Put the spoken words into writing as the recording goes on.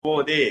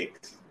boiled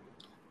eggs,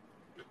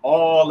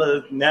 all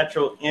the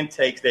natural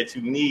intakes that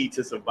you need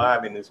to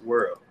survive in this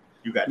world.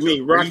 You got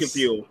your rocket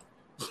fuel.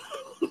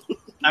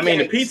 I mean,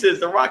 the pizza is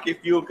the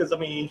rocket fuel because,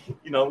 we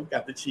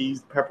got the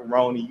cheese, the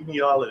pepperoni. You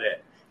need all of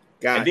that.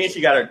 Gotcha. And then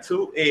she got her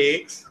 2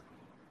 eggs,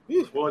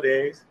 boiled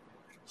eggs.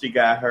 She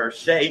got her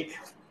shake.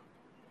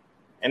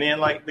 And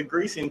then, the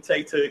grease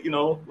intake to,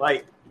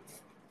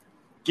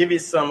 give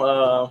it some,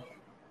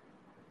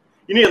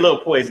 you need a little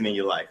poison in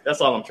your life. That's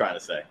all I'm trying to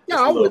say.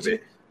 Yeah, I'm with you.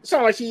 It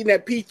sounds like she eating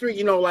that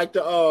P3, like the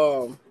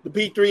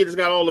P3 that's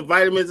got all the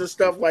vitamins and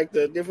stuff, like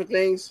the different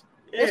things.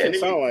 Yeah, that's what it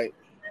sounds like.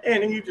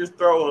 And then you just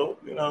throw,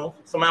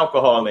 some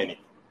alcohol in it.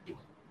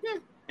 Yeah.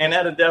 And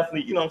that'll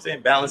definitely,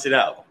 balance it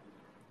out.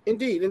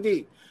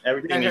 Indeed.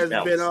 Everything has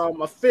been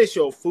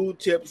official food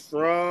tips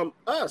from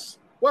us.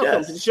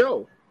 Welcome to the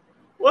show.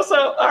 What's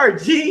up,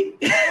 RG?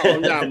 Oh,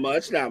 not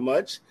much.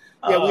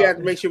 Yeah, we have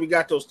to make sure we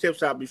got those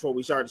tips out before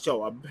we start the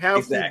show. A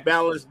healthy,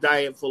 balanced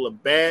diet full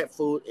of bad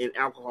food and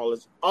alcohol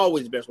is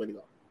always the best way to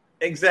go.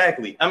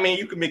 Exactly.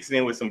 You can mix it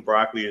in with some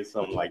broccoli or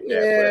something like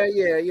that.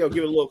 Yeah,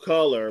 give it a little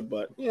color,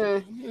 but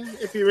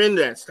if you're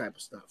into that type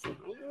of stuff.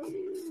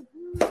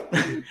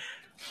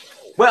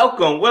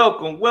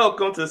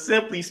 Welcome to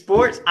Simply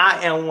Sports.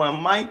 I am one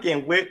Mike,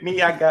 and with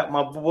me I got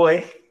my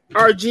boy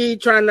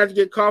RG, trying not to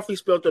get coffee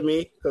spilled on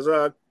me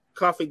because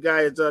coffee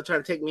guy is trying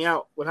to take me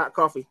out with hot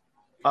coffee.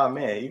 Oh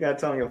man, you gotta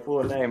tell me your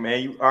full name,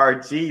 man. You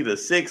RG, the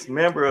 6th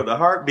member of the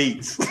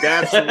Heartbeats.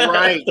 That's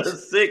right. The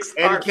 6th.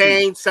 Eddie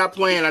Kane, stop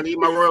playing. I need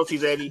my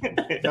royalties, Eddie.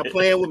 Stop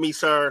playing with me,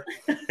 sir.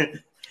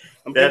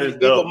 I'm that is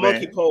dope, man.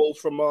 Monkey pose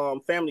from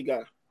Family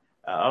Guy.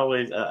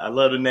 I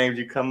love the names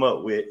you come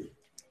up with.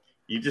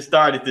 You just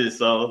started this,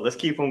 so let's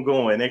keep them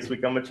going. Next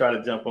week I'm gonna try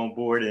to jump on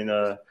board and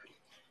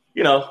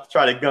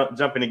try to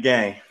jump in the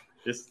game.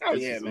 This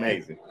is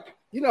amazing.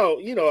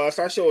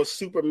 Our show is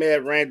super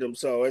mad random,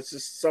 so it's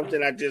just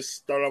something I just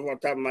start off on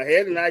top of my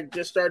head, and I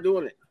just start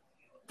doing it.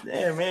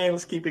 Yeah, man,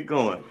 let's keep it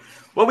going.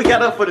 What we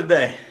got up for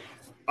today?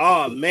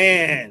 Oh,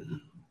 man.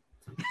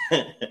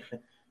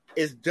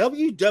 Is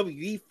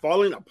WWE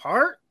falling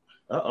apart?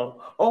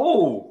 Uh-oh.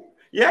 Oh,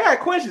 yeah, I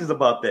got questions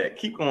about that.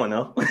 Keep going,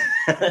 though.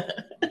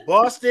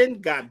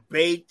 Boston got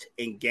baked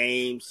in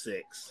Game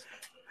 6.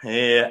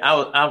 Yeah,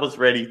 I was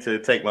ready to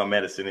take my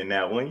medicine in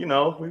that one.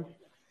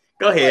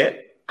 Go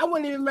ahead. I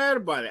wasn't even mad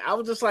about it. I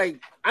was just like,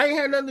 I ain't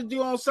had nothing to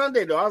do on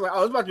Sunday, though. I was like,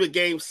 it's about to be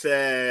Game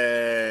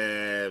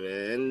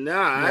 7.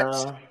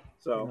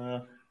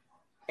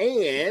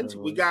 And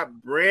we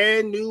got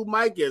brand new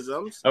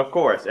Mike-isms. Of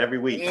course, every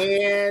week.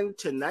 And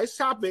tonight's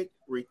topic,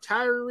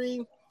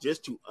 retiring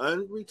just to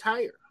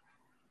unretire.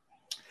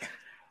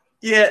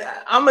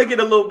 Yeah, I'm going to get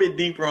a little bit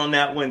deeper on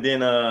that one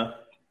than I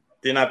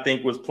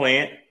think was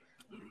planned.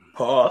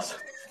 Pause.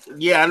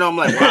 Yeah, I know. I'm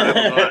like,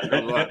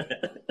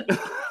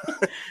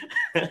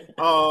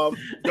 wow.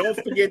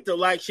 Don't forget to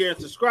like, share, and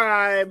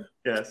subscribe.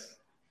 Yes.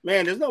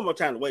 Man, there's no more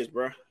time to waste,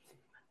 bro.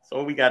 So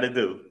what we got to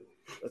do?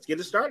 Let's get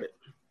it started.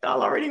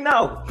 Y'all already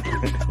know.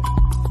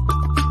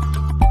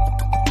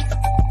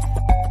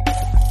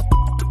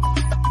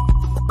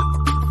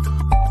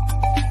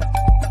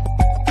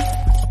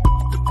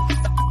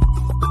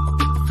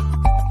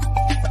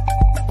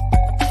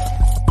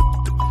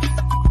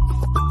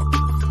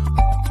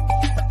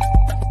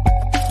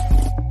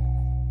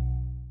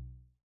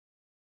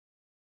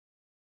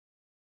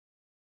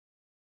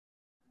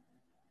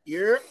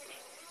 Yeah.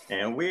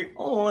 And we're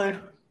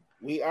on.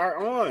 We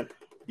are on.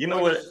 You know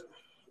what?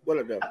 What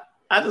it do?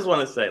 I just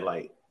want to say,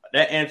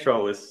 that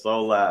intro is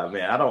so loud,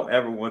 man. I don't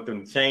ever want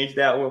them to change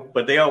that one,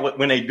 but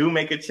when they do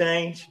make a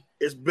change,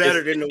 it's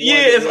better than the one.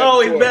 Yeah, it's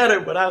always better.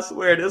 But I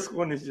swear, this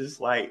one is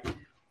just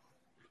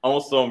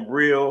on some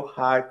real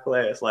high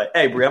class.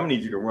 Hey, bro, I'm gonna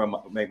need you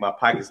to make my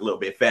pockets a little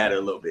bit fatter,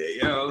 a little bit.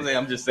 You know what I'm saying?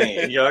 I'm just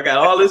saying, I got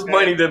all this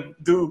money to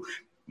do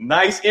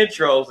nice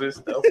intros and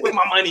stuff. Where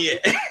my money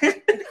at?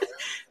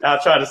 I'll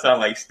try to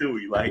sound like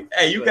Stewie,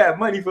 hey, you got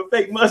money for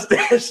fake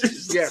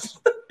mustaches? Yes.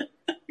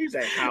 He's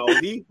like,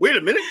 howdy. Wait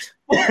a minute.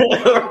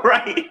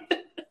 Right.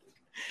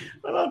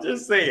 But I'm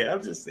just saying.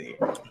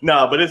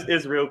 No, but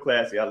it's real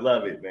classy. I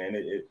love it, man.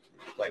 It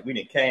we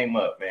done came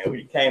up, man.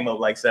 We came up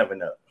like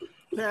 7-Up.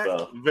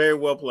 So. Very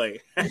well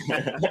played.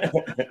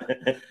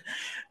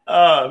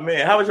 Oh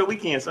man, how was your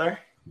weekend, sir?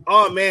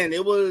 Oh man,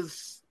 it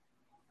was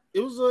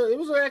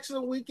an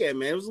excellent weekend,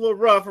 man. It was a little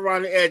rough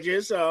around the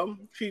edges.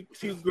 Few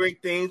great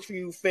things,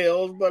 few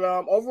fails, but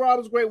overall it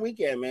was a great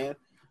weekend, man.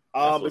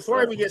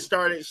 Before we get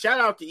started, shout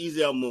out to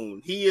Ezel Moon.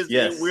 He is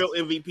the real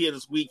MVP of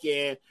this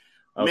weekend.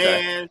 Okay.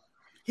 Man,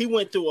 he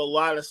went through a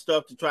lot of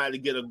stuff to try to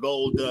get a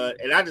goal done,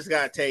 and I just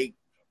gotta take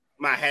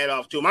my hat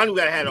off to him. I don't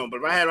got a hat on, but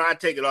if I had on, I'd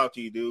take it off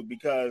to you, dude,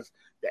 because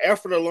the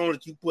effort alone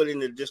that you put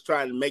into just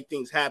trying to make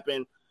things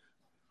happen,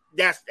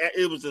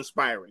 it was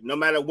inspiring. No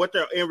matter what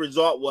the end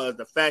result was,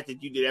 the fact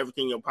that you did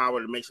everything in your power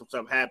to make some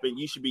stuff happen,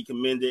 you should be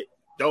commended.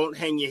 Don't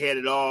hang your head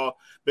at all,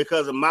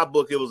 because in my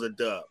book, it was a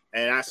dub.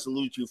 And I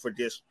salute you for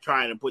just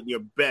trying to put your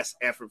best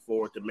effort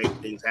forward to make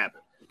things happen.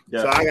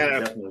 So I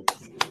gotta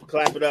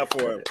clap it up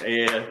for him.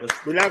 Yeah,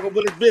 we're not gonna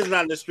put his business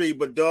on the street,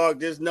 but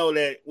dog, just know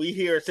that we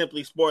here at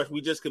Simply Sports,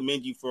 we just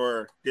commend you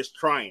for just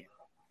trying.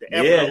 The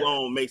effort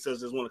alone makes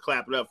us just want to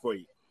clap it up for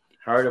you.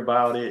 Heard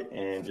about it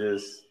and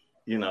just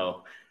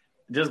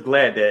just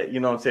glad that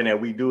what I'm saying, that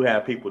we do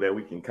have people that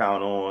we can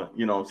count on,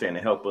 what I'm saying,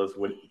 to help us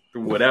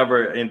through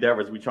whatever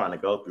endeavors we're trying to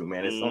go through,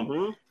 man. It's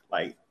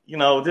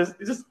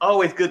just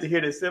always good to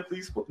hear that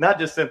Simply Sports, not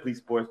just Simply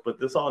Sports, but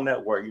this whole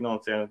network, what I'm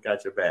saying,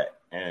 got your back.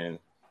 And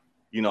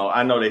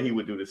I know that he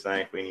would do the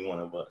same for any one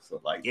of us. So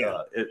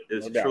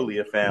it's truly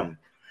a family.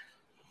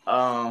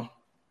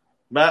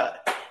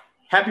 But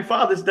happy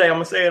Father's Day. I'm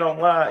gonna say it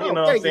online, what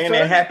I'm saying,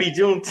 and happy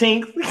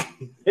Juneteenth.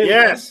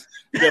 Yes.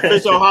 The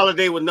official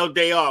holiday with no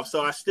day off,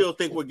 so I still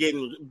think we're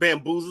getting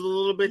bamboozled a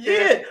little bit.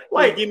 Yeah,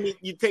 like you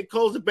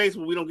close the base,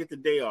 but we don't get the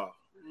day off.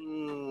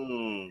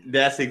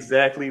 That's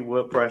exactly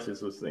what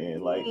Precious was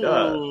saying.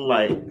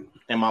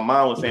 And my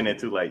mom was saying that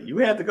too. Like, you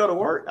had to go to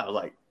work. I was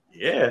like,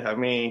 yeah. I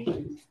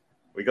mean,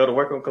 we go to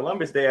work on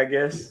Columbus Day, I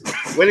guess.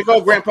 Way to go,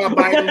 Grandpa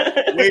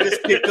Biden. Way to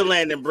stick the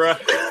landing, bro.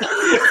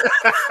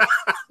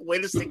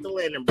 Way to stick the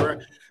landing, bro.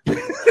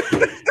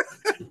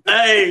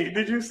 Hey,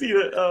 did you see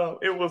the?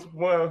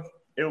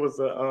 It was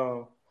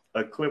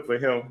a clip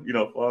of him,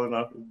 falling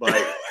off his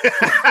bike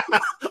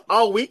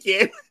all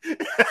weekend.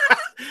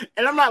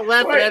 And I'm not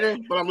laughing at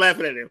him, but I'm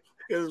laughing at him.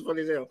 It's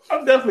funny as hell.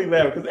 I'm definitely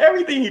laughing because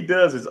everything he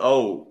does is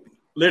old,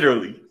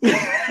 literally.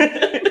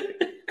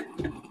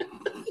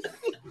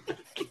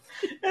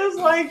 It's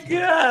like,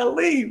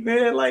 golly,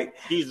 man. Like,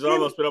 he's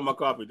almost spit on my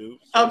coffee, dude.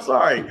 I'm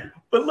sorry.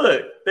 But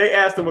look, they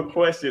asked him a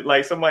question,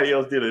 like somebody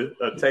else did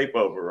a tape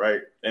over,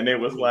 right? And it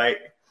was like,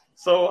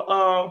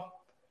 so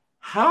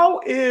how's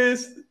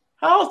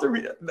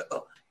the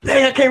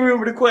dang, I can't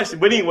remember the question.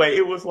 But anyway,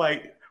 it was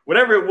like,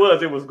 whatever it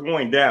was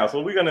going down.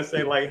 So we're gonna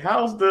say, like,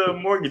 how's the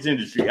mortgage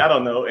industry? I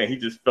don't know. And he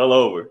just fell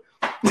over.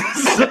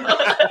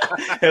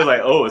 It was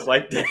like, oh, it's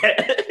like that.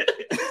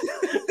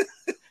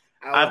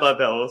 I thought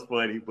that was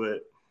funny,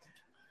 but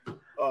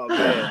oh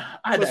man,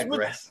 I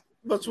digress.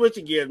 But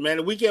switching gears, man.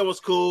 The weekend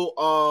was cool.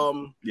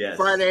 Yes.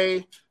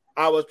 Friday,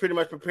 I was pretty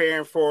much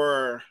preparing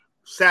for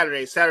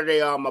Saturday.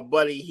 My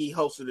buddy, he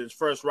hosted his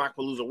first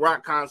Rockpalooza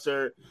rock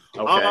concert.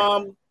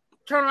 Okay.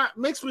 Turnout,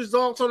 mixed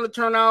results on the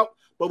turnout,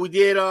 but we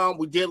did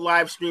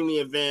live stream the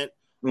event.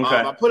 Okay.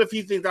 I put a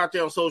few things out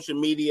there on social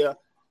media.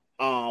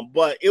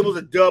 But it was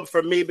a dub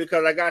for me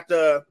because I got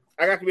to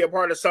be a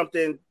part of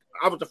something.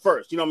 I was the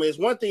first. I mean, it's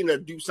one thing to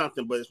do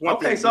something, but it's one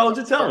thing. Okay,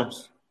 Soldier, tell him.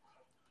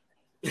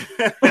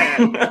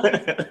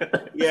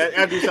 Yeah,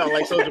 I do sound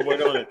like Soldier Boy,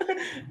 don't it?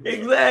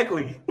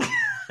 Exactly.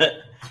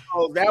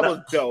 Oh, that was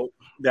dope.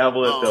 That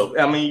was dope.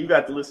 I mean, you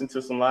got to listen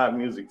to some live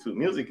music too.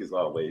 Music is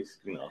always,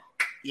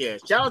 Yeah,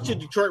 shout out to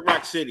Detroit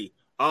Rock City.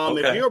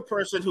 If you're a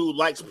person who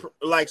likes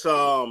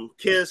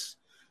Kiss,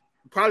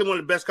 probably one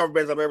of the best cover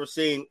bands I've ever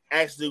seen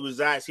actually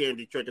resides here in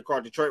Detroit. They're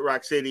called Detroit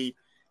Rock City,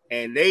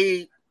 and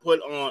they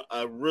put on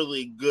a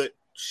really good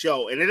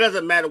show. And it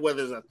doesn't matter whether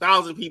there's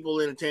 1,000 people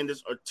in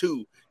attendance or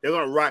 2. They're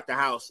going to rock the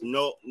house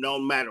no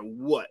matter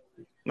what.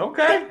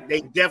 Okay. They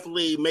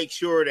definitely make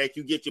sure that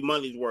you get your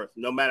money's worth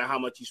no matter how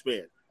much you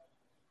spend.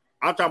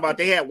 I'm talking about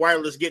they had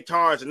wireless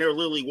guitars, and they're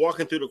literally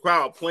walking through the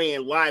crowd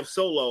playing live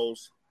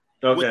solos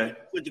with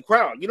the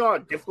crowd. You know how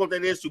difficult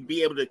that is to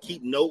be able to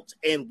keep notes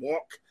and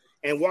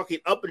walking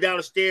up and down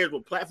the stairs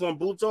with platform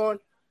boots on.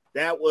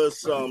 That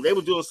was they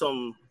were doing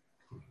some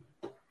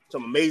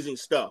amazing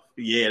stuff.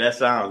 Yeah, that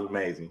sounds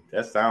amazing.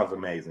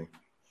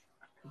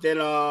 Then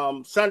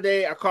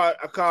Sunday I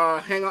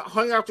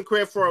hung out the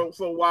crib for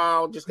a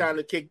while, just kind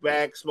of kick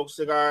back, smoke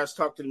cigars,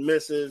 talk to the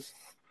missus.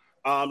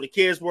 The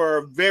kids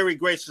were very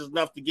gracious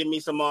enough to give me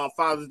some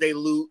Father's Day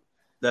loot.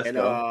 That's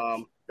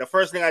cool. The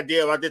first thing I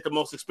did the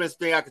most expensive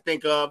thing I could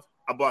think of.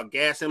 I bought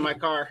gas in my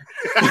car.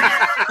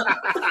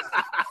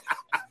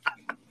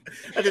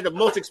 I did the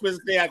most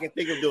expensive thing I can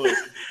think of doing.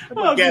 I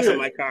put gas in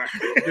my car.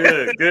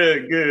 Good.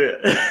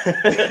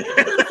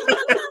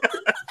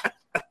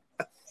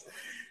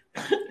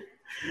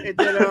 And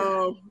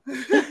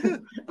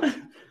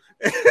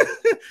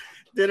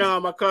then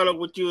I caught up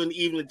with you in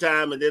the evening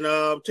time, and then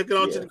took it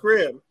on to the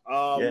crib.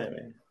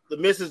 Man. The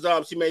missus,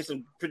 she made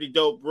some pretty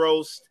dope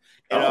roast.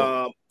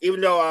 And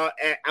even though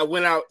I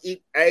went out, I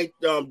ate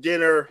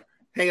dinner,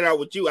 hanging out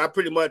with you, I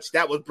pretty much,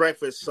 that was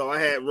breakfast. So I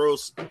had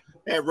roast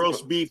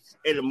beef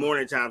in the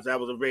morning times. That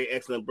was a very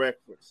excellent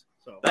breakfast.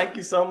 So thank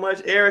you so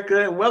much,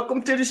 Erica.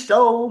 Welcome to the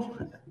show.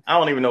 I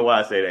don't even know why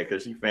I say that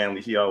because she's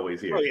family. She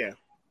always here. Oh yeah.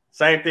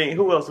 Same thing.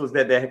 Who else was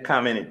that had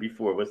commented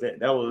before? Was that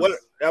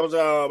was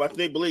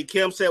I believe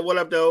Kim said, "What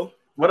up, though?"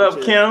 What up,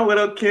 Kim? What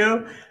up,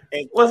 Kim?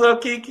 And what's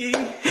up, Kiki?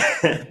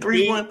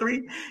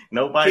 313.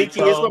 Nobody.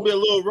 Kiki, it's gonna be a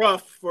little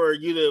rough for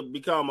you to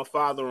become a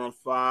father on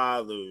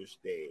Father's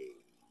Day.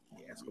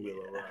 Yeah, it's gonna be a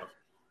little rough.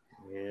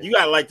 Yeah. You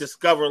gotta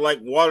discover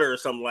water or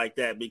something like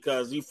that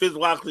because you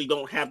physiologically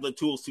don't have the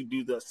tools to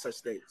do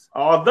such things.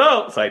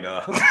 Although, it's like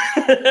no.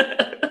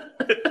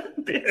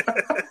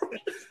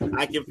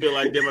 I make it feel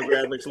like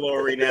demographics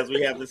lowering as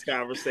we have this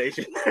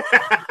conversation.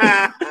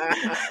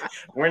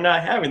 We're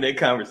not having that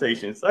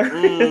conversation, sir.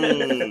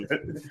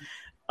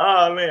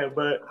 Oh man,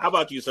 but how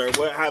about you, sir?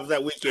 How's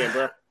that weekend,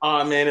 bro?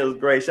 Oh man, it was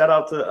great. Shout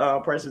out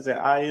to Precious and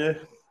Aya.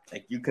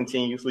 Thank you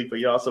continuously for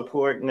y'all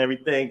support and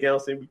everything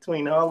else in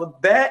between all of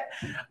that.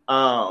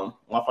 My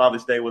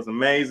Father's Day was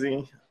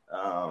amazing.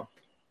 I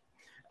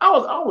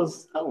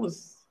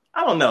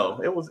don't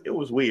know. It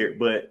was weird,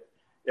 but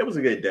it was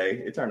a good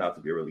day. It turned out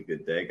to be a really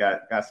good day.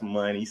 Got some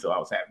money, so I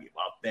was happy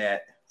about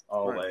that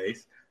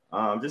always.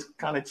 Right. Just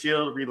kind of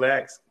chilled,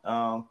 relaxed.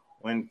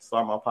 When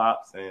saw my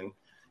pops, and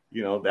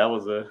that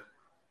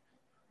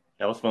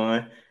was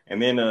fun.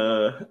 And then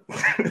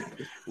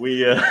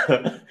we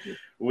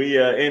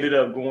ended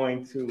up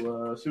going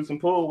to shoot some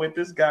pool with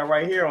this guy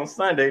right here on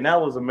Sunday. And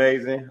that was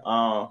amazing.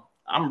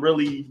 I'm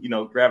really,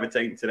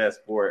 gravitating to that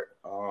sport.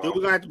 Dude,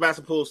 we're gonna have to buy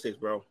some pool sticks,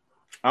 bro.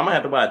 I'm gonna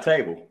have to buy a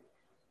table.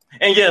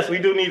 And yes, we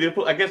do need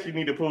I guess you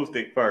need a pool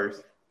stick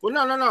first. Well,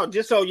 no.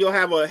 Just so you'll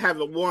have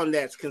a one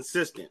that's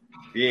consistent.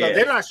 Yeah,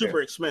 they're not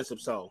super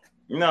expensive. So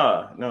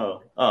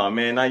no. Oh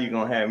man, now you're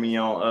gonna have me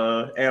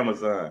on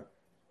Amazon.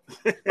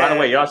 By the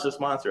way, y'all should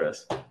sponsor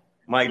us.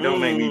 Mike,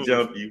 don't make me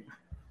jump you.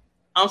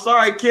 I'm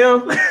sorry,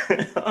 Kim.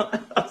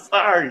 I'm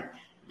sorry.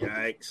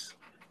 Yikes.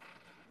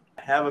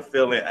 I have a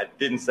feeling I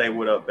didn't say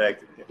what up back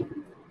to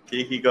him.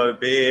 Kiki, go to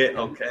bed.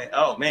 Okay.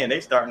 Oh man, they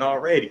starting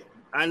already.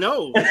 I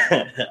know.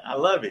 I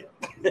love it.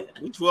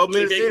 We 12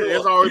 minutes in.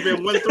 There's already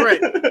been one threat.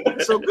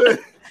 It's so good.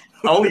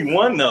 Only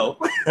one though.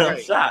 I'm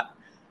shocked.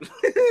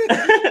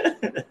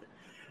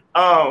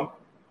 But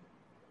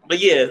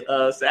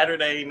yeah,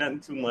 Saturday,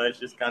 nothing too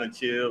much, just kind of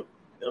chill.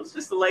 It was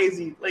just a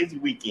lazy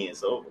weekend,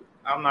 so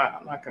I'm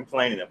not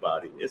complaining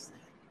about it.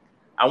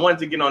 I wanted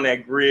to get on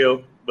that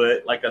grill,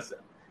 but like I said,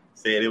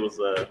 it was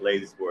a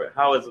lazy sport.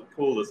 How is it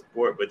cool a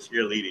sport, but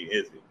cheerleading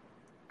isn't?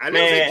 I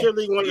never said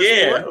cheerleading was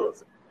a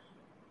sport.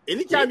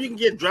 Anytime you can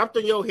get dropped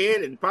on your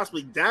head and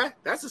possibly die,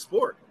 that's a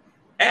sport.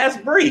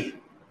 Ask Bree.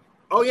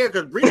 Oh yeah,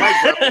 because Bree might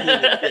drop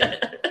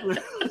you.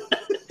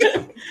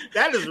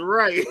 That is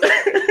right.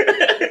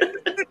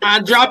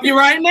 I'll drop you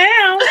right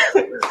now.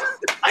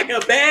 Like a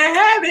bad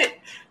habit.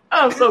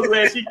 I'm so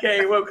glad she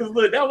came up because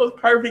look, that was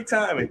perfect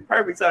timing.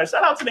 Perfect time.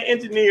 Shout out to the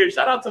engineers.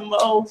 Shout out to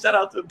Mo. Shout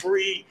out to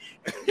Bree.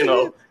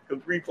 Because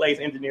Bree plays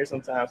engineer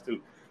sometimes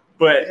too.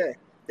 But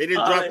they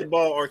didn't drop the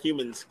ball or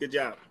humans. Good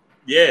job.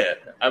 Yeah,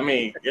 I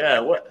mean,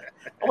 what?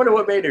 I wonder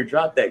what made her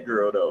drop that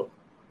girl though.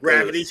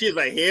 Gravity. She's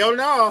like, hell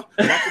no.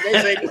 That's what they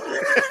say.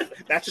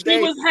 She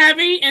was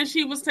heavy and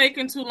she was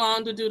taking too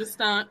long to do the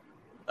stunt.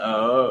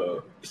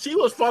 Oh, she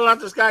was falling out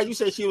the sky. You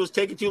said she was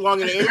taking too long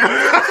in the air.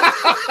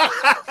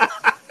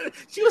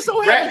 She was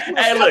so heavy.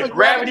 Hey, look,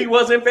 gravity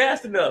wasn't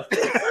fast enough.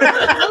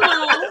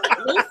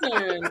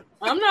 Listen,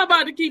 I'm not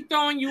about to keep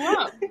throwing you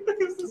up.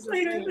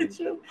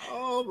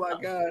 Oh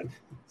my God.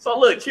 So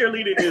look,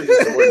 cheerleading is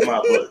a sport in my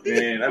book,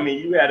 man. I mean,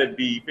 you kind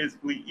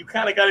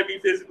of got to be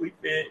physically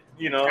fit,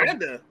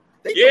 Kinda.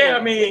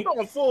 They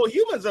throwing full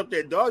humans up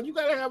there, dog. You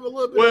gotta have a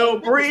little bit. Well,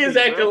 Bree is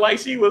acting like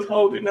she was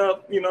holding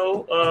up,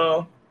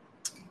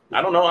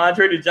 I don't know,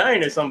 Andre the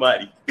Giant or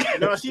somebody.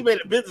 No, she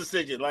made a business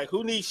decision. Like,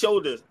 who needs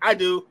shoulders? I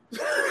do.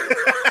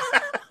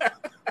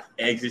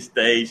 Exit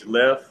stage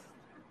left.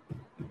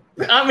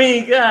 I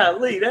mean,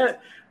 golly,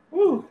 that.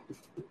 Whew.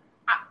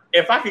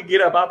 If I could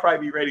get up, I'll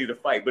probably be ready to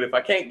fight. But if I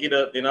can't get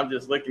up, then I'm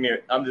just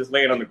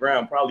laying on the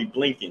ground, probably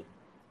blinking.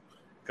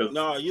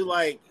 No, you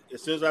like,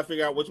 as soon as I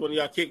figure out which one of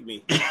y'all kicked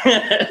me.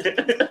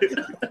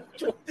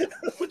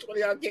 Which one of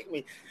y'all kicked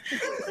me?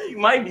 You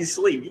might be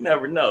asleep. You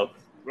never know.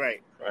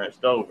 Right. It's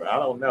over. I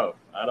don't know.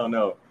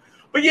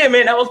 But yeah,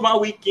 man, that was my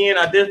weekend.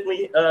 I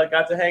definitely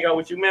got to hang out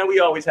with you, man. We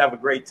always have a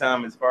great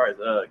time as far as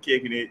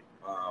kicking it,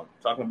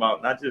 talking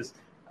about not just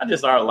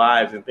our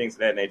lives and things of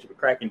that nature, but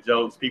cracking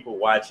jokes, people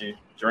watching,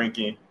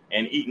 drinking,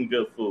 and eating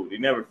good food.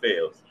 It never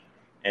fails.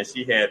 And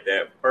she had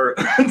that fur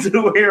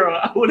to where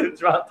I would have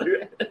dropped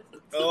her.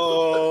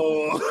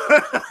 Oh.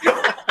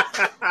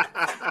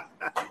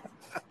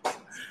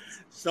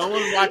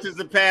 Someone watches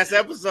the past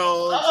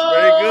episodes.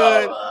 Very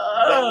good.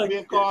 That would be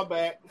a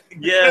callback.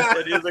 Yes,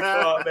 it is a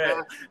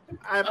callback.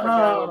 I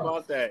forgot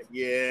about that.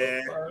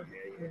 Yeah.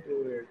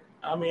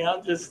 I mean,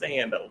 I'm just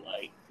saying though,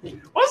 like,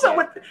 what's up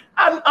with?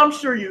 I'm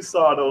sure you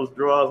saw those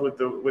draws with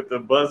the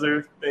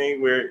buzzer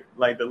thing where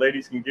like the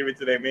ladies can give it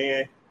to their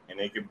man and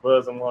they can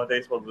buzz them while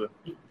they supposed to.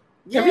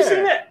 Yeah. Have you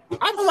seen that?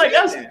 I'm like,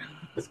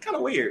 it's kind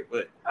of weird,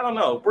 but I don't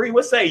know. Bree,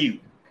 what say you?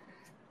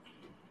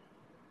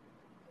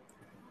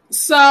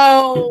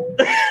 So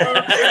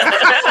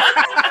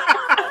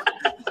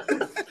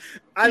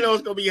I know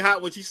it's gonna be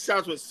hot when she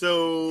starts with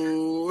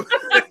so.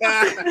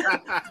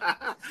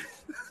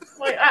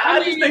 Like,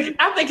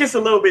 I think it's a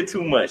little bit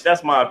too much.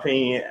 That's my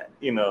opinion.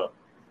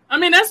 I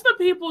mean, that's for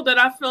people that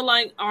I feel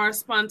like are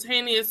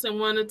spontaneous and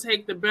want to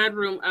take the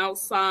bedroom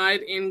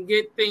outside and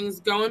get things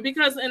going.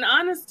 Because in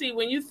honesty,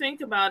 when you think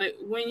about it,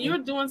 when you're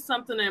doing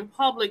something in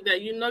public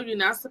that you know you're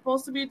not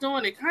supposed to be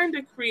doing, it kind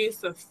of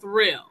creates a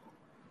thrill.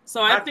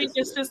 So I think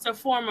it's just a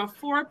form of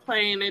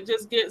foreplay, and it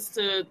just gets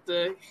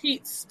the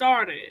heat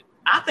started.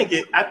 I think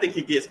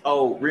it gets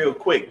old real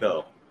quick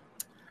though.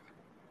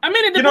 I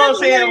mean, it depends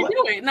on where you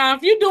do it. Now,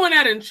 if you're doing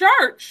that in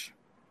church,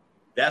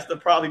 that's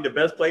probably the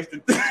best place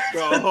to.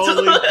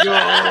 Holy Ghost.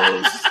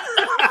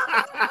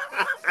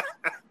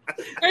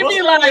 They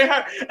be like,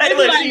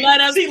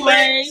 let us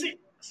play.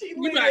 She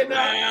laying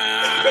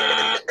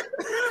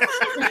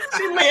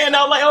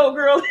out like old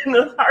girl in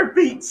the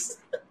heartbeats.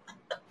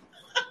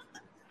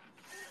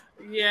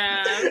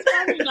 Yeah, it's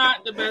probably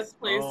not the best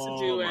place to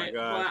do it.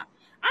 But,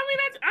 I mean,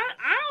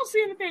 I don't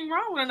see anything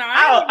wrong with it.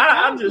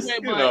 I'm just,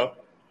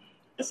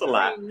 it's a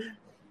lot.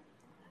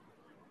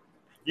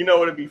 You know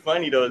what would be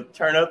funny though?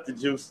 Turn up the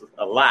juice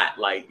a lot,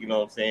 like, you know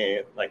what I'm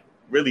saying? Like,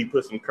 really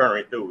put some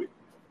current through it.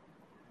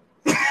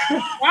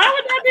 Why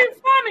would that be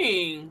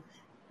funny?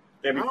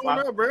 I don't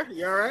know, bro.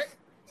 You all right?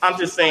 I'm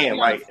just saying,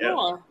 like,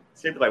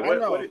 she'd be like,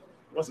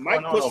 what's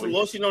Mike going on? Put some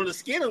lotion on the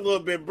skin a little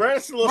bit, bro.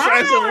 It's a little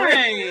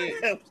right.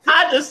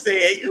 I just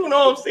said, you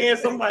know what I'm saying?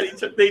 Somebody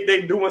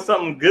they doing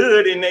something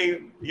good and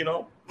they, you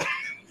know.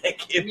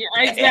 Yeah,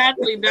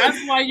 exactly. That's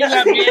why you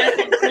got banned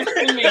from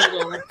Christian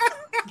Mingle.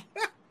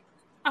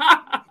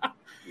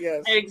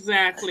 Yes.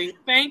 Exactly.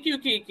 Thank you,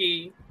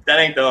 Kiki. That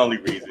ain't the only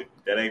reason.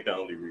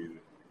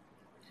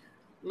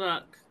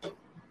 Look.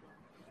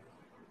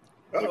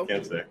 What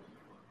Kim said?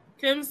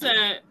 Kim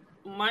said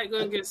Mike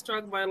gonna get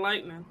struck by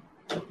lightning.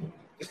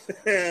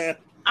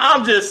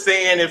 I'm just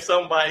saying, if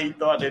somebody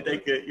thought that they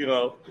could, you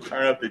know,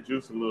 turn up the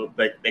juice a little,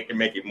 they can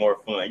make it more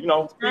fun. You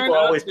know, people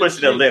always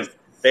pushing the limits.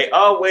 They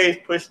always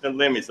push the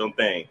limits on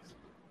things.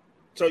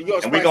 So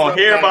we're gonna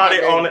hear about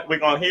it on it. We're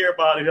gonna hear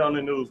about it on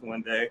the news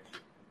one day.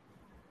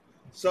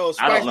 So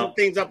spice some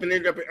things up and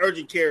end up in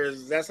urgent care.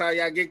 That's how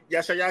y'all get.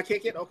 That's how y'all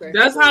kick it. Okay.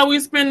 That's how we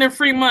spend the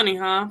free money,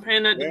 huh?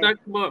 Paying that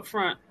deductible up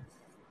front.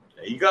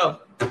 There you go.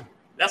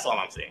 That's all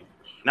I'm saying.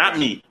 Not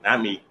me,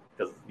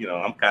 because you know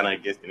I'm kind of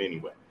against it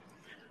anyway.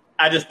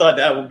 I just thought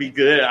that would be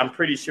good. I'm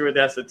pretty sure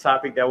that's a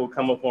topic that will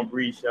come up on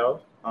Bree's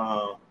show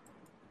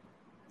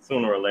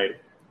sooner or later.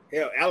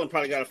 Hell, Alan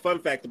probably got a fun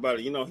fact about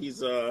it. You know,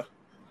 he's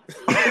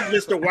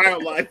Mr.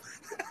 Wildlife.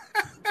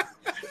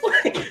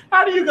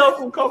 How do you go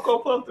from Cocoa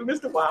Puff to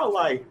Mr.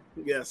 Wildlife?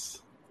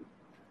 Yes.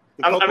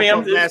 I'm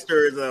just...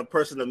 Master is a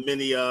person of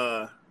many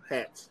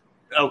hats.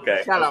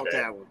 Okay. Shout out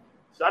to Alan.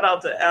 Shout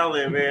out to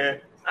Alan,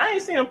 man. I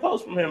ain't seen a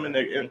post from him in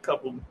a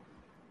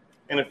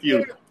few.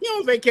 Yeah, he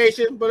on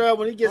vacation, but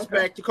when he gets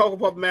back, the Cocoa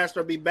Puff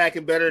Master will be back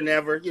and better than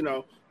ever. You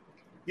know,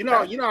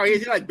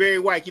 he's like Barry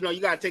White. You know,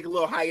 you gotta take a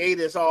little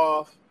hiatus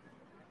off,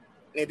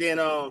 and then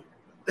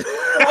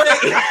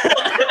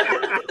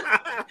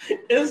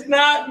it's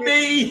not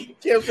me.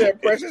 Kim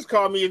said, "Precious,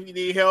 call me if you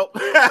need help."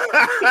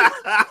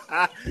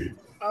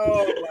 Oh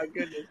my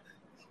goodness.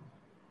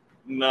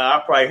 No,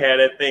 I probably had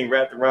that thing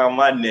wrapped around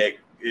my neck.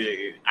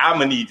 I'm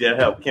gonna need your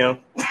help, Kim.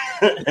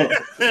 Turn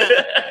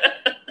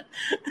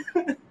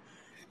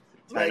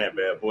that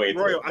bad boy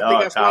into Royal, I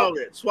think I swallowed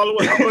it. Swallow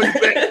it. I'm going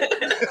back.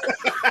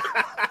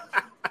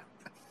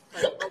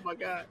 Oh my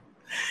God.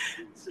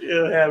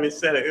 She'll have it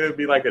set. It would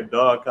be like a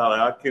dog collar.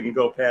 I couldn't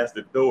go past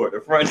the door, the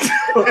front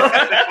door.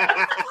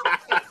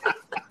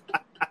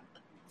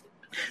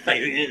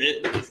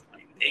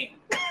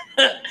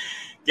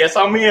 Guess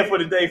I'm in for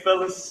the day,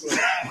 fellas.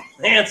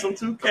 Handsome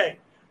 2K.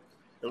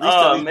 At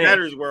least these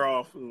batteries were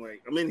off.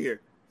 Like, I'm in here.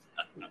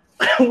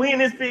 We in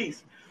this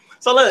piece.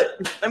 So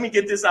look, let me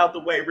get this out the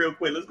way real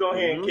quick. Let's go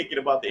ahead and kick it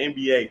about the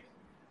NBA.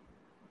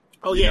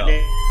 Oh yeah.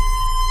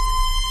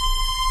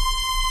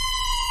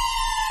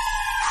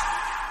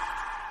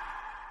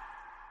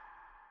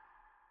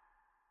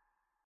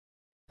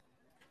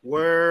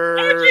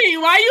 Word. Gee,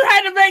 why you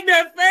had to make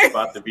that face?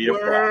 About to be a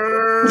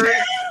problem.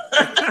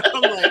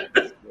 I'm like,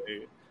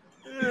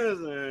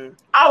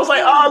 I was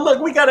like, oh look,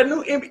 we got a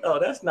new NBA. Oh,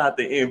 that's not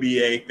the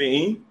NBA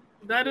thing.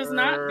 That is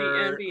not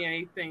the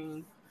NBA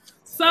thing.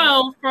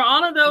 So, for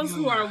all of those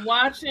who are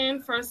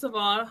watching, first of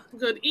all,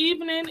 good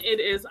evening. It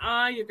is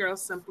I, your girl,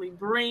 Simply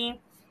Bree.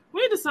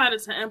 We decided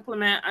to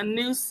implement a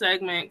new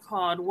segment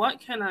called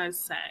What Can I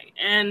Say?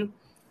 And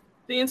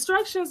the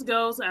instructions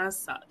goes as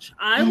such.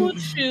 I will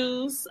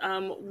choose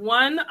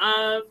one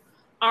of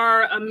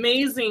our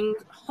amazing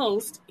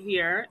hosts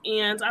here,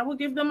 and I will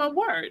give them a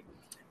word.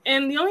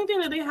 And the only thing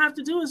that they have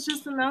to do is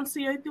just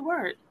enunciate the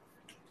word.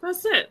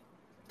 That's it.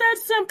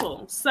 That's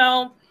simple.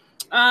 So,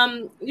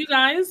 you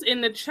guys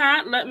in the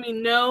chat, let me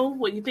know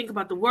what you think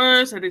about the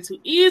words. Are they too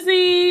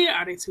easy?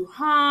 Are they too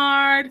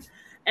hard?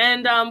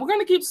 And we're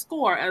going to keep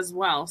score as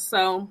well.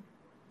 So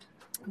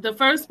the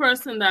first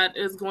person that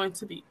is going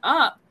to be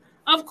up,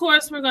 of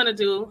course, we're going to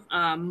do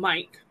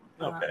Mike.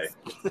 Okay.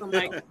 So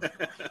Mike.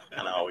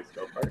 And I always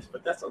go first,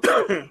 but that's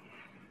okay.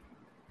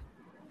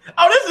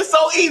 Oh, this is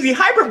so easy.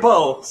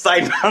 Hyperbole.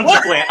 Side I'm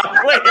just playing.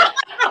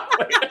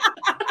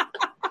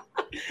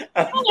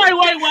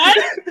 Wait, what?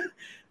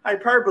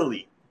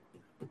 Hyperbole.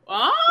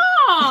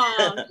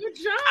 Oh, good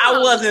job. I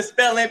wasn't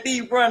spelling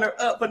B runner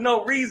up for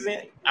no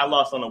reason. I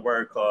lost on a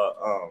word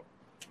called,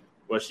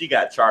 she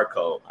got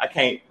charcoal. I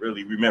can't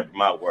really remember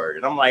my word.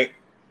 And I'm like,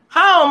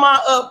 how am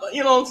I up?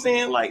 You know what I'm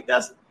saying? Like,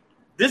 this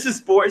is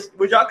sports.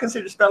 Would y'all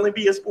consider spelling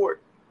bee a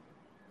sport?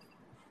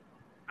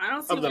 I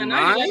don't see why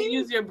not. You gotta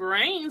use your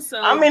brain. So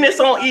I mean,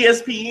 it's on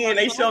ESPN.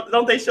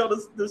 Don't they show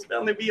the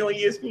spelling bee on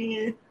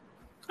ESPN?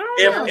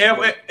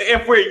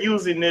 If we're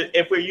using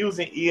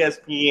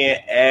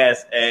ESPN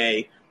as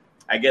a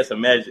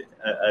measure,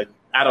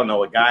 I don't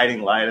know, a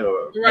guiding light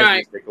or a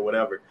measuring stick or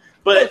whatever.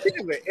 But think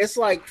of it, it's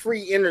like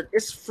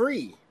it's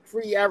free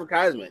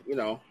advertisement.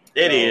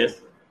 It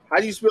is. How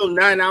do you spell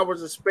 9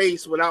 hours of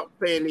space without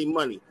paying any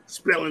money?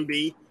 Spelling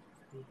bee.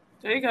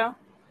 There you go.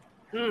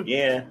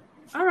 Yeah.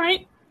 All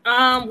right.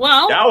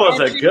 Well, that was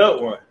a good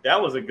one.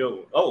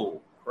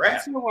 Oh crap!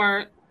 That's your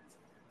word.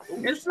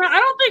 It's not. I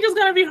don't think it's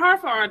gonna be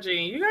hard for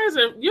RG.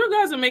 You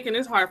guys are making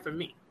this hard for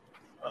me.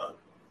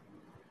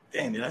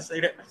 Dang, did I say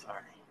that?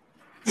 Sorry.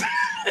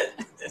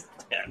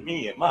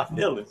 Me and my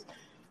feelings.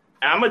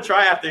 I'm gonna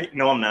try after.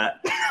 No, I'm not.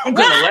 I'm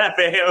gonna laugh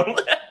at him.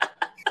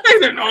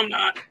 No, I'm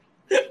not.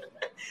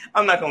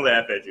 I'm not gonna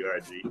laugh at you,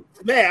 RG.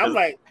 Man, I'm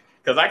like,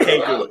 because I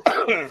can't do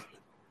it.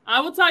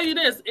 I will tell you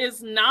this: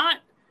 it's not.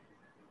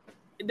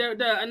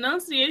 The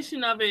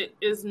enunciation of it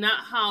is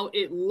not how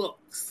it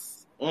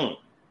looks.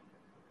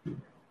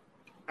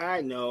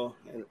 I know,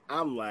 and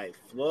I'm like,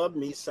 flub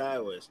me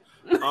sideways.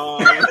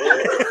 I'm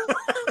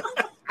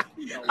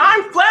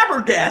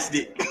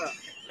flabbergasted.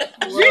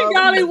 Gee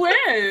golly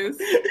whiz.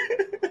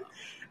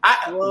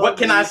 What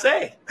can I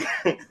say?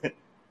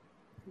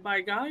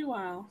 By golly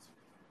wow.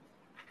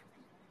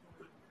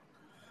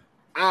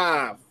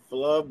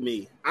 Flub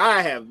me.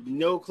 I have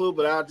no clue,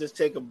 but I'll just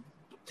take a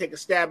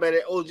stab at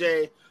it,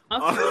 OJ.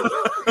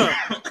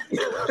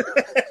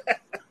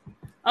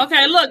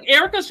 Okay, look,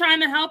 Erica's trying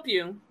to help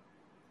you.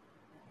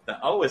 The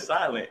O is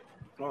silent.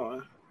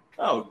 Oh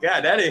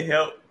God, that didn't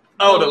help.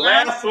 Oh, the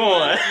last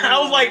one. I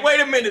was like, wait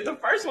a minute, the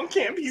first one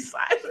can't be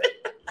silent.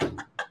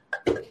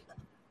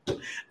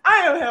 I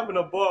am having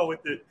a ball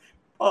with it.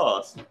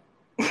 Pause.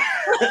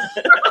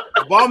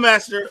 Ball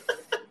master.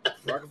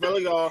 Rockefeller,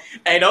 y'all.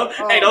 Hey,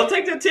 don't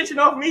take the attention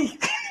off me.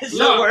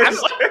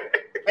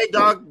 Hey,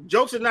 dog,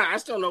 jokes or not, I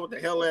still know what the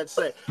hell that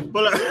say.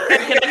 But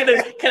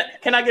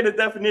can I get a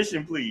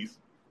definition, please?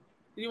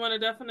 You want a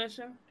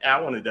definition? I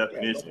want a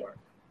definition. Yeah,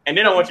 and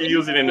then I want you to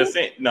use it in the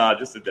sentence. No,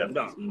 just a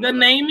definition. The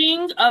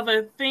naming of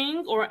a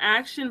thing or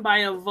action by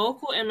a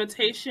vocal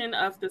imitation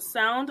of the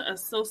sound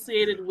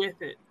associated with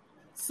it,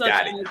 such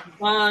as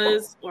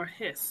buzz or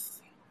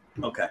hiss.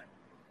 Okay.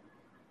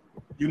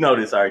 You know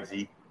this,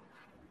 RG.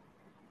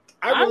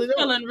 I really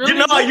don't.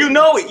 You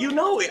know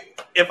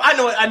it. If I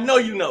know it, I know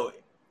you know it.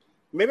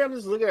 Maybe I'm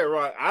just looking at it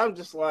wrong. I'm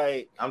just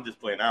playing. I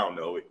don't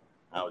know it.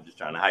 I was just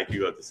trying to hype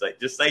you up to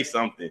say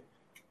something.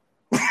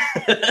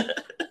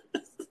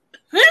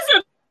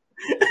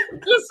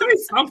 Just say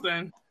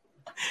something.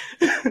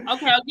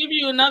 Okay, I'll give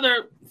you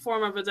another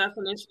form of a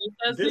definition. It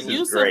says the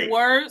use of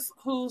words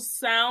whose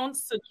sound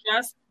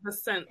suggests the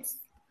sense.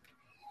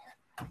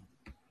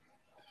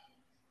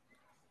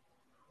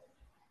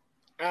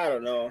 I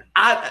don't know.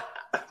 I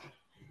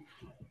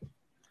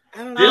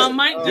don't know.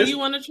 Mike, do you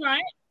want to try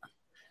it?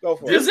 Go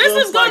for it. This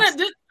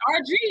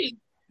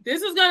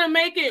is gonna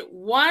make it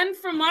 1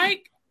 for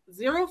Mike,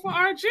 0 for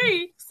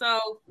RG.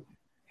 So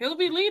he'll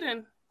be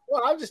leading.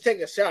 Well, I'll just take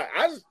a shot.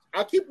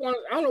 I keep on.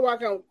 I don't know why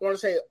I want to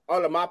say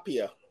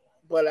onomatopoeia,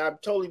 but I'm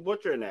totally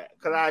butchering that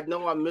because I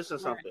know I'm missing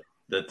something.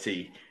 The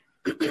T.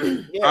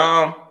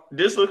 Yeah.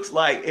 This looks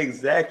like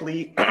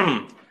exactly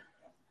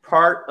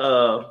part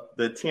of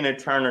the Tina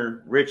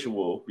Turner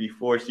ritual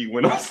before she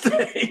went on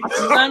stage.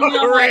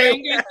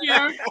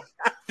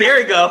 There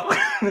we go.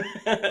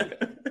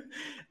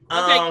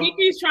 Okay,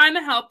 Kiki's trying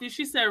to help you.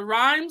 She said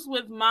rhymes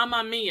with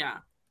Mamma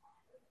Mia.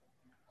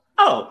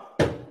 Oh,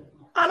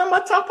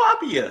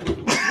 onomatopoeia.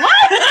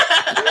 What?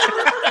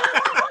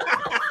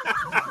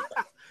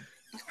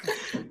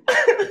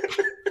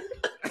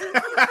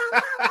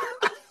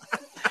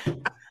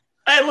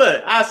 Hey,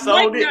 look, I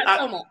sold it.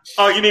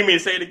 Oh, you need me to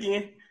say it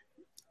again?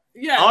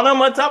 Yeah.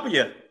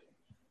 Onomatopoeia.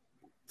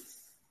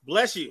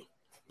 Bless you.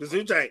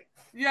 Gesundheit.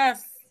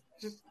 Yes.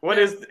 What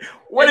is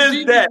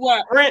that?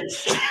 What?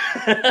 French.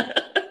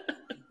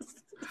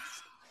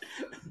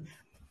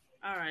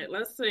 All right,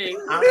 let's see.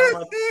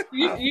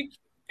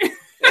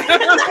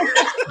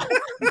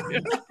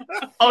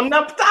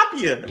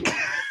 Onomatopoeia.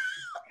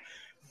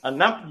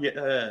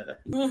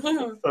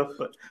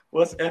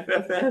 What's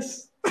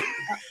FFS?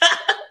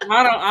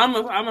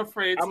 I'm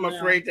afraid. I'm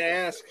afraid to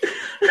ask.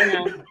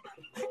 Yeah.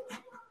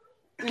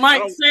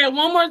 Mike, say it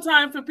one more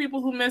time for people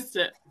who missed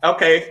it.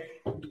 Okay.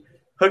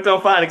 Hooked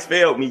on Phonics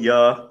failed me,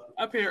 y'all.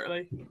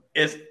 Apparently.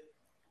 It's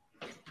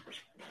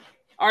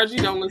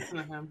RG, don't listen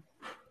to him.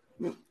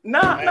 No.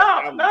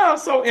 I'm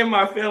so in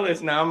my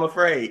feelings now. I'm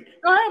afraid.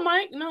 Go ahead,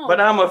 Mike. No. But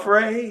I'm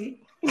afraid.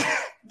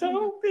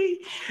 Don't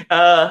be.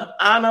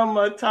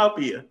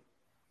 Onomatopoeia.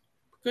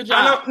 Good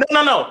job.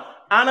 No.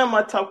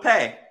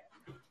 Onomatopoeia.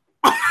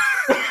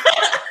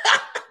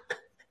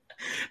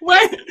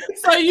 Wait,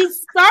 so you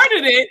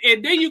started it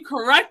and then you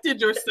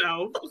corrected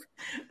yourself.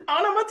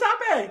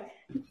 Onomatopoeia.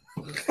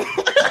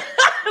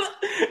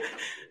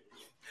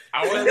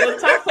 I was on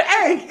top of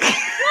A.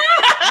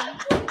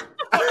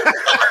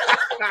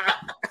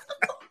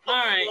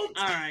 All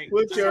right. We'll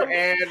put your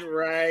ad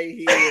right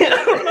here.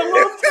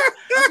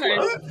 Okay.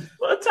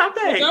 Well, top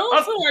eight.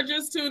 Those who are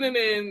just tuning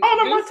in.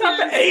 My top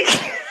eight.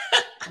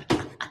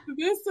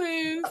 This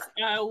is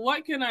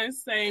what can I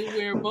say?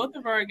 Where both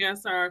of our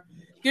guests are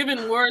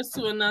given words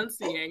to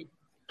enunciate.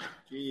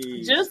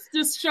 Jeez. Just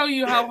to show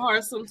you how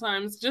hard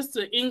sometimes just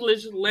the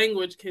English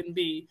language can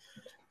be.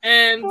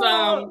 And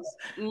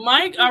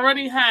Mike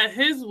already had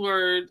his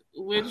word,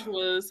 which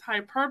was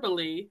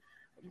hyperbole,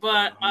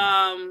 but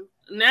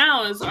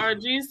now it's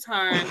RG's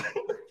turn,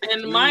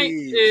 and Mike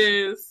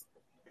is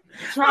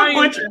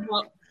trying to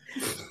help.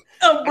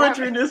 I'm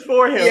butchering this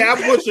for him. Yeah,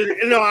 I butchered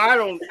it. No, I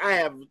don't.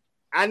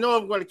 I know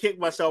I'm going to kick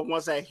myself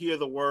once I hear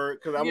the word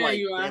because I'm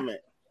damn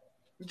it.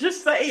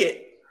 Just say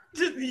it.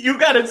 You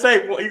gotta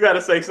say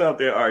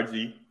something,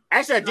 RG.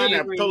 Actually, I didn't.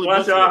 I totally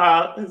watch y'all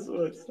how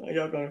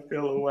y'all gonna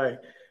feel away.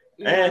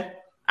 And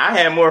I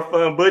had more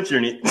fun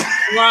butchering it.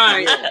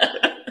 Right.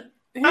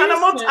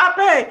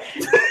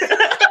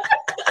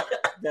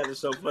 That is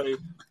so funny.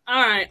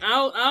 All right,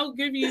 I'll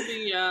give you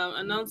the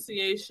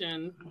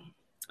enunciation.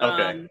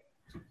 Okay.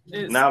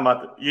 Now I'm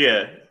about to,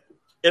 yeah.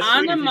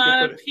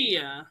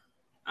 Onomatopoeia.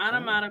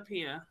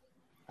 Onomatopoeia.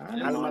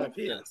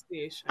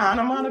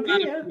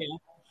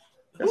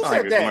 Who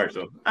said that?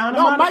 Commercial.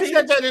 No, Mike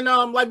said that in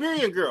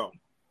Liberian Girl.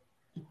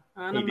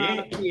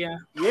 Onomatopoeia.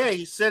 Yeah,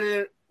 he said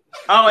it.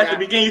 Oh, at the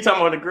beginning, you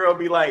talking about the girl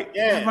be like,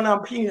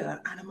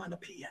 onomatopoeia.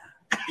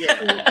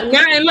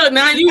 Yeah. And look,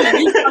 now you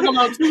talking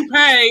about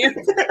toupee.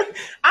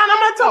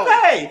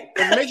 Onomatopoeia.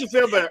 It makes you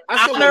feel better.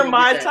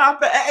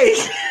 Onomatopoeia.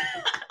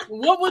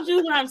 What would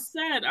you have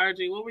said,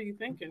 RG? What were you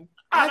thinking?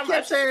 I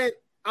kept saying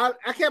I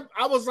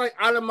was like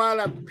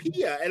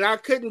onomatopoeia, and I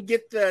couldn't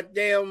get the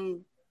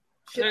damn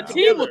shit. The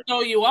T would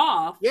throw you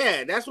off.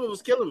 Yeah, that's what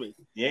was killing me.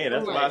 Yeah,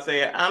 that's why I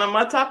say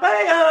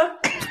onomatopoeia.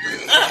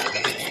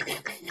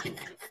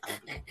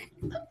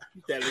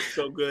 That is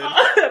so good.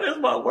 That is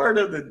my word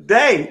of the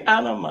day.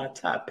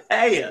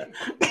 Onomatopoeia.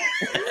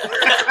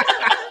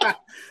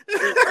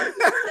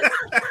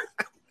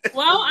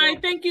 Well, I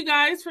thank you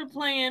guys for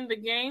playing the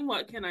game.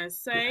 What can I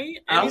say?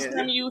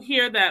 Anytime you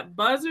hear that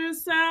buzzer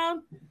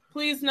sound,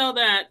 please know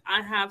that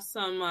I have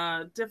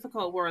some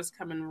difficult words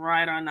coming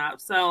right on up.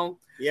 So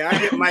yeah, I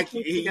get Mike.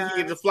 He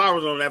get the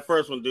flowers on that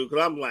first one, dude.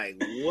 Because I'm like,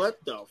 what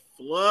the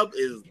flub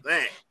is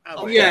that?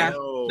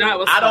 That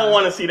was. I don't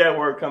want to see that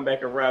word come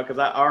back around because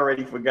I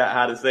already forgot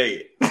how to say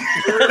it.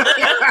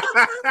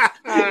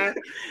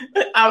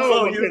 I'm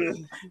so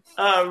used.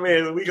 Oh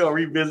man, we gonna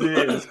revisit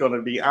it. It's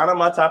gonna be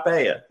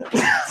onomatopoeia.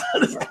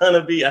 It's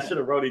gonna be. I should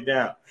have wrote it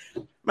down.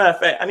 Matter of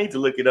fact, I need to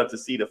look it up to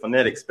see the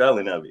phonetic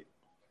spelling of it.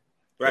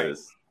 Right.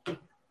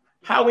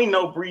 How we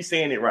know Bree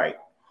saying it right?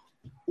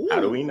 Ooh.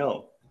 How do we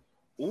know?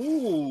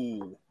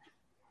 Ooh.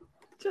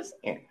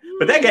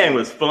 But that game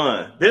was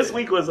fun. This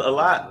week was a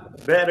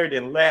lot better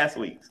than last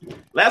week's.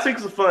 Last week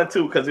was fun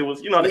too because it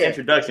was, the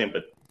introduction,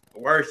 but the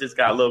words just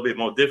got a little bit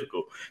more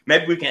difficult.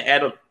 Maybe we can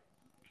add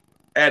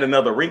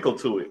another wrinkle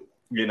to it,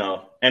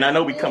 And I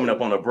know we're coming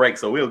up on a break,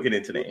 so we'll get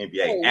into the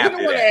NBA after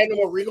we don't want to add no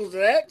more wrinkles to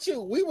that.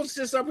 Too. We was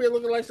just up here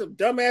looking like some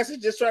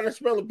dumbasses just trying to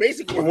spell a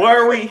basic word.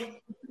 Were we?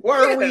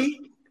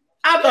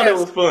 I thought it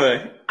was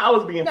fun. I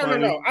was being funny.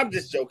 No. I'm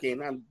just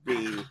joking. I'm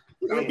being.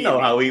 You know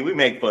how we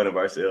make fun of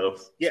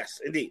ourselves. Yes,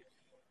 indeed.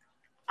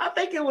 I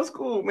think it was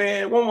cool,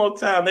 man. One more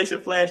time, they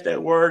should flash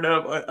that word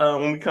up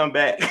when we come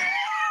back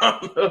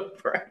on the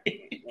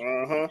break.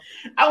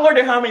 I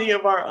wonder how many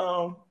of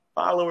our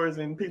followers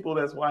and people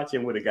that's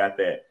watching would have got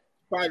that.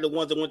 Probably the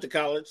ones that went to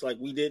college, like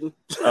we didn't.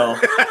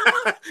 Oh,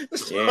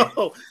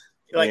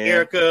 like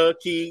Erica,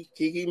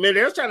 Kiki, man,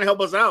 they was trying to help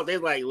us out. They're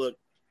like, look,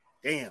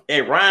 damn.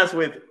 It rhymes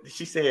with.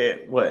 She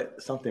said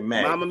what? Something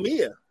mad. Mamma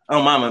Mia.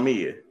 Oh, Mamma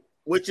Mia.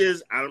 Which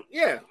is, I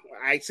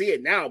see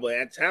it now, but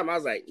at the time I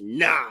was like,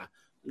 nah,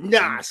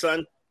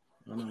 son.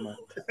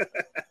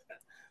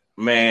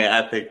 Man,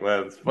 I think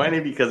it's funny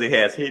because it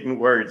has hidden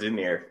words in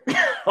there.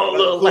 Whole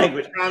little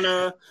language.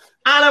 Onomatopoeia.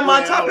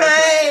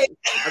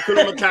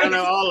 Hakuna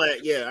Matata, all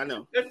that. Yeah, I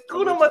know.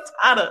 Hakuna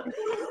Matata.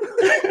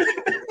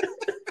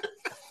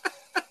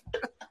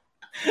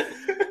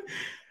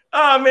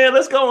 Oh, man,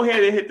 let's go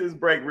ahead and hit this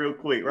break real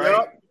quick, right?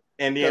 Yep.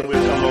 And then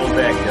we'll come on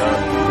back,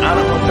 y'all.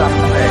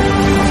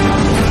 Onomatopoeia.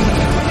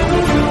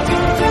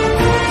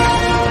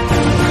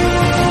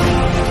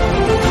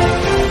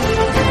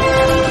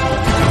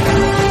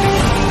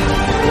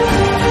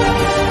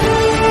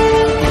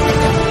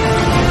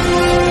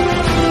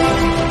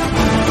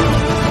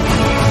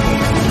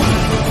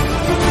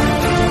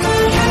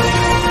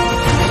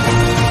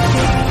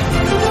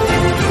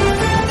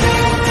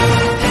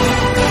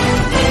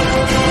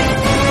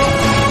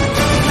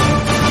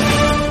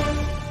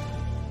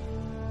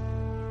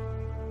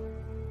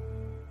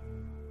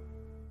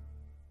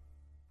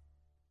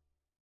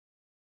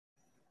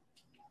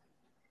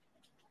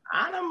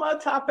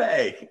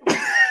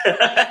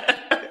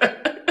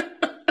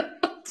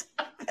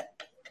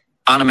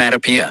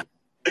 Onomatopoeia.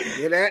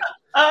 Hear that?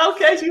 Oh,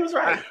 okay, she was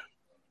right.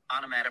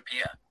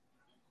 Onomatopoeia.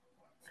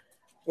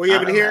 Were you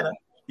able to hear it?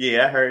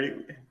 Yeah, I heard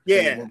it.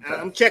 Yeah,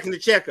 I'm checking the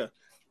checker.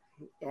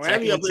 Don't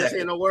have you up there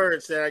saying no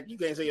words that you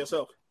can't say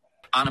yourself.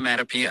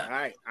 Onomatopoeia. All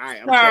right.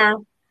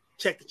 I'm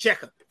check the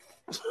checker.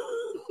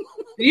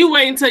 You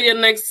wait until your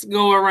next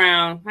go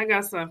around. I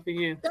got something for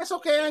you. That's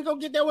okay. I ain't gonna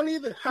get that one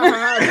either.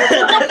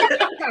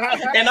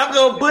 And I'm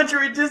gonna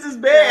butcher it just as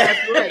bad.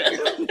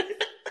 That's right.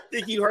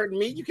 Think you hurting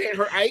me? You can't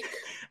hurt Ike.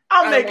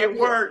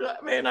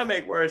 I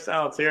make words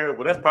sound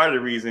terrible. That's part of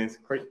the reasons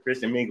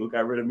Christian Mingle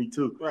got rid of me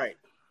too. Right.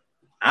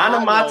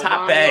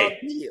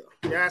 Onomatopoeia.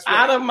 That's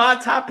right.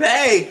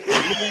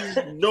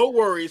 Onomatopoeia. No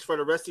worries for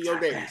the rest of your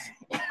days.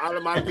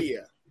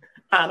 Onomatopoeia.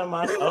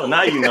 Oh,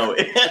 now you know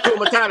it.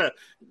 Matata.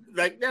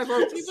 Like, that's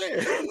what she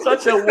said.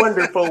 Such a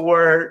wonderful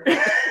word.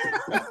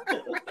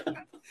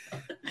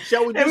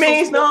 It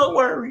means no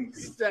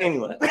worries.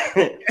 Anyway.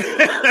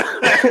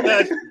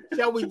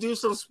 Shall we do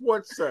some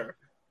sports, sir?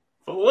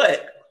 For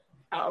what?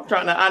 I'm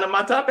trying to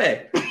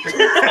onomatopoeia.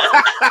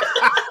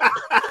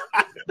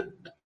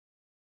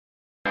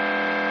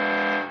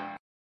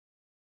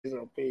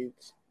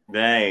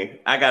 Dang,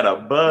 I got a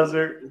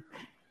buzzer.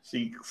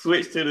 She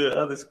switched to the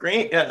other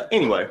screen.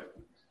 Anyway,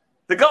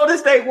 the Golden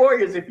State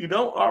Warriors, if you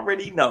don't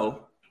already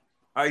know,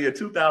 are your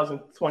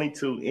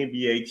 2022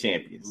 NBA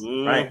champions,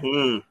 right?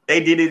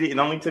 They did it. It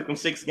only took them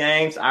 6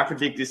 games. I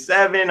predicted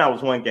 7. I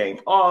was 1 game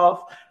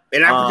off.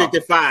 And I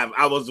predicted 5.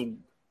 I was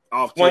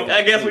off 2.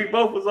 I guess we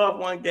both was off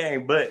 1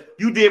 game. But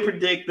you did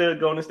predict the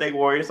Golden State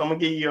Warriors. So I'm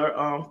going to give you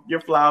your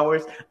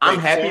flowers. I'm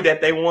happy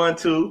that they won,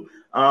 too.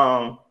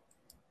 I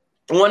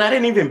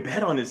didn't even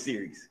bet on this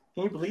series.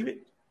 Can you believe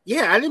it?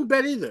 Yeah, I didn't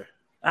bet either.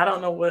 I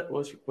don't know what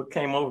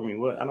came over me.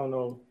 I don't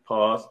know.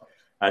 Pause.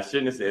 I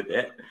shouldn't have said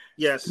that.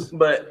 Yes.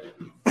 But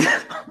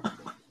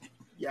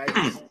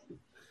yikes.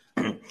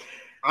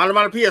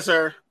 Onomatopoeia,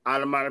 sir.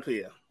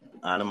 Onomatopoeia.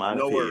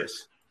 No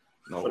worries.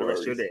 No for the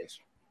rest of your days.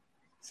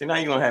 See, now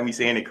you're going to have me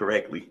saying it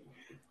correctly.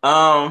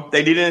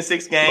 They did it in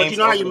 6 games. But you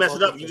know how you mess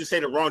it up? You just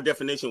say the wrong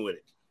definition with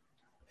it.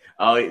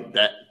 Oh,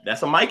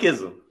 that's a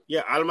Mikeism.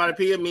 Yeah,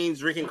 onomatopoeia means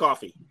drinking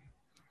coffee.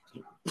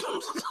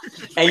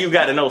 And you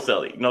got to no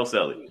sell it.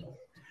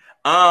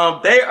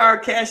 They are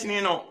cashing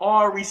in on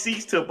all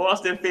receipts to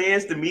Boston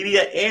fans, the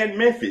media, and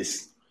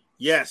Memphis.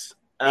 Yes.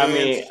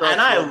 And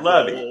I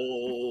love it.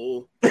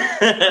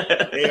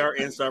 They are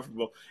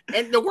insufferable.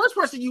 And the worst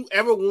person you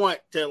ever want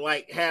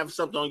to have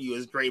something on you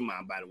is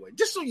Draymond, by the way.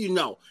 Just so you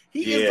know.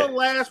 He is the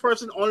last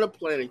person on the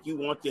planet you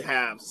want to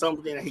have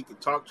something that he can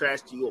talk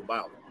trash to you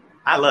about.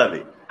 I love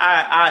it.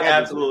 I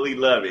absolutely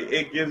love it.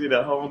 It gives it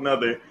a whole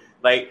nother,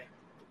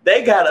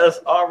 they got us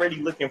already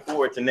looking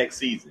forward to next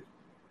season.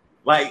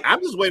 I'm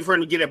just waiting for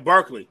him to get at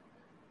Barkley.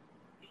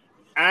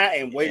 I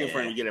am waiting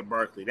for him to get at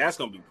Barkley. That's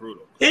going to be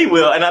brutal. He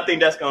will, and I think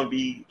that's going to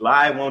be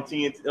live on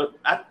TNT.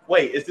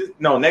 Is this?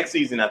 No, next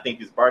season I think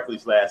is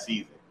Barkley's last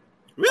season.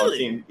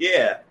 Really?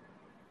 Yeah.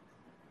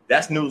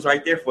 That's news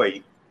right there for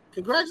you.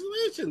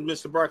 Congratulations,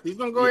 Mr. Barkley. He's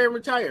going to go ahead and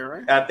retire,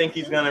 right? I think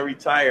he's going to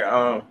retire.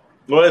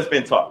 Well, it's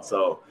been talked,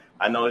 so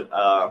I know.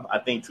 I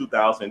think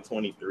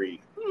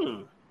 2023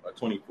 or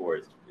 24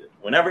 is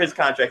whenever his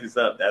contract is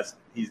up.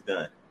 He's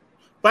done.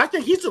 But I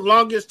think he's the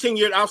longest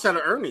tenured outside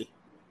of Ernie.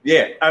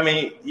 Yeah, I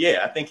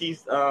think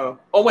he's.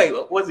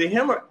 Was it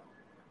him or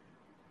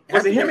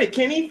was it him and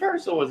Kenny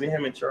first, or was it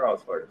him and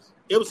Charles first?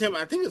 It was him.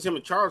 I think it was him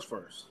and Charles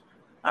first.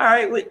 All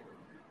right,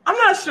 I'm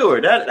not sure.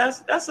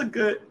 That's a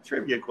good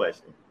trivia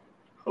question.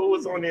 Who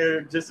was on there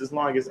just as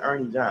long as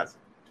Ernie Johnson?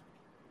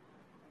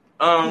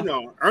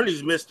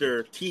 Ernie's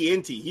Mr.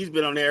 TNT. He's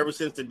been on there ever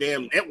since the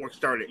damn network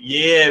started.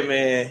 Yeah,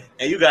 man.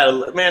 And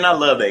I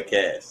love that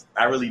cast.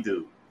 I really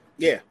do.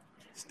 Yeah.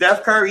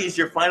 Steph Curry is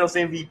your finals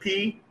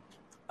MVP.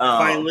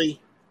 Finally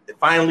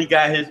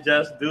got his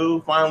just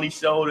due. Finally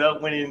showed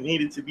up when it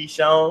needed to be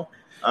shown.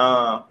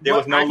 I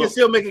can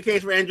still make a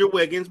case for Andrew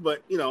Wiggins,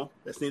 but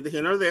that's neither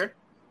here nor there.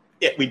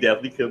 Yeah, we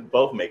definitely could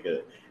both make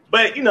it.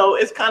 But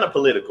it's kind of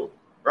political,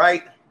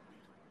 right?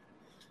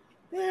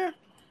 Yeah,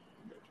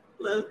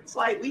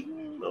 slightly a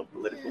little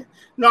political.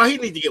 No, he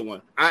needs to get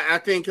one. I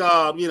think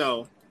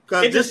because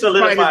this is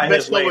probably his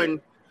best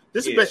showing.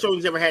 This is the best showing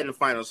he's ever had in the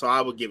finals, so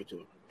I would give it to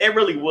him. It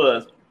really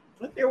was.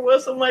 But there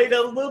was somebody that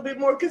was a little bit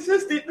more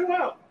consistent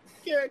throughout.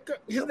 Yeah,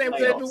 his name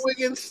was Andrew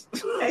Wiggins.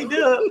 Hey,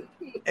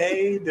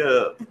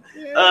 Dub.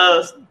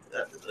 Yeah.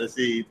 Let's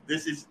see.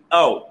 This is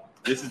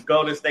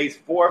Golden State's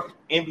 4th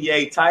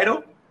NBA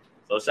title.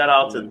 So shout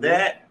out to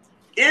that.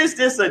 Is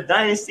this a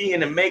dynasty in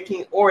the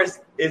making, or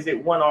is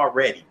it one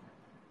already?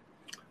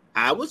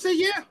 I would say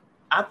yeah.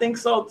 I think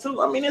so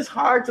too. I mean, it's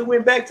hard to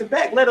win back to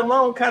back, let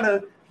alone kind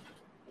of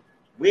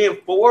win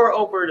 4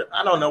 over.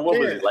 I don't know what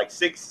was it, like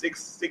 6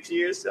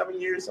 years,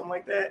 7 years, something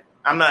like that.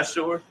 I'm not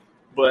sure,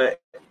 but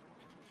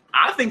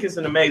I think it's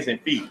an amazing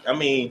feat. I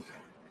mean,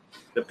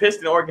 the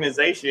Piston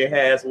organization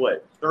has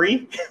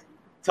 3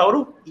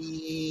 total?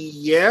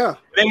 Yeah,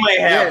 they might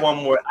have one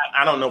more.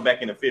 I don't know,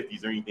 back in the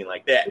 50s or anything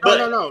like that.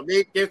 No.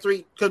 They're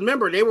 3. Because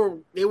remember, they were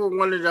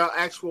one of the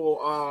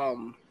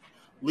actual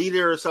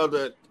leaders of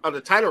the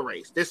title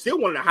race. They're still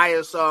one of the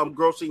highest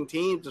grossing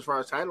teams as far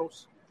as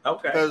titles.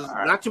 Okay, because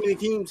not too many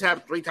teams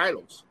have 3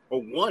 titles,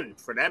 or 1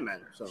 for that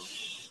matter. So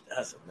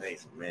That's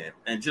amazing, man.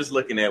 And just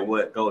looking at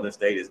what Golden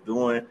State is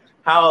doing,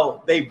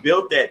 how they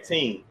built that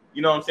team.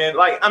 You know what I'm saying?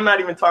 Like, I'm not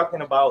even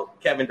talking about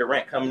Kevin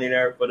Durant coming in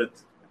there for the.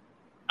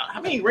 How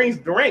many rings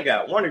Durant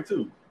got? 1 or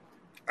 2?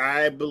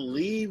 I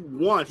believe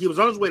 1. He was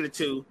on his way to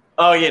 2.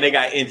 Oh yeah, they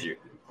got injured.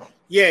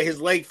 Yeah,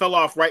 his leg fell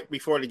off right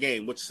before the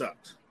game, which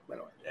sucked. By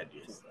the way, that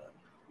did suck.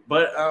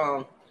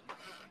 But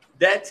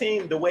that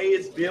team, the way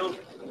it's built,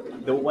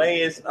 the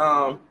way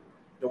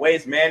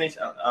it's managed,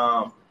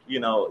 you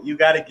know, you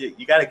gotta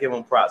give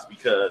them props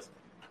because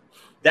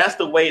that's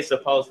the way it's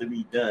supposed to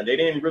be done. They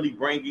didn't really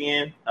bring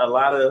in a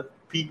lot of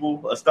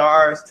people,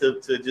 stars,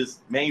 to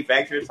just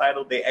manufacture a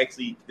title.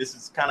 This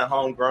is kind of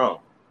homegrown,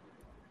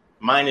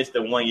 minus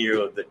the 1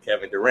 year of the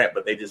Kevin Durant,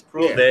 but they just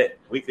proved that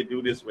we could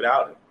do this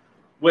without him.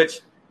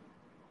 Which,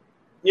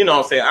 you know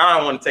what I'm saying, I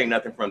don't want to take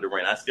nothing from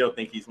Durant. I still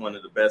think he's one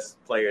of the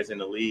best players in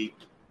the league.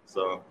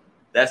 So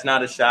that's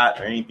not a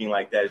shot or anything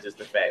like that. It's just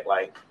the fact,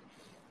 like,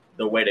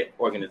 the way the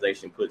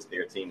organization puts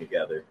their team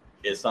together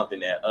is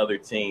something that other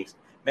teams,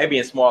 maybe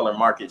in smaller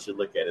markets, should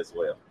look at as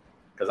well.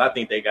 Because I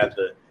think they got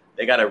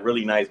a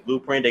really nice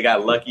blueprint. They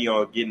got lucky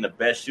on getting the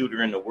best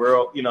shooter in the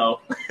world, you know.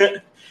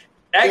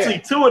 Actually,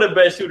 2 of the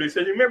best shooters.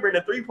 Because remember, in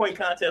the 3-point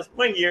contest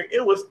 1 year,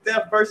 it was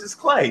Steph versus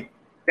Klay.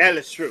 That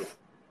is true.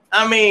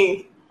 I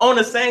mean, on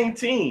the same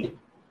team,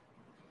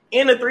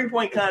 in the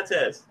 3-point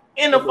contest,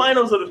 in the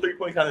finals of the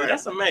 3-point contest.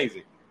 That's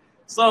amazing.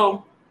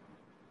 So,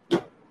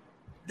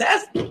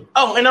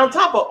 and on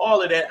top of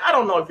all of that, I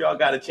don't know if y'all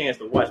got a chance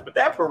to watch, but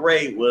that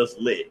parade was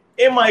lit.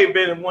 It might have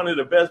been one of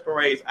the best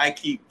parades I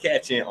keep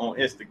catching on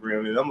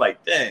Instagram, and I'm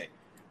like, dang.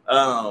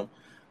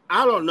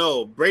 I don't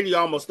know. Brady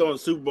almost throwing the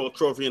Super Bowl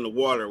trophy in the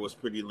water was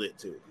pretty lit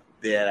too.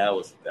 Yeah, that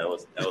was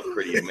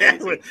pretty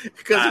amazing.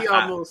 Because he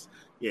almost,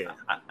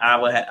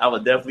 I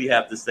would definitely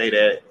have to say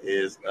that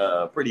is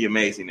pretty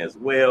amazing as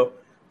well.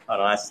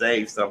 Hold on, I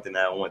saved something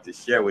that I want to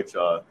share with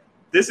y'all.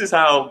 This is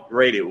how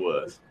great it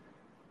was.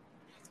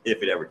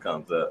 If it ever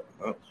comes up.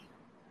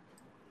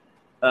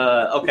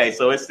 Okay,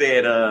 so it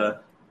said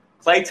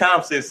Klay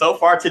Thompson, so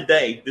far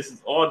today, this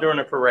is all during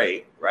the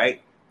parade,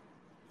 right?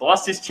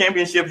 Lost his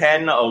championship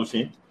hat in the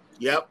ocean.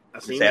 Yep, I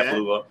seen that.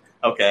 Blew up.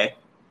 Okay.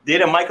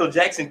 Did a Michael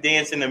Jackson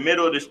dance in the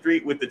middle of the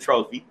street with the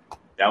trophy.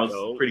 That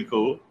was pretty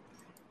cool.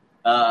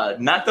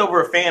 Knocked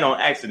over a fan on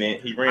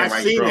accident. He ran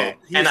right through him.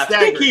 And I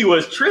think he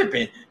was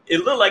tripping.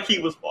 It looked like he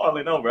was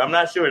falling over. I'm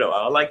not sure, though.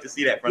 I'd like to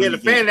see that from the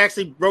fan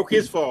actually broke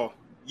his fall.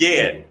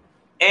 Yeah.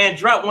 And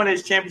dropped one of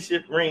his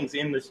championship rings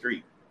in the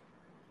street.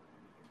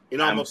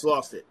 And almost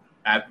lost it.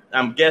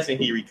 I'm guessing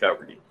he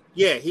recovered it.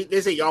 Yeah,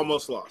 they say he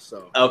almost lost.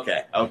 So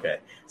okay.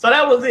 So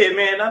that was it,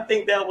 man. I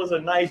think that was a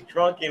nice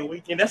drunken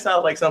weekend. That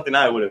sounds like something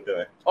I would have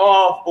done.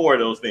 All 4 of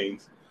those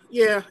things.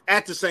 Yeah,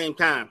 at the same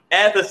time.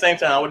 At the same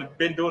time, I would have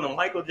been doing a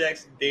Michael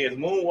Jackson dance,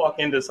 moonwalk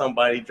into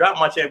somebody, drop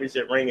my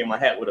championship ring, and my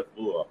hat would have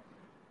flew off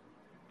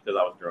because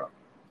I was drunk.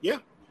 Yeah,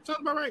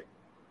 sounds about right.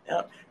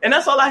 Yeah. And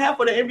that's all I have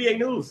for the NBA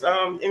news.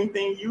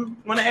 Anything you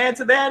want to add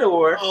to that,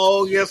 or?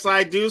 Oh, yes,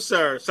 I do,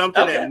 sir.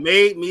 Something that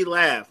made me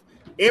laugh.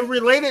 In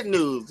related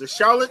news, the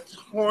Charlotte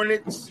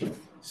Hornets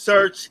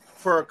search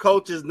for a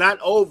coach is not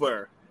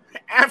over.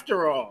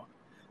 After all,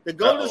 the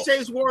Golden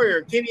State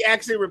Warrior, Kenny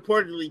Atkinson,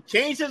 reportedly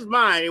changed his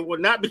mind and will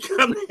not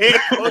become the head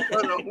coach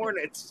of the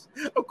Hornets,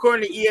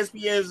 according to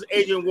ESPN's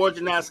agent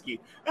Wojnarowski.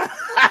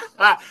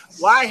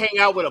 Why hang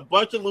out with a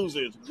bunch of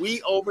losers?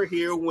 We over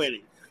here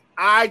winning.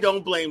 I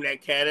don't blame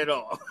that cat at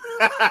all.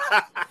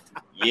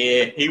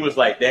 Yeah, he was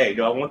like, dang,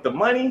 do I want the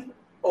money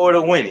or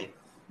the winning?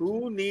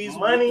 Who needs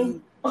money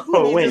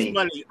or winning?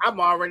 Money? I've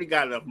already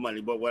got enough money,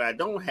 but what I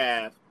don't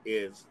have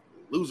is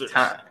losers.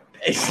 Time.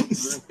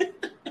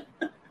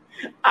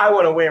 I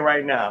want to win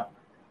right now.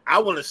 I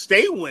want to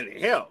stay winning.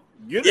 Hell,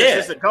 you're the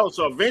assistant coach,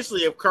 so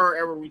eventually if Kerr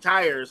ever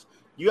retires,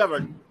 you have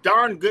a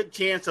darn good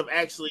chance of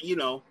actually,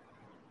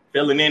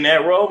 filling in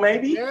that role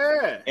maybe?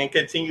 Yeah. And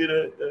continue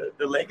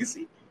the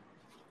legacy?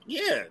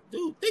 Yeah,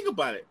 dude, think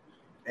about it.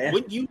 Yeah.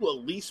 Wouldn't you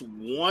at least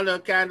want to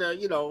kind of,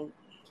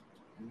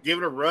 give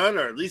it a run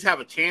or at least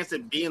have a chance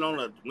at being on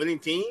a winning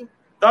team?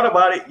 Thought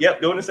about it.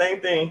 Yep, doing the same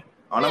thing.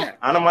 On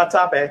my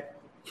top A.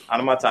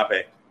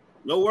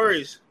 No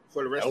worries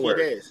for the rest of your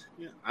days.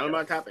 Yeah, on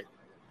my top A.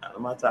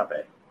 On my top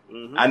A.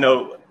 Mm-hmm. I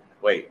know.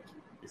 Wait,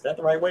 is that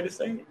the right way to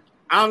say it?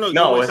 I don't know.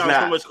 No, it's sounds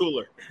not. So much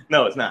cooler.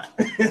 No, it's not.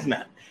 It's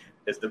not.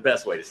 It's the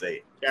best way to say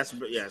it. Yes.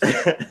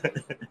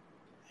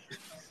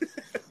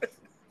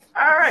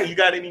 All right, you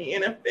got any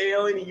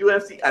NFL, any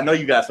UFC? I know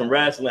you got some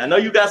wrestling. I know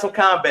you got some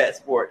combat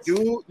sports.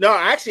 No,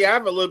 actually, I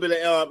have a little bit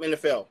of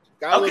NFL.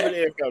 Got a little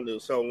bit of NFL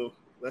news, so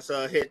let's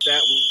hit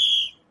that one.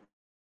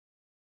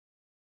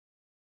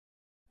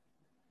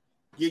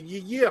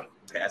 Yeah.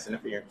 Pass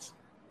interference.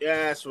 Yeah,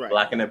 that's right.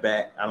 Block in the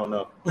back. I don't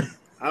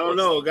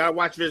know. Gotta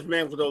watch this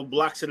man with those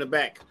blocks in the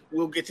back.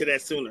 We'll get to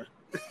that sooner.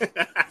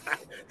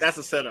 That's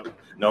a setup.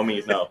 No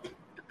means no.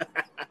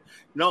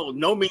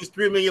 No means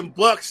 $3 million.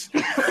 I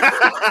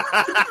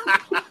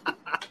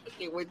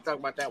can't wait to talk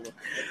about that one.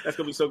 That's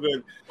gonna be so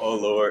good. Oh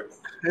Lord.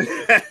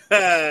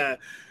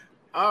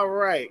 All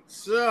right,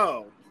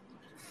 so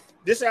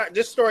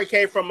This story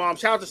came from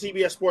shout out to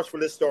CBS Sports for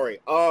this story.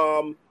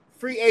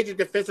 Free agent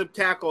defensive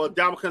tackle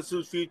Ndamukong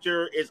Suh's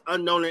future is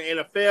unknown in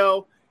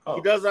NFL. Oh.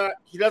 He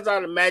does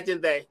not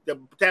imagine that the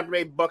Tampa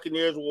Bay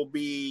Buccaneers will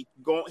be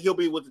going. He'll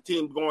be with the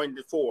team going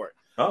forward.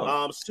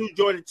 Oh. Suh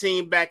joined the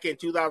team back in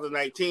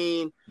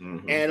 2019,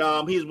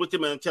 and he was with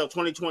them until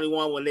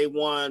 2021 when they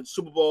won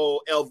Super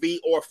Bowl LV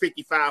or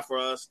 55 for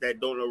us that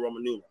don't know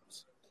Roman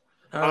numerals.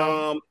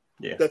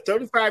 The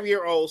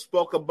 35-year-old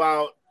spoke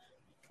about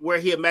where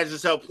he imagines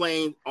himself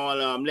playing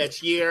on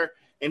next year,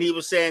 and he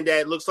was saying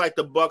that it looks like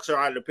the Bucs are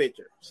out of the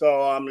picture.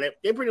 So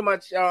they pretty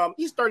much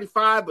he's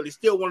 35, but he's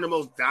still one of the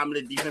most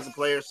dominant defensive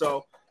players.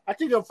 So I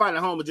think he'll find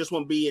a home, but just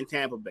won't be in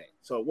Tampa Bay.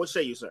 So what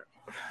say you, sir?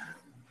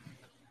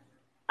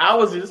 I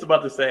was just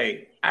about to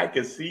say I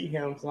could see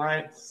him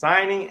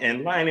signing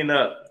and lining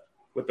up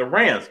with the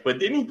Rams, but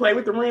didn't he play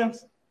with the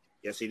Rams?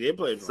 Yes, he did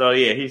play. So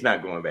yeah, he's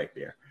not going back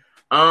there.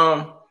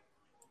 I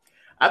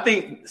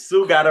think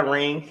Suh got a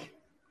ring.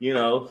 You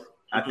know,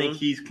 I think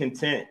he's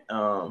content.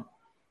 I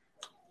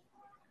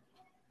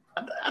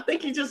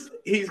think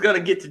he's gonna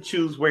get to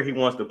choose where he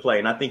wants to play,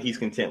 and I think he's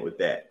content with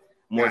that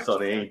more so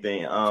than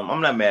anything.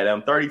 I'm not mad at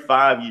him.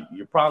 35,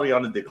 you're probably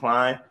on the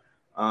decline.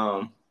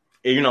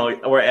 You know,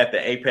 we're at the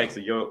apex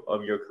of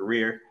your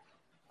career.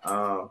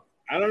 I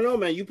don't know,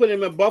 man. You put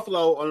him in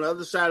Buffalo on the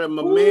other side of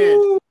my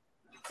man.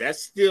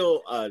 That's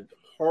still a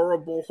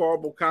horrible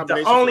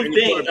combination. The only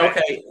thing,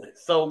 okay,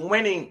 so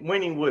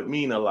winning would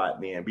mean a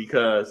lot, man,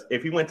 because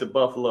if he went to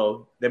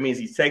Buffalo, that means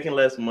he's taking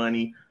less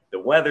money. The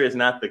weather is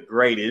not the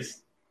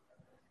greatest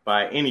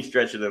by any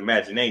stretch of the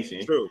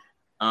imagination. True.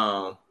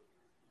 I'm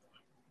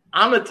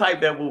the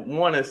type that would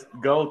want to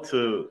go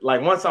to,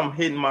 like, once I'm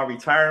hitting my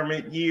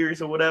retirement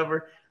years or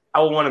whatever, I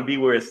would want to be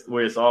where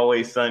it's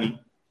always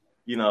sunny,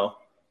 you know.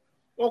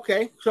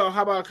 Okay, so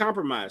how about a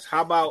compromise?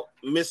 How about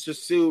Mr.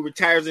 Suh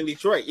retires in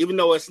Detroit? Even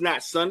though it's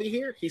not sunny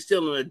here, he's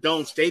still in a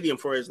dome stadium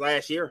for his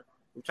last year.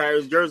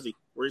 Retires Jersey,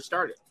 where he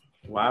started.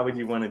 Why would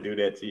you want to do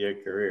that to your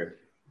career?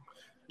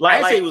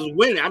 I say he was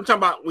winning. I'm talking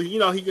about, you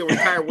know, he can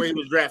retire where he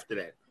was drafted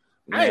at.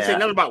 I didn't say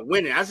nothing about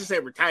winning. I just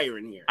said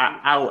retiring here.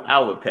 I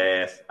would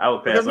pass.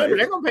 Because remember,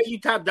 they're going to pay you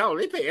top dollar.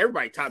 They pay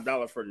everybody top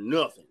dollar for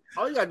nothing.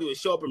 All you got to do is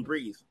show up and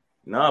breathe.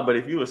 No, but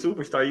if you're a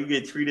superstar, you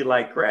get treated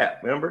like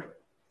crap, remember?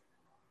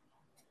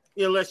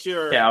 Unless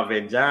you're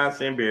Calvin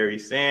Johnson, Barry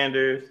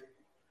Sanders,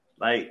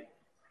 like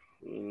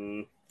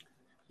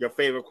your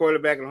favorite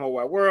quarterback in the whole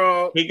wide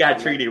world. He got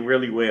treated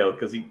really well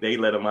because they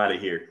let him out of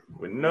here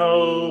with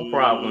no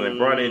problem and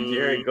brought in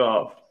Jared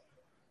Goff.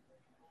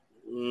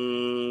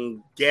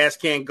 Gas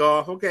can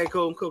Goff. Okay,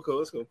 cool.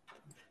 Let's go.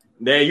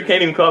 There, you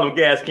can't even call him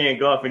Gas can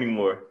Goff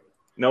anymore.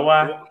 You know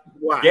why?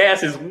 Why?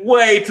 Gas is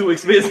way too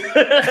expensive.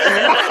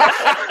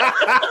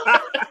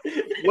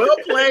 Well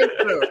played,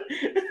 sir.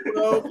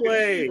 Well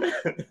played.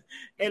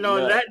 And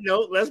on that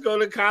note, let's go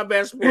to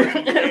combat sports.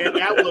 Man,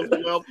 that was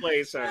well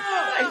played, sir.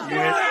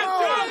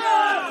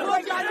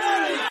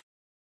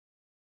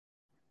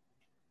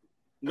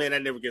 Man,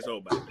 that never gets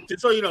old, by the way.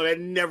 Just so you know, that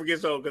never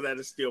gets old because that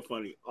is still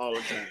funny all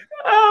the time.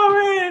 Oh,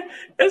 man.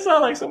 It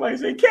sounds like somebody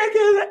saying, can't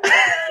get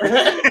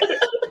it.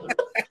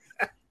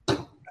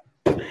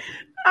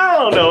 I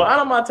don't know. Out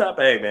of my top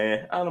A,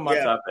 man. Out of my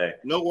top A.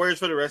 No words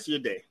for the rest of your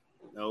day.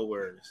 No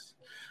words.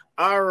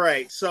 All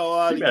right.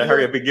 So you better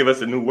hurry up and give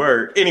us a new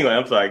word. Anyway,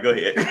 I'm sorry. Go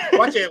ahead.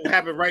 Watch it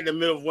happen right in the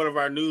middle of one of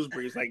our news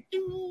briefs. Like,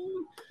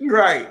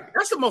 right.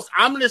 That's the most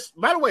ominous.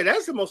 By the way,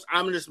 that's the most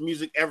ominous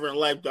music ever in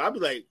life. Though I'd be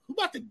like, who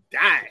about to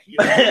die?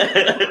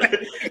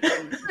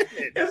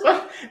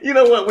 You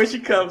know what? When she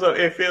comes up,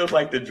 it feels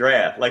like the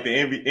draft, like the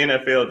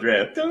NFL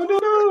draft.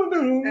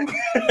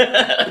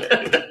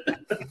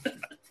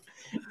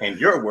 And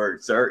your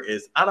word, sir,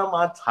 is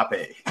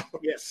onomatope.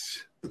 Yes.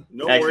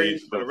 No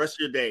worries for the rest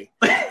of your day.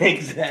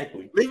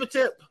 Exactly. Leave a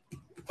tip.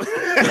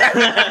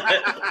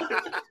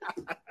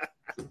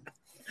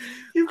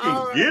 You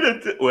can get a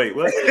tip. Wait,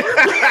 what?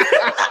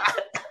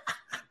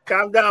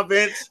 Calm down,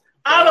 Vince.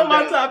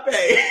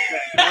 Onomatope.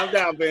 Calm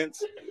down,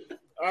 Vince.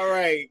 All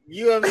right.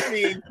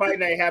 UFC Fight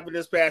Night happened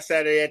this past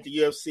Saturday at the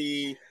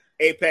UFC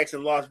Apex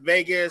in Las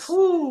Vegas.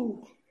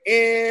 Ooh.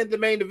 In the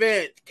main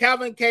event,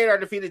 Calvin Kattar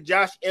defeated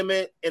Josh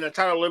Emmett in a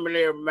title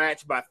eliminator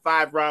match by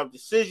 5-round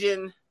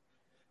decision,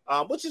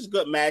 which is a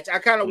good match. I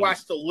kind of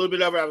watched a little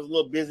bit of it. I was a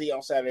little busy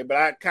on Saturday, but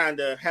I kind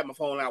of had my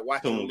phone out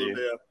watching a little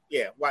bit of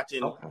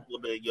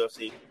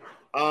UFC.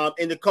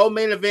 In the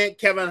co-main event,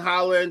 Kevin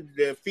Holland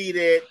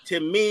defeated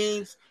Tim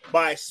Means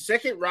by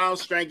second-round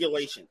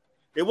strangulation.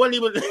 It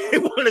wasn't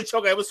a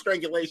choke. It was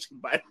strangulation,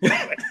 by the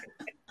way.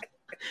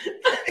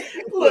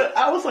 Look,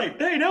 I was like,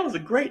 dang, that was a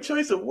great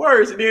choice of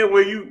words. And then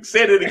when you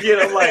said it again,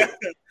 I'm like,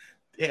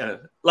 yeah,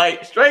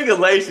 like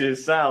strangulation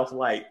sounds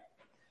like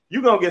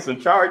you're going to get some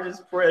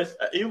charges pressed.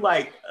 You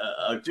like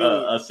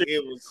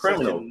it was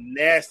criminal. Such a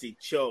nasty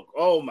choke.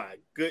 Oh, my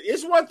goodness.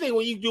 It's one thing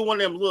when you do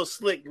one of them little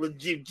slick,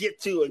 legit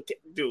get to and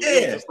do. Yeah.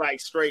 It's just like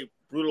straight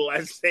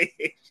brutalization.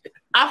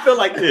 I feel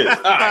like this.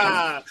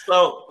 Right.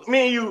 So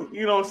me and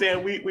you know what I'm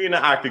saying? We in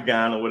the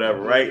octagon or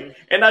whatever, right?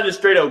 And I just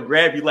straight up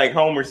grab you like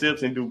Homer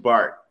Simpson do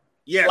Bart.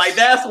 Yes. Like,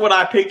 that's what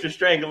I picture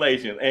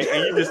strangulation. And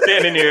you just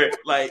standing there,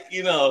 like,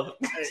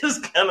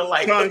 just kind of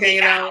like, tongue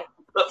hanging out.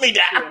 Put me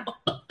down.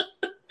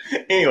 Yeah.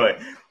 Anyway,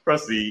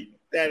 proceed.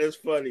 That is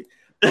funny.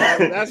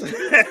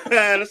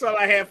 That's all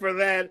I have for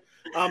that.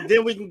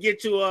 Then we can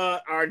get to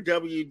our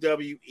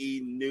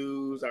WWE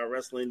news, our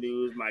wrestling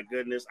news. My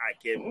goodness, I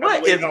can't.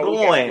 What is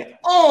going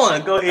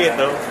on? Go ahead,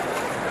 though.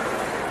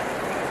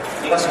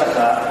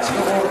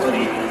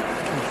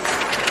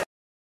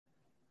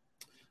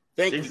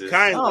 Thank Jesus, you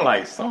kindly. Sound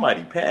like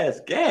somebody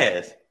passed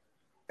gas.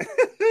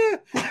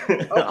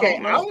 Okay,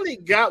 I only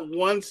got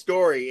one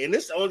story, and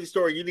this is the only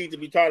story you need to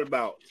be talking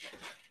about.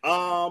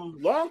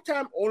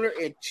 Longtime owner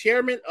and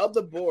chairman of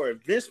the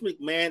board, Vince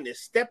McMahon,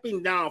 is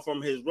stepping down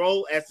from his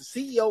role as the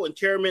CEO and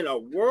chairman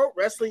of World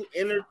Wrestling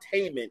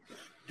Entertainment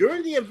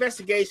during the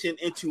investigation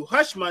into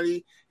hush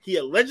money he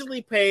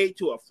allegedly paid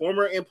to a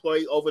former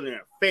employee over an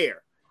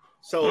affair.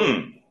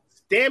 So,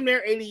 damn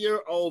near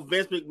 80-year-old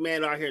Vince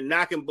McMahon out here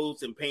knocking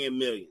boots and paying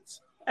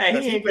millions.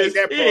 Hey, he paid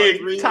that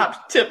big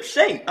top tip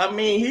shape. I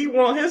mean, he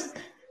want his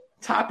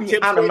toppy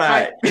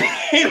automatic.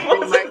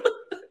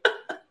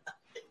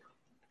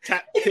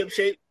 Top tip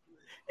shape.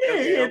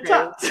 Yeah,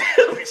 top tip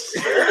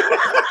shape.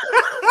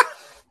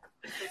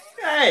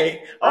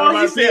 Hey, all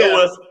he said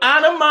was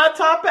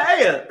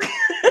onomatopoeia.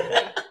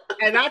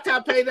 And I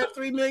top paid that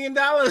 $3 million.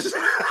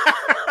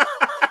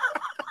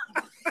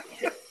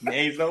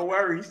 Ain't no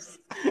worries.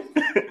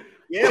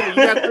 Yeah, well, you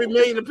got $3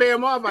 million to pay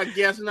him off. I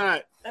guess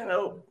not. I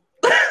know.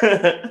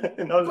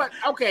 But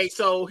okay,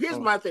 so here's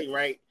my thing,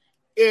 right?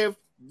 If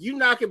you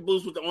knocking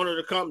boots with the owner of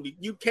the company,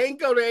 you can't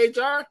go to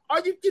HR.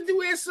 All you can do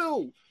is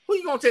sue. Who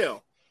you gonna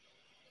tell?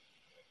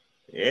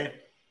 Yeah,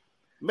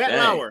 Matt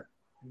Lauer,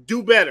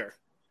 do better,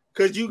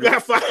 because you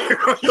got fired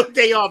on your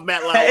day off.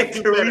 Matt Lauer,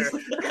 do better.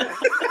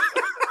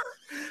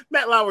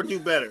 Matt Lauer, do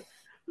better.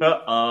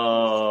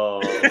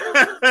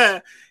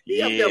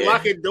 He up there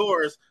locking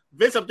doors.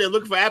 Vince up there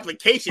looking for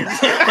applications.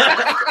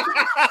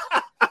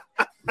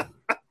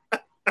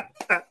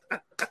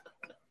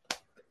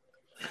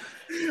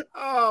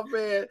 Oh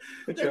man,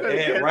 put your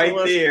ad right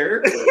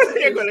there.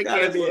 They're gonna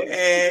cancel an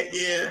ad.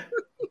 Yeah.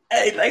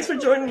 Hey, thanks for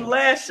joining the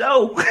last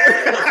show.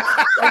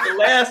 Like the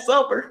Last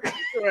Supper.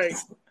 Right.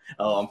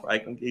 Oh, I'm probably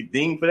gonna get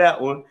dinged for that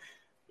one.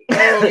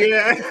 Oh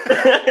yeah.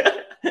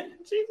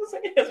 Jesus,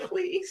 yes,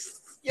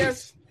 please.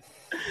 Yes.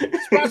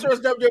 Sponsor us,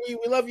 WWE.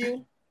 We love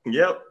you.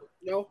 Yep.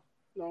 No.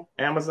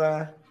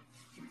 Amazon.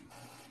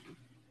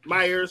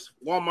 Myers,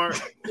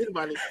 Walmart,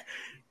 anybody.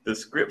 The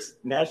Scripps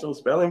National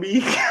Spelling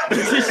Bee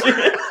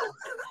competition.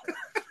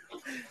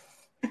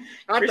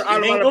 After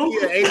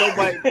onomatopoeia, ain't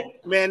nobody,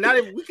 man. Not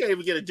even we can't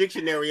even get a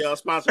dictionary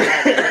sponsor.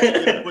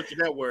 Butcher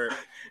that word.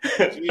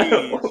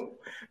 Jeez.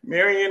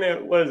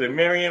 Merriam Webster?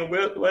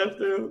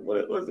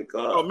 What was it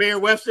called? Oh,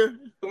 Merriam-Webster.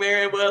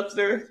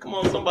 Merriam-Webster. Come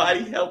on,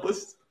 somebody help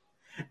us.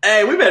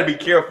 Hey, we better be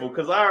careful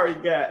because I already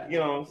got, you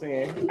know what I'm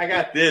saying? I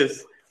got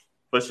this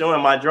for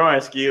showing my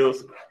drawing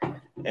skills.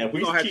 And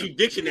we're going to have 2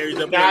 dictionaries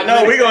up there. I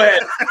know, we're going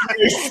to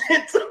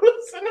have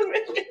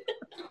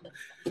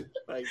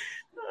like,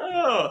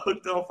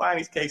 hooked on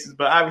finance cases,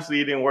 but obviously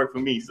it didn't work for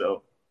me,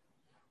 so.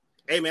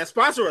 Hey, man,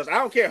 sponsor us. I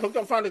don't care. Hooked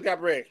on Finance got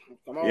bread.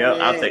 Come on yeah,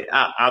 in.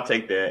 I'll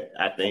take that,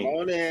 I think. Come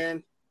on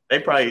in. They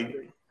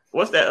probably,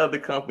 what's that other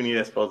company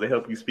that's supposed to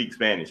help you speak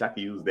Spanish? I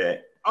can use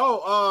that.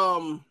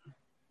 Oh,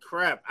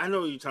 crap. I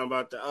know what you're talking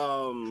about.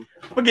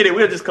 Forget it.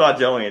 We'll just call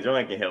Joanne.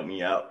 Joanne can help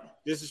me out.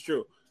 This is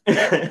true.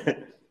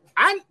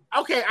 I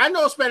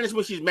know Spanish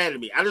when she's mad at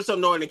me. I just don't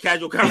know in the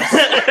casual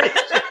conversation.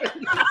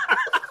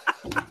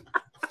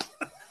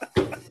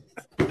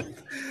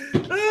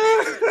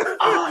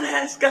 Oh,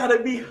 that's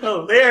gotta be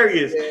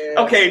hilarious.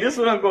 Yeah. Okay, this is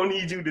what I'm gonna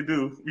need you to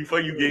do before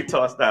you get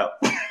tossed out.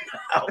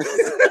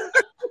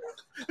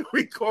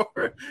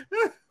 Record.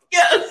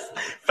 Yes.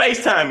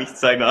 FaceTime me.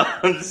 It's like, no,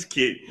 I'm just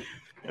kidding.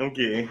 I'm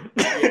kidding.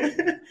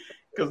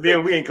 Because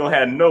then we ain't gonna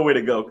have nowhere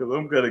to go because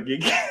I'm gonna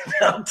get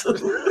down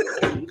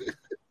to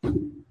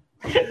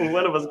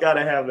one of us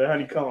gotta have the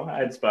honeycomb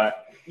hide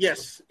spot.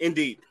 Yes,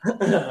 indeed.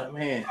 Oh,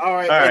 man. All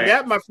right. And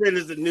that, my friend,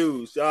 is the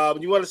news.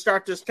 You want to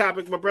start this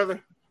topic, my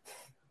brother?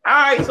 All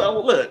right.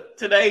 So look,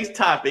 today's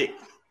topic.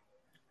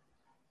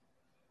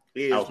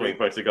 I was waiting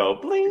for it to go.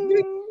 Bling.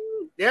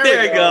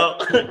 There we go.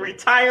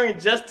 Retiring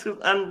just to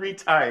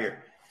unretire.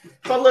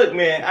 So look,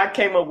 man, I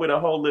came up with a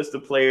whole list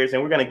of players,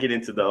 and we're gonna get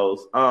into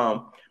those.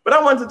 But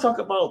I wanted to talk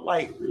about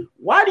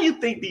why do you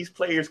think these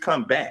players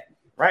come back?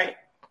 Right?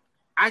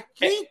 I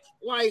think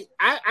I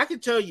can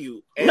tell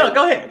you. No,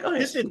 go ahead.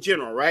 Just in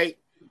general, right?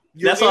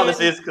 That's all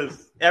this is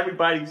because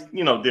everybody's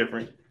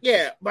different.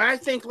 Yeah, but I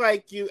think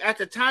you at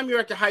the time you're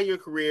at the height of your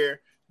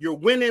career, you're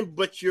winning,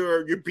 but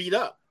you're beat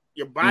up.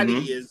 Your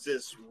body is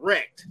just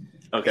wrecked.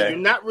 Okay, and you're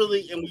not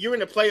really, and you're in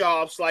the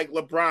playoffs like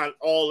LeBron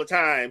all the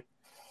time.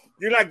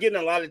 You're not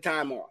getting a lot of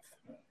time off.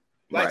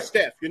 Like right.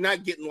 Steph, you're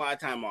not getting a lot of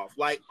time off.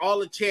 Like all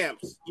the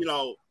champs,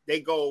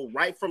 they go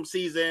right from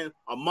season,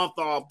 a month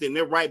off, then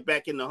they're right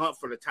back in the hunt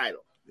for the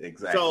title.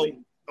 Exactly. So,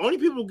 only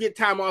people who get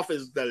time off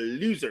is the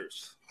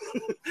losers.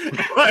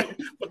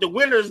 but the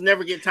winners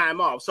never get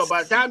time off. So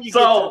by the time you get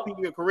to the peak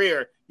of your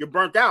career, you're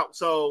burnt out.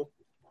 So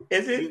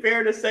is it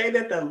fair to say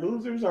that the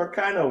losers are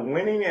kind of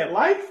winning at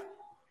life?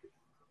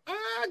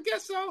 I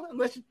guess so.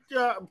 Unless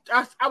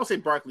I would say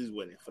Barkley's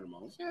winning for the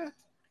most. Yeah.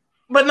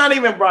 But not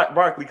even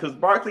Barkley, because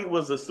Barkley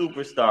was a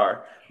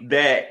superstar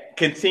that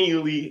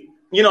continually,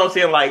 you know what I'm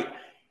saying? Like,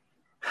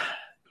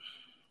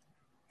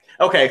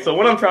 okay, so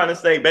what I'm trying to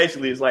say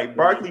basically is like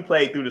Barkley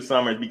played through the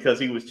summers because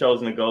he was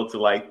chosen to go to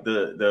like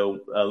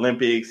the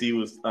Olympics. He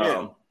was,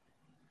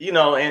 you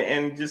know,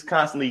 and just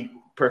constantly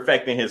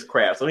perfecting his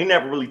craft. So he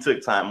never really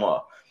took time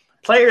off.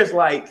 Players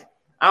like,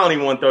 I don't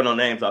even want to throw no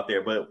names out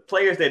there, but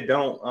players that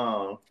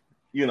don't,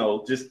 you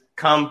know, just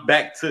come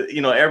back to,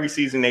 you know, every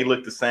season they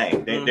look the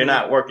same. They're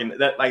not working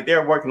that, like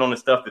they're working on the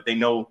stuff that they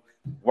know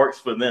works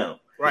for them.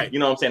 Right. You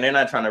know what I'm saying? They're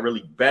not trying to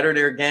really better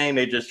their game.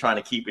 They're just trying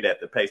to keep it at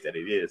the pace that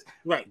it is.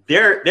 Right.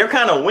 They're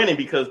kind of winning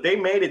because they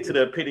made it to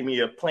the epitome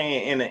of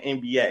playing in the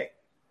NBA.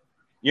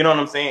 You know what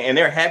I'm saying? And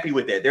they're happy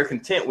with that. They're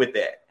content with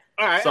that.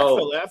 All right.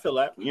 So, I feel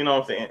that. You know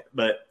what I'm saying?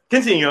 But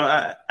continue.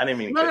 I didn't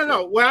mean to.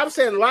 No. Well, I'm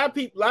saying a lot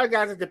of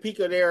guys at the peak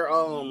of their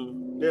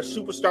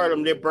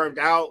superstardom, they're burnt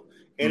out.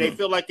 And they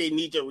feel like they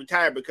need to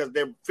retire because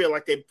they feel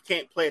like they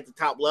can't play at the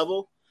top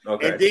level.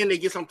 Okay. And then they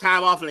get some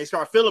time off and they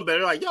start feeling better.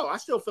 They're like, yo, I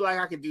still feel like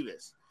I can do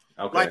this.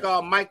 Okay.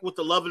 Like Mike with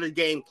the love of the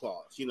game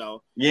clause, you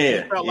know.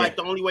 Yeah. He felt like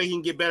the only way he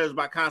can get better is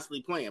by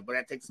constantly playing, but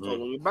that takes a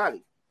toll on your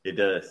body. It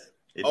does.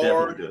 It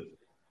definitely does.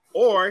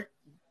 Or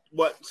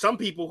what some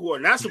people who are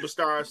not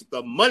superstars,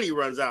 the money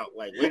runs out.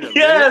 Like, wait a minute.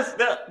 Yes,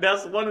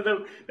 that's one of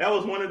them. That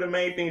was one of the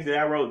main things that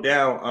I wrote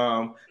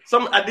down.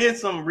 I did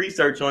some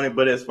research on it,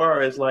 but as far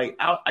as like,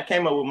 I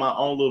came up with my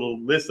own little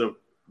list of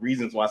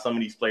reasons why some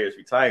of these players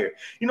retired.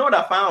 You know what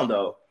I found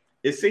though?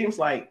 It seems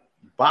like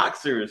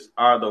boxers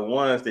are the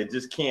ones that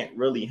just can't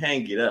really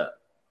hang it up,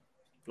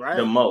 right?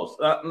 The most.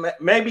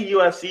 Maybe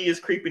UFC is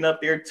creeping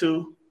up there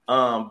too,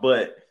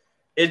 but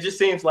it just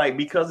seems like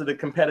because of the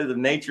competitive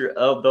nature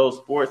of those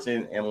sports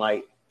and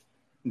like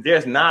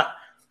there's not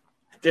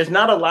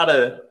a lot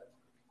of,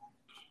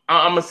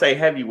 I'm gonna say,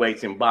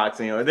 heavyweights in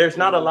boxing, or there's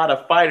not a lot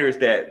of fighters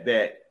that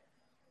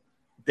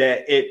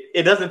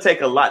it doesn't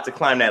take a lot to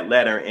climb that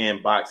ladder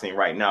in boxing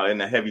right now in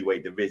the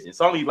heavyweight division.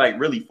 It's only like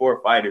really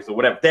 4 fighters or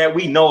whatever that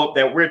we know of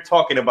that we're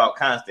talking about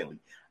constantly.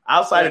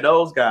 Outside of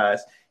those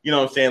guys, you know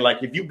what I'm saying?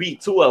 Like if you beat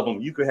 2 of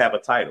them, you could have a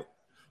title.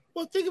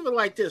 Well, think of it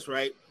like this,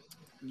 right?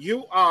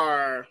 You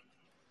are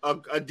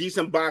a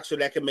decent boxer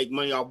that can make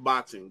money off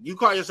boxing. You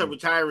call yourself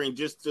retiring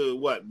just to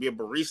be a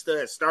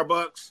barista at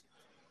Starbucks,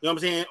 you know what I'm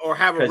saying? Or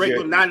have a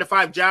regular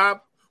 9-to-5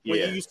 job when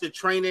you used to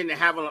training and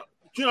having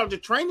the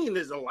training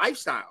is a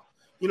lifestyle,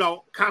 you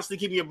know, constantly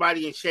keeping your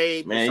body in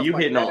shape. Man, you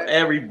hitting on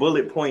every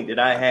bullet point that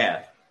I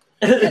have.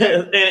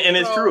 and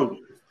it's true.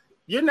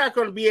 You're not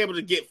going to be able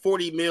to get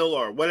 40 mil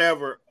or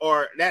whatever,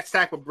 or that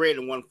stack of bread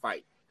in one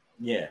fight.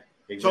 Yeah.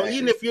 Exactly. So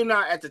even if you're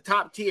not at the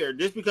top tier,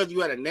 just because you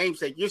had a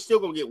namesake, you're still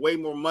going to get way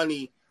more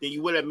money than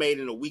you would have made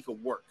in a week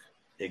of work.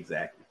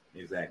 Exactly.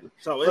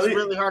 So it's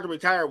really hard to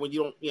retire when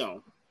you don't, you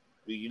know,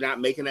 you're not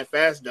making that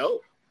fast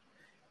dough.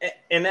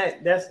 And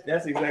that's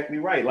exactly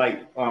right.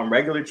 Like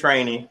regular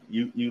training,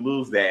 you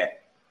lose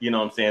that. You know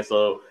what I'm saying?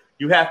 So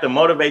you have to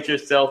motivate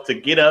yourself to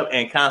get up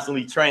and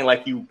constantly train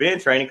like you've been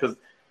training, because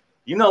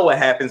you know what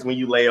happens when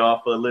you lay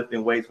off of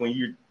lifting weights when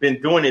you've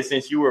been doing it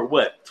since you were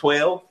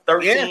 12,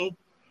 13? Yeah.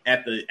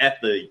 At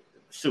the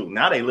shoot,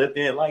 now they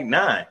lifting at like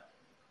 9.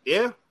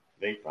 Yeah,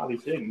 they probably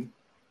shouldn't.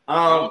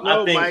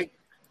 I think, Mike,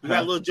 you got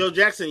a little Joe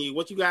Jackson.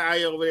 What you got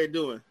out over there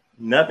doing?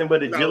 Nothing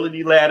but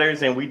agility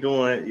ladders, and we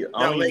doing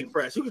leg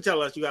press. You can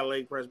tell us you got a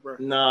leg press, bro.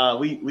 Nah,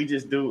 we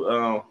just do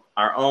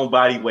our own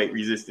body weight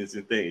resistance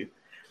and things.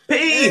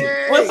 P,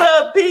 what's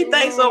up, P?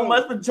 Thanks so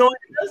much for joining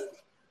us.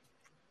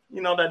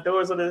 You know that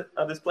doors of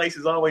this place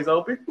is always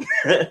open.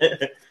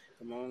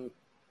 Come on,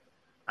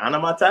 Ana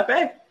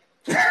Matape.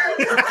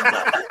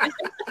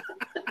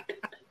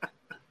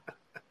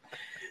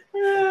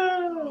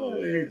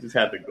 You just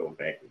have to go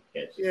back and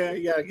catch it. Yeah,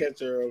 you gotta catch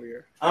her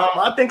earlier.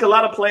 I think a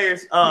lot of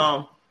players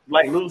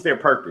like lose their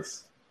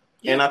purpose,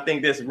 and I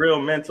think that's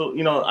real mental.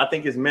 You know, I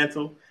think it's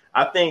mental.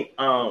 I think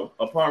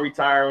upon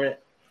retirement,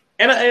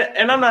 and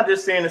I'm not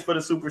just saying this for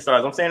the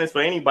superstars. I'm saying this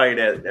for anybody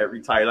that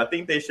retires. I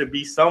think there should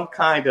be some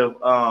kind of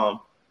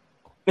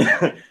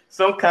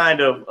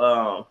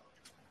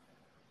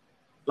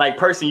like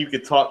person you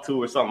could talk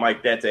to or something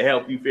like that to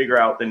help you figure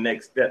out the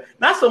next step.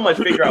 Not so much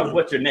figure out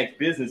what your next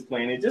business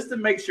plan is, just to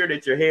make sure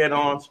that your head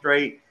on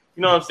straight.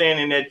 You know what I'm saying?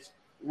 And that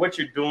what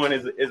you're doing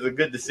is a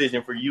good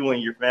decision for you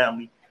and your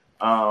family.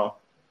 Well,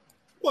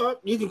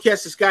 you can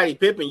catch the Scottie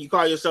Pippen. You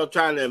call yourself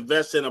trying to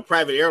invest in a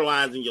private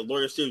airlines and your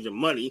lawyer steals your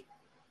money.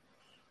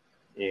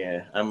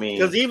 Yeah, I mean,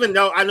 because even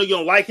though I know you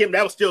don't like him,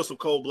 that was still some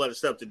cold-blooded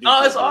stuff to do.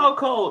 Oh, it's all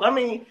cold. I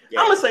mean,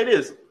 I'm gonna say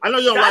this. I know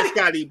you don't like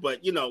Scotty,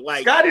 but you know,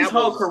 like Scotty's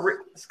whole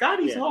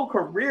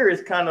career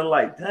is kind of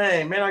like,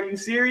 dang, man, are you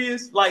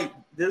serious? Like,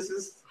 this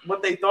is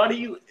what they thought of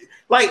you?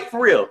 Like, for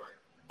real,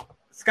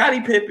 Scottie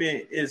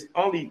Pippen is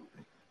only,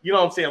 you know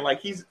what I'm saying? Like,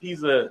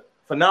 he's a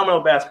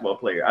phenomenal basketball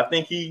player. I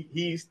think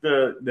he's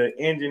the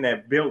engine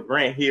that built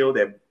Grant Hill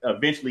that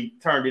eventually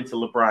turned into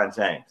LeBron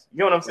James. You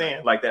know what I'm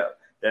saying? Like that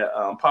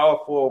power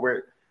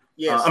forward.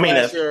 Yeah,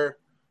 that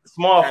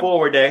small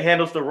forward that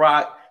handles the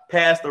rock,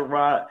 pass the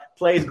rock,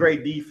 plays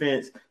great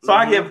defense. So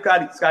I give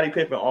Scottie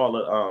Pippen all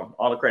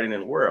the credit in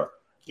the world.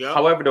 Yep.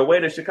 However, the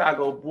way the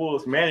Chicago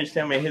Bulls managed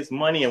him and his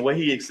money and what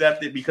he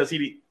accepted, because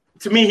he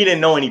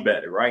didn't know any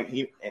better, right?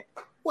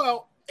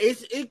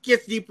 It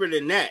gets deeper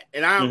than that,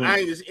 and I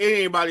ain't just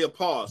anybody a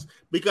pause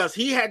because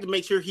he had to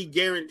make sure he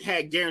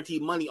had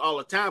guaranteed money all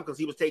the time because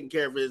he was taking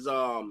care of his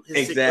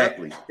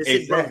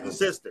sick brothers and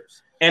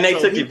sisters, and they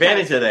took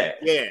advantage of that.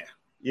 Yeah,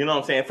 you know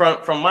what I'm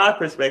saying. From my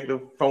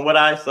perspective, from what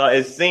I saw,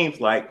 it seems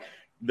like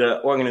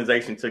the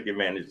organization took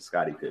advantage of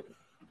Scottie Pippen.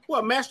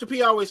 Well, Master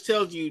P always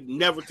tells you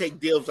never take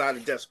deals out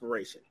of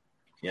desperation.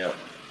 Yeah,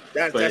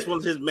 that's one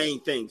of his main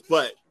things.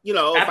 But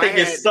I think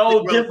it's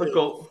so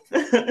difficult.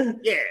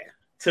 Yeah.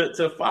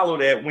 To follow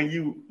that when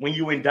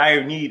you in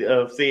dire need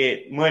of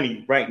said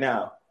money right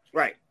now.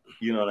 Right.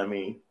 You know what I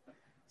mean?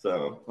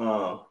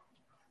 So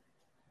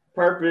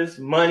purpose,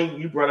 money,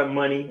 you brought up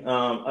money,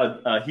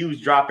 a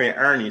huge drop in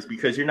earnings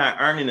because you're not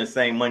earning the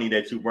same money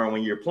that you were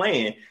when you're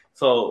playing.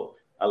 So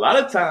a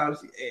lot of times,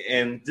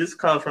 and this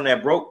comes from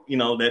that broke,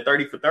 that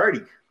 30 for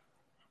 30.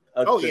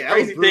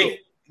 Crazy thing.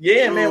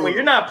 Yeah, man, when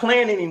you're not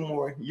playing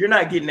anymore, you're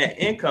not getting that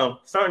income.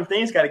 Certain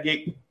things got to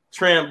get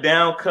trimmed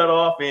down, cut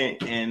off,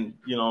 and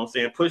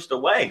pushed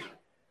away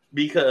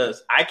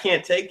because I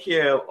can't take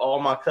care of all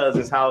my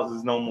cousins'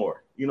 houses no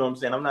more. You know what I'm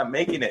saying? I'm not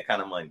making that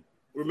kind of money.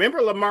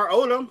 Remember Lamar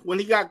Odom when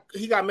he got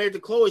married to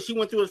Chloe? She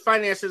went through his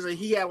finances and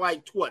he had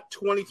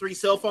 23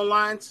 cell phone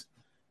lines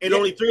and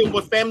only 3 of them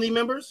were family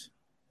members.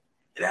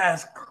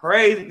 That's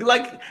crazy.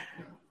 Like,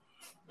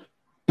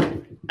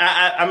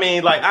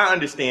 I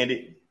understand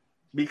it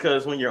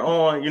because when you're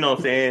on, you know what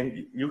I'm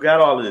saying, you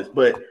got all of this,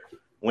 but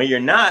when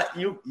you're not,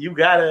 you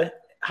gotta.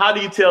 How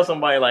do you tell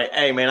somebody like,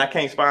 "Hey, man, I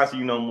can't sponsor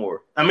you no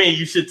more"? I mean,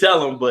 you should tell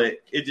them, but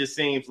it just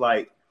seems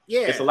like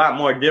it's a lot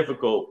more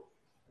difficult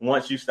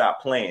once you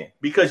stop playing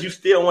because you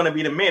still want to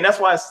be the man.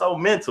 That's why it's so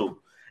mental,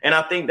 and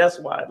I think that's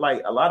why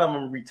a lot of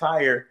them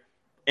retire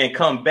and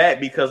come back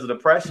because of the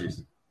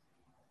pressures.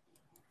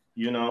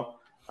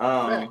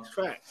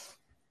 Facts.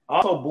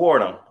 Also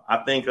boredom. I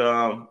think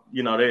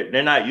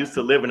they're not used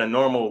to living a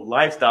normal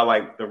lifestyle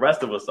like the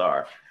rest of us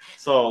are.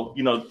 So,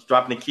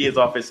 dropping the kids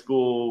off at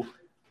school,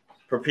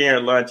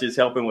 preparing lunches,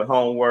 helping with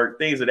homework,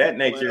 things of that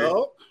nature.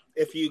 Well,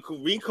 if you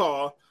could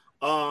recall,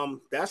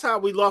 that's how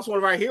we lost one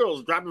of our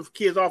heroes, dropping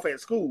kids off at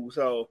school.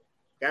 So,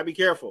 gotta be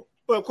careful.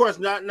 But of course,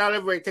 not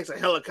everybody takes a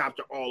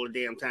helicopter all the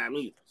damn time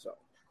either. So,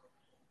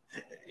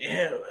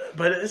 yeah,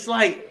 but it's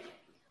like,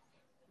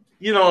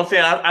 you know what I'm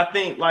saying? I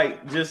think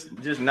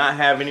just not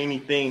having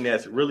anything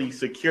that's really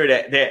secure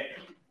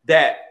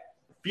that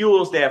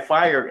fuels that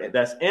fire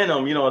that's in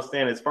them, you know what I'm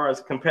saying, as far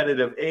as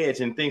competitive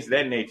edge and things of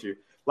that nature.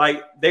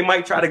 Like, they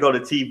might try to go to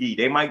TV.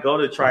 They might go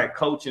to try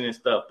coaching and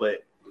stuff,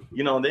 but,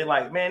 they're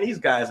like, man, these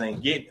guys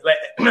ain't getting – like,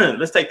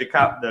 let's take the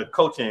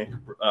coaching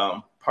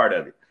part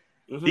of it.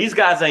 Mm-hmm. These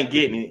guys ain't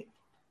getting it.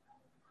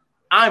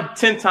 I'm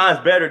 10 times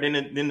better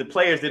than the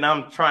players that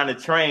I'm trying to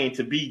train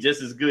to be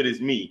just as good as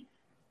me.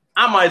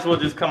 I might as well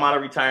just come out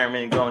of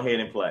retirement and go ahead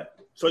and play.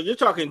 So you're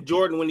talking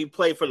Jordan when he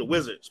played for the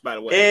Wizards, by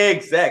the way.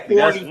 Exactly.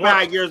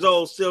 45 years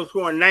old, still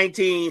scoring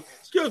 19,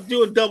 still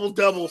doing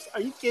double-doubles. Are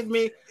you kidding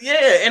me?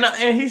 Yeah,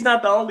 and he's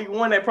not the only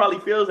one that probably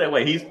feels that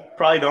way. He's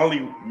probably the only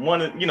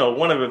one,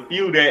 one of the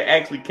few that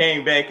actually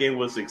came back and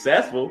was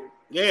successful.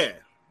 Yeah.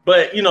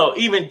 But,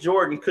 even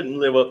Jordan couldn't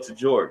live up to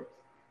Jordan.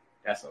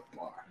 That's a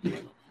bar.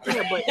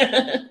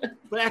 Yeah,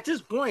 but at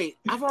this point,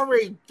 I've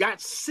already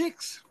got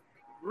 6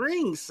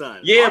 rings, son.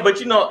 Yeah,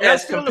 but,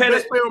 as still the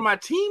best player on my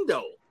team,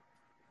 though.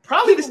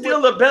 Probably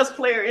still the best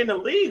player in the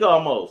league,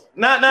 almost.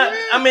 Not. Yeah.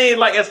 I mean,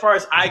 like, as far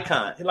as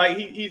icon, like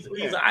he's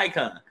an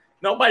icon.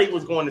 Nobody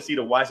was going to see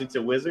the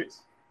Washington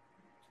Wizards.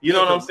 You know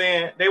what I'm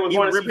saying? They were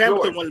going to see Jordan.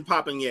 Hamilton wasn't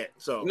popping yet,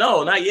 so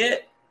no, not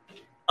yet.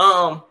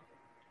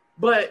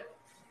 But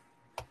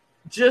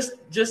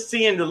just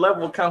seeing the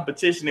level of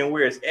competition and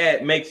where it's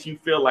at makes you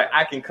feel like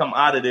I can come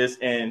out of this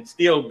and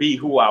still be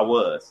who I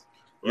was.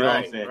 You know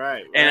what I'm saying?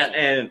 Right.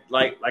 And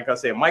like I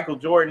said, Michael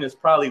Jordan is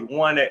probably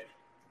one that,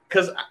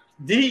 because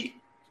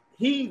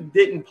he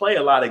didn't play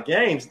a lot of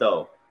games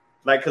though,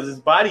 like, because his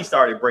body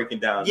started breaking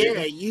down. Yeah,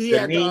 he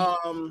got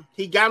him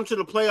to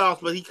the playoffs,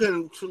 but he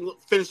couldn't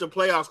finish the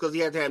playoffs because he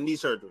had to have knee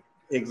surgery.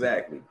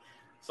 Exactly.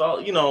 So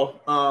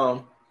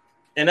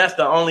and that's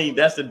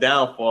the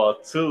downfall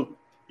too.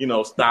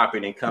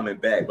 Stopping and coming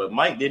back. But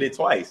Mike did it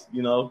twice.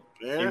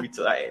 Every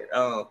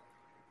time.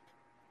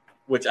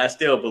 Which I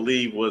still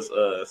believe was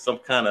some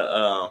kind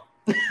of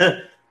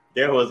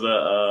there was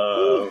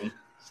a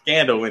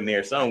scandal in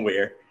there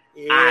somewhere.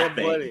 Yeah,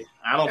 buddy.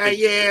 I don't think.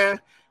 Yeah,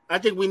 I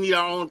think we need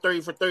our own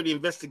 30 for 30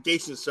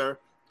 investigation, sir.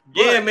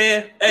 But yeah,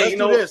 man. Hey, let's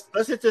do this.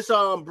 Let's hit this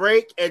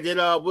break, and then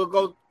we'll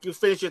go. You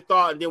finish your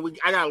thought, and then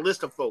I got a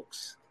list of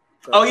folks.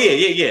 So, oh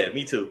yeah.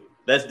 Me too.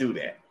 Let's do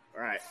that.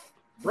 All right.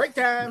 Break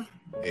time.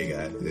 Hey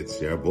guys, it's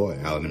your boy,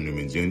 Alan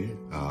Newman Jr.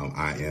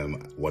 I am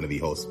one of the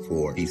hosts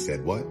for He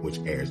Said What, which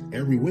airs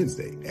every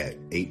Wednesday at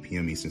 8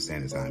 p.m. Eastern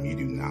Standard Time. You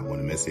do not want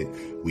to miss it.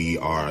 We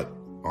are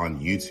on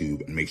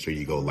YouTube, and make sure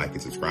you go like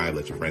and subscribe.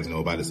 Let your friends know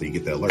about it so you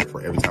get the alert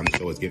for every time the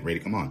show is getting ready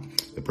to come on.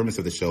 The premise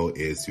of the show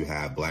is to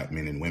have Black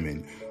men and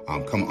women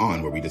come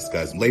on where we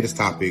discuss latest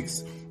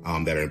topics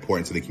that are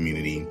important to the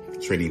community,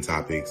 trending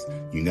topics.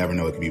 You never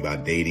know. It could be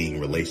about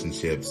dating,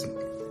 relationships,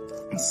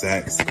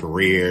 sex,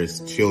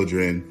 careers,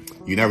 children.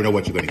 You never know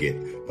what you're going to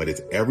get, but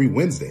it's every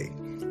Wednesday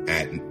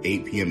at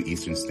 8 p.m.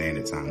 Eastern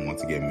Standard Time.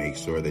 Once again, make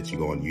sure that you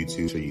go on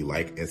YouTube, so you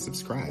like and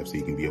subscribe so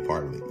you can be a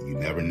part of it. You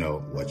never know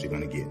what you're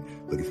going to get.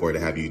 Looking forward to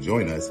having you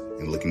join us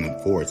and looking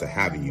forward to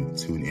having you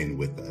tune in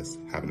with us.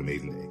 Have an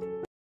amazing day.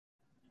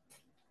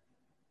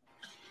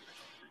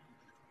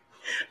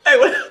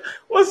 Hey,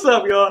 what's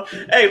up, y'all?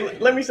 Hey,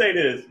 let me say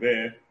this,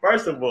 man.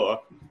 First of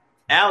all,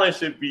 Alan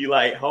should be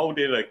like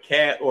holding a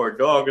cat or a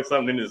dog or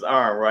something in his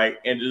arm, right?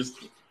 And just,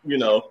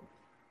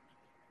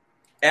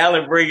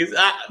 Alan brings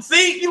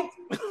see you.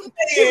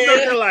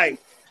 Yeah. Like,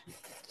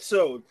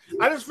 so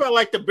I just felt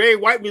like the Barry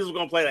White music was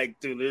gonna play like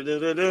he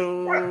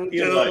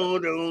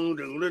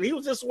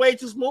was just way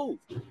too smooth.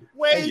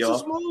 Too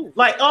smooth.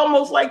 Like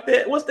almost like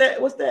that. What's that?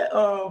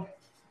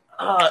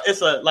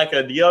 It's like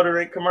a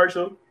deodorant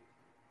commercial.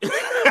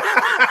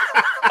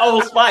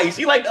 Old Spice.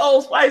 He like the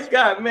Old Spice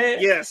guy, man.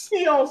 Yes.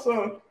 He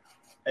also.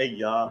 Hey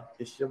y'all,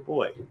 it's your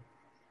boy,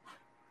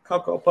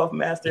 Cocoa Puff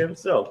Master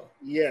himself.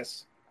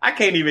 Yes. I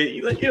can't even,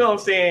 you know what I'm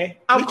saying?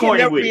 I'm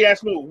corny with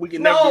it. We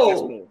can never be that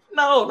smooth.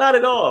 No, not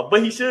at all.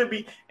 But he should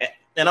be,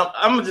 and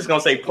I'm just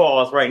gonna say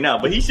pause right now.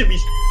 But he should be.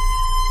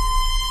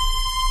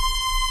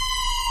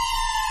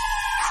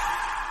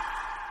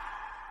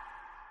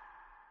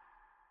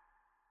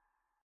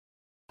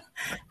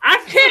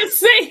 I can't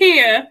sit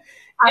here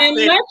and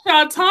let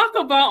y'all talk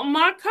about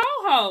my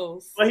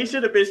co-host. Well, he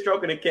should have been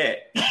stroking a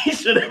cat. He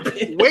should have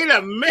been. Wait a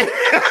minute.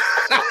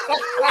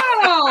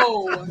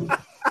 Whoa.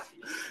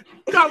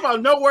 Talk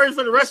about no worries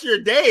for the rest of your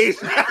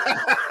days. Out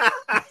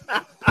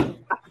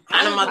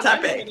of my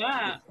top eight.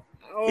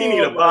 He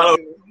need a bottle of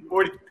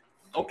 40.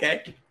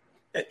 Okay.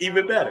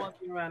 Even better.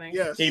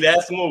 Yes. He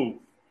that smooth.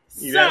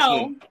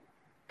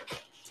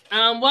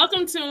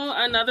 Welcome to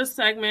another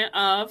segment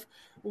of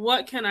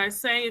What Can I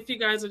Say? If you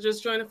guys are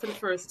just joining for the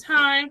first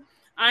time,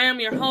 I am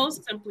your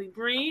host, Simply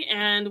Bree,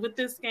 and with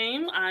this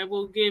game, I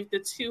will give the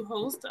two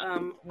hosts,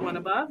 one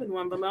above and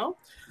one below,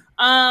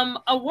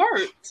 a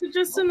word to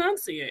just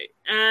enunciate.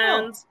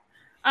 And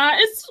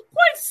it's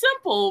quite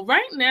simple.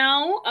 Right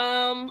now,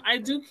 I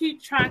do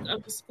keep track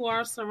of the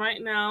score. So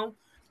right now,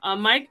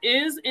 Mike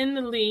is in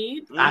the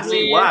lead. I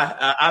see why.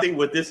 I see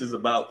what this is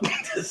about.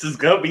 This is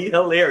going to be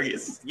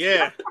hilarious.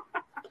 Yeah.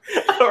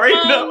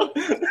 Now.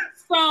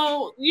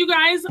 So you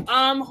guys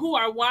who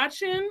are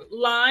watching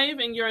live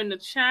and you're in the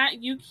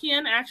chat, you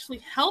can actually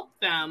help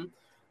them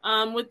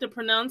with the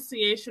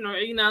pronunciation or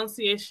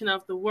enunciation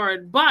of the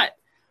word, but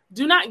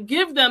do not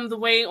give them the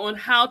way on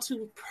how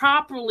to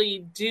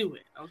properly do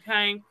it,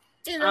 okay?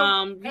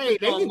 Hey,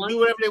 they can do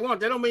whatever they want.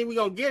 That don't mean we're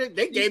going to get it.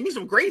 They gave me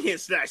some great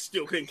hints that I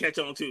still couldn't catch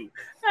on to.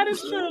 That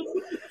is true.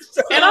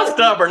 And I'm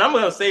stubborn. I'm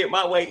going to say it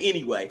my way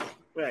anyway.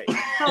 Right.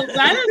 So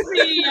that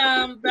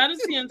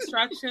is the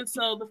instruction.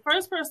 So the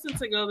first person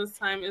to go this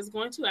time is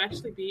going to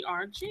actually be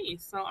RG.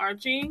 So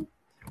RG,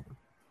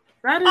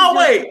 that is. Oh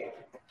wait.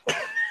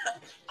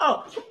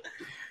 Oh.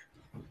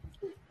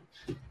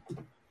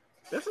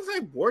 That sounds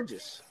like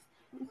Borges.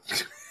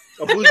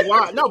 Oh,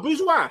 bourgeois. No,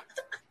 bourgeois.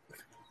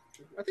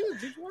 I think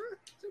it's bourgeois.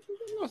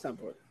 No, it's not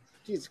Borges.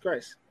 Jesus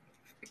Christ.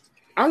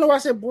 I don't know why I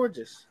said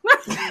Borges.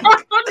 I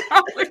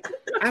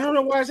don't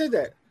know why I said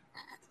that.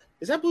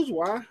 Is that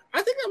bourgeois?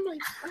 I think I'm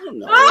like, I don't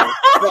know. I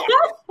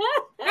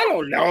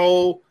don't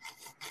know.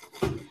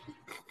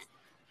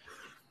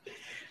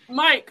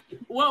 Mike,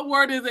 what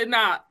word is it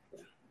not?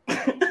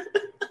 I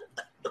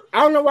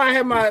don't know why I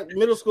had my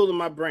middle school in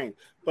my brain,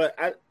 but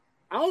I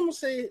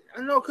almost say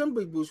I know it couldn't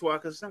be bourgeois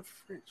because it's not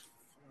French.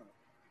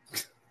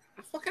 I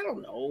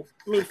don't know.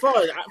 I mean,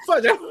 fudge. I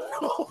don't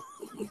know.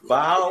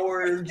 Bourgeois.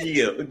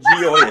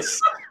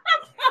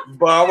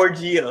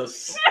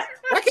 Bourgeois.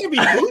 That can't be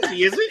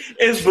bougie, is it?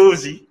 It's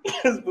bougie.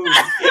 It's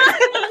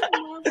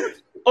bougie.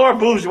 Or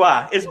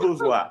bourgeois. It's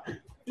bourgeois.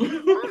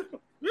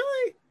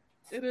 Really?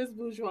 It is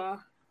bourgeois.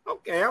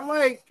 Okay, I'm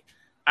like.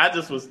 I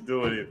just was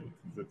doing it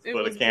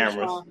for the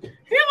cameras. Bourgeois.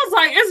 He was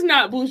like, it's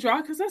not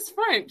bourgeois because that's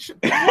French. Why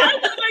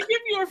did I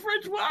give you a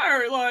French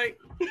word? Like,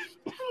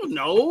 I don't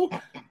know.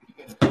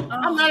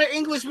 I'm not an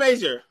English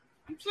major.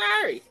 I'm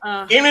sorry.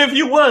 Even if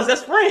you was,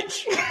 that's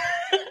French.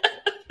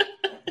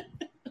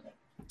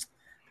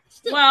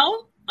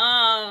 Well,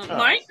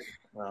 Mike,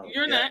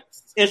 you're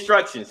next.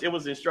 Instructions. It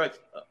was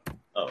instructions.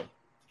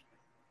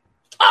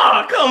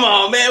 Oh, come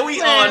on, man.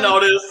 We all know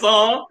this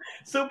song.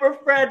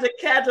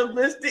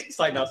 Supercalifragilistic. It's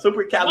like no,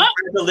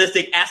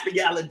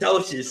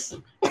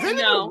 supercalifragilisticexpialidocious.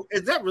 No.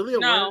 Is that really a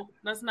word? No,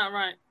 that's not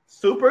right.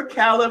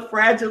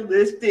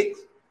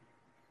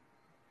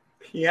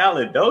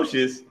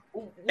 Supercalifragilisticexpialidocious.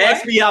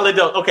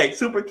 Expialidocious. Okay,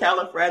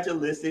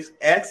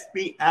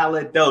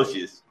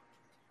 supercalifragilisticexpialidocious.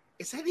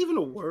 Is that even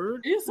a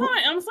word? I'm sorry.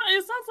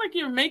 It sounds like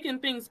you're making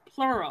things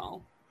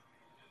plural.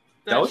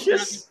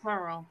 Docious?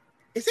 Plural.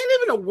 Is that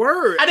even a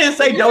word? I didn't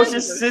say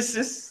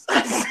docious.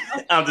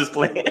 I'm just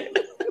playing.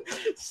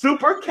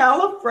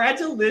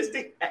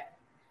 Supercalifragilistic.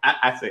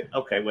 I said,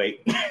 okay,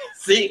 wait.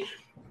 See?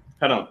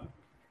 Hold on.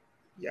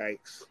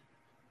 Yikes.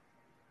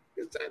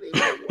 Is that even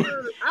a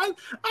word? I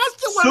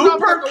still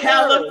want to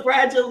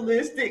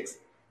Supercalifragilistic.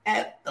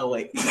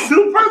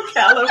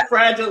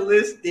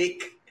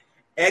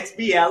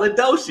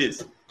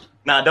 Supercalifragilisticexpialidocious.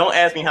 Now, don't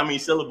ask me how many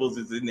syllables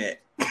is in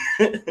that.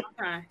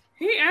 Okay.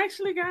 He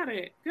actually got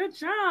it. Good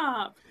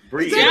job.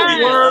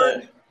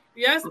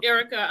 Yes,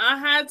 Erica. I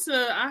had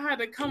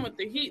to come with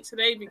the heat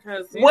today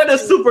because what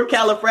does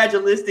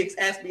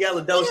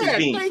supercalifragilisticexpialidocious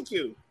mean? Thank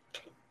you.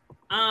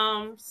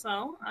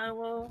 So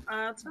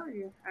I'll tell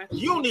you. Actually.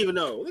 You don't even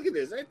know. Look at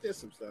this. Ain't there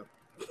some stuff?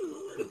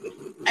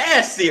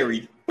 Ask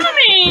Siri.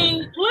 I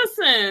mean,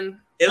 listen.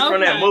 It's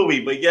from that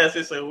movie, but yes,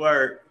 it's a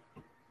word.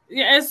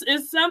 Yeah,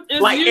 it's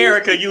something like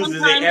Erica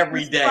uses it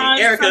every day.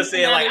 Erica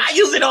said, like, I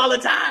use it all the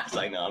time. It's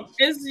like, no.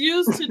 It's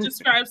used to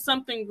describe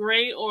something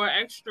great or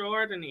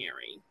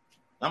extraordinary.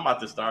 I'm about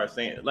to start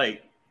saying it.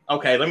 Like,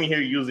 okay, let me hear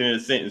you using it in a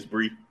sentence,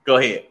 Bree. Go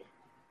ahead.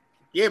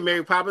 Yeah,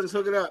 Mary Poppins,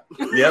 hook it up.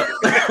 Yep.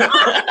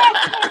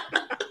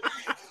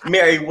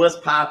 Mary, what's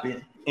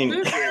popping?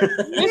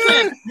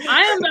 Listen,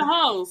 I am the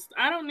host.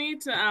 I don't need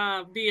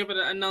to be able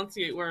to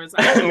enunciate words.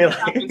 I can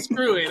stop and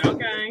screw it,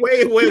 okay?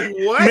 Wait,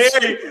 what?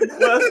 Mary,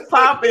 what's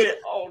popping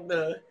on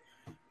the...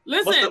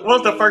 Listen.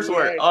 What's the first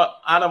word?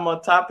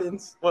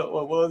 Onomatopoeias?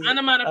 What was it?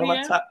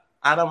 Onomatopoeia.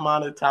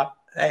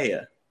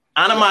 Onomatopoeia.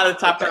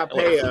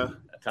 Onomatopoeia.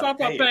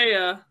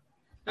 Topopeia.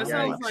 That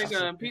sounds like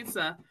a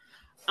pizza.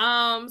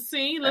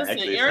 See, listen,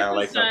 Erica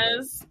like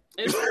says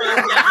it's from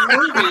that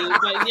movie,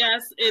 but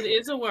yes, it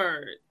is a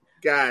word.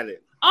 Got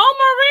it.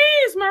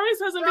 Oh, Maurice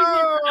hasn't been here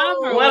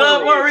forever. What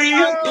up, Maurice?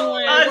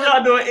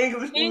 Y'all doing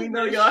English? We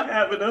know y'all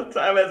have enough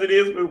time as it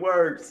is with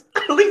words.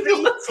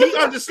 He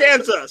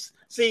understands us.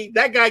 See,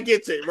 that guy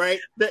gets it, right?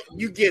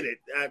 You get it.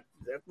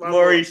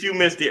 Maurice, you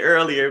missed it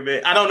earlier,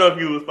 man. I don't know if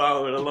you was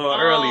following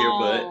along earlier,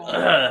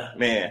 but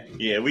man,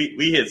 yeah,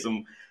 we hit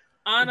some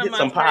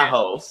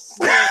potholes.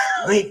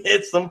 We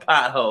hit some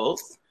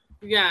potholes.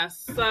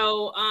 Yes.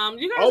 So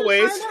you guys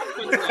always.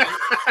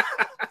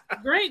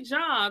 Great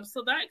job.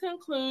 So that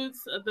concludes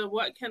the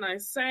What Can I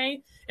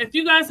Say? If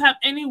you guys have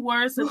any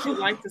words that you'd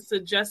like to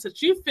suggest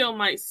that you feel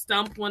might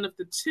stump one of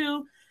the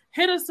two,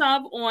 hit us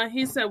up on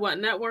He Said What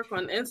Network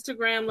on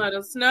Instagram. Let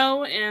us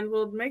know, and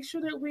we'll make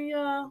sure that we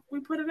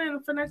put it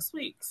in for next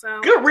week.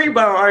 So good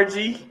rebound,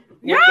 RG.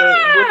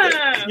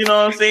 Yeah. You know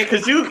what I'm saying?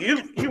 Because you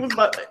was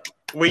about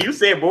when you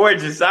said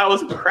gorgeous, I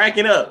was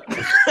cracking up.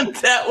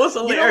 That was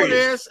hilarious. You know what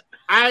it is?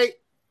 I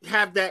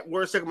have that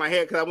word stuck in my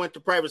head because I went to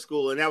private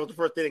school, and that was the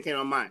first thing that came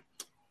to my mind.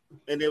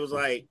 And it was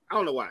like, I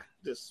don't know why,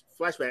 just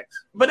flashbacks.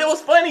 But it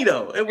was funny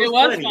though. It was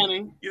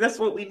funny. That's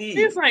what we need.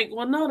 He's like,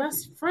 well, no,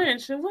 that's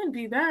French. It wouldn't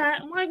be that.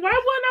 I'm like, why wouldn't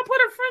I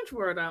put a French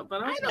word up?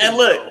 But and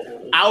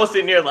look, I was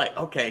sitting there like,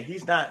 okay,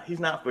 he's not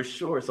for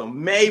sure. So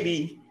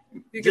maybe,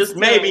 just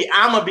maybe,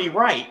 I'm gonna be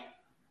right.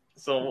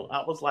 So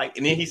I was like,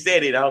 and then he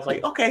said it. I was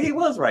like, okay, he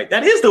was right.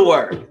 That is the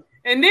word.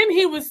 And then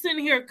he was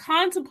sitting here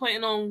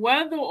contemplating on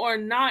whether or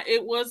not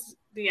it was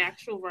the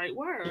actual right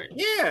word.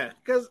 Yeah,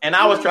 and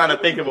I was trying to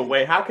think of a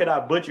way. How could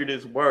I butcher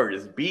this word?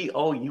 It's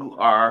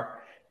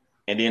BOUR,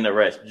 and then the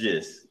rest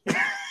just.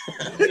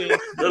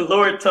 The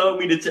Lord told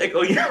me to check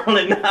on y'all,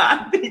 and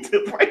I need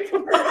to pray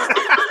for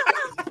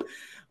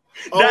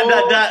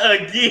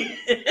again.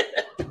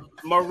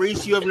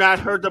 Maurice, you have not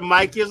heard the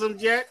Mikeisms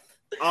yet.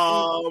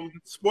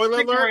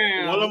 Spoiler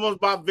alert: one of them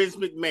about Vince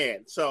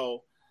McMahon.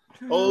 So.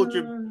 Hold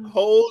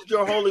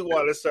your holy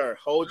water, sir.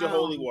 Hold your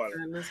holy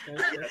water.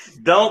 Yes.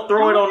 Don't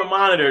throw it on the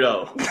monitor,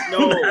 though.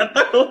 No,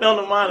 throw it on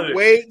the monitor.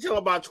 Wait till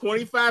about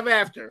 25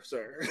 after,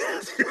 sir.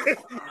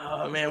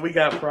 Oh man, we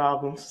got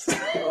problems.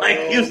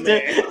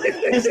 Houston,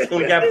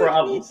 we got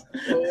problems.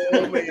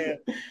 Oh man,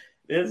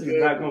 this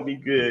is not going to be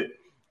good.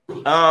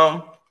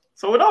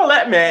 So with all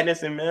that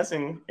madness and mess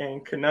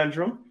and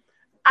conundrum,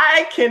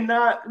 I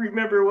cannot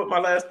remember what my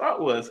last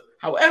thought was.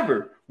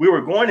 However, we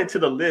were going into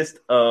the list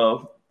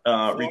of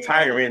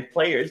retiring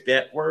players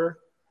that were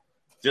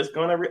just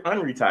going to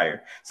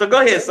unretire. So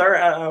go ahead,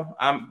 sir.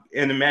 I'm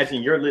and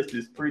imagine your list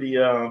is pretty.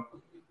 You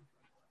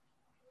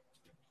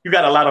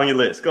got a lot on your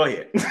list. Go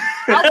ahead.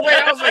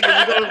 I was like,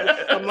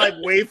 I'm like,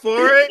 wait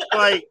for it.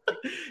 Like,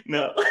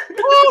 no.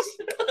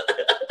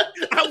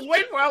 I was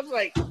waiting for it. I was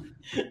like,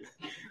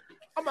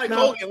 no.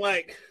 Hogan,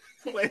 like.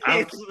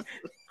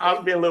 I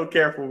was being a little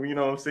careful. You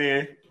know what I'm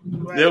saying?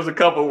 Right. There was a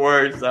couple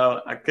words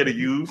I could have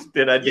used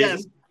that I didn't.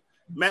 Yes.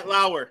 Matt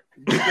Lauer,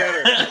 do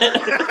better.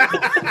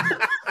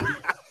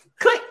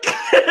 Click.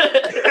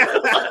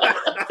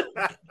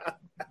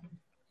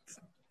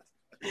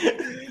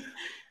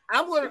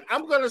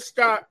 I'm gonna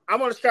start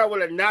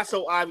with a not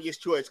so obvious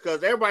choice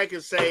because everybody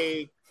can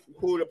say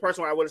who the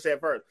person I would have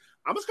said first.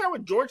 I'm gonna start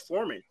with George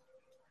Foreman.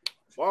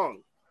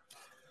 Fong.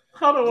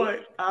 Hold on,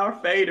 wait. Our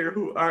fader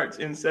who arts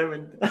in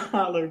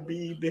 $7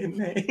 B been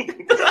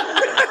named.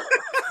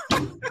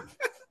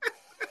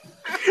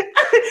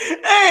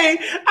 Hey,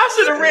 I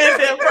should have read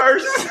that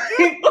first.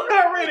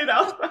 I read it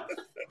out.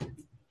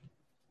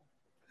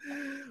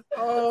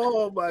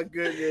 Oh my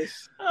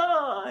goodness!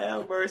 Oh,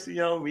 have mercy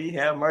on me.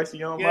 Have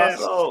mercy on my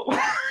soul.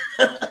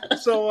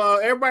 So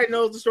everybody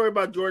knows the story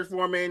about George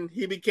Foreman.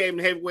 He became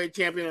the heavyweight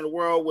champion of the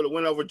world with a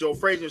win over Joe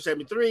Frazier in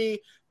 '73,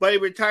 but he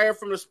retired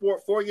from the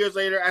sport 4 years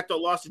later after a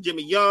loss to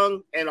Jimmy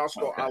Young and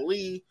also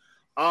Ali.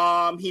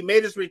 He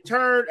made his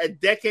return a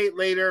decade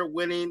later,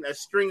 winning a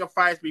string of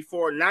fights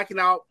before knocking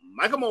out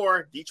Michael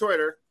Moore,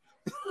 Detroiter.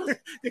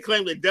 They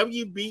claimed the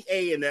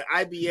WBA and the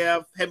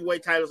IBF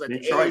heavyweight titles at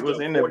Detroit was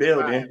in the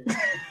building,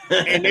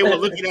 and they were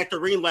looking at the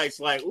ring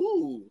lights like,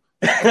 "Ooh."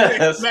 He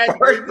was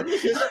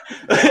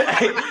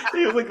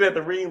looking at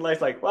the ring lights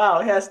like, "Wow,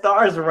 it has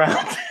stars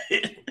around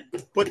it."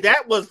 But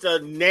that was the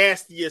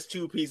nastiest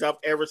two-piece I've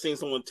ever seen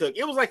someone took.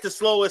 It was like the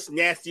slowest,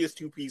 nastiest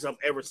two-piece I've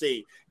ever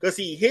seen because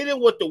he hit him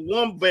with the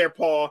one bear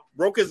paw,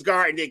 broke his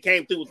guard, and then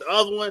came through with the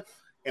other one.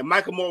 And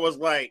Michael Moore was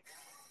like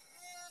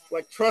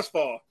trust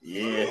fall.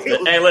 Yeah.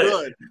 Hey,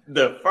 look,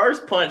 the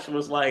first punch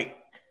was like,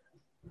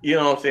 you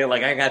know what I'm saying?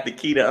 Like, I got the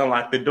key to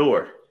unlock the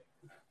door.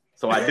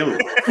 So I do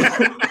it.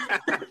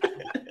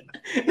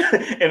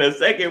 And the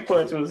second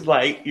punch was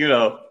like, you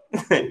know,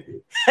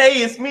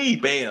 hey, it's me.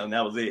 Bam.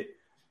 That was it.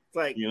 It's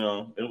like, you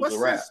know, it was a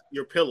wrap.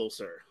 Your pillow,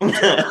 sir. All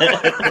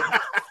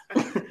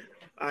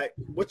right.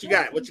 What you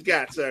got,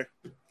 sir?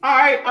 All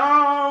right,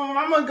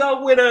 I'm gonna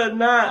go with a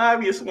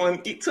non-obvious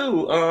one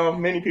too.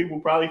 Many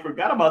people probably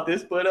forgot about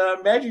this, but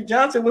Magic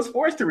Johnson was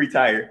forced to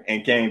retire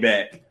and came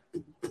back.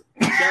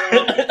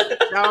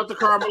 Shout out to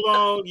Karl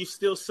Malone. You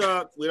still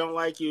suck. We don't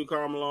like you,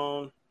 Karl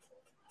Malone.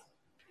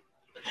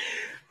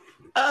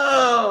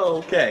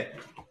 Oh, okay.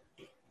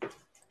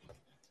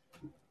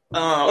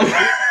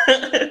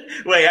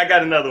 Wait, I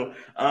got another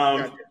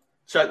one.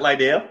 Chuck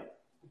Liddell.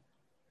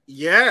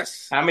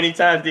 Yes. How many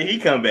times did he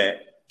come back?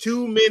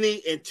 Too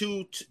many and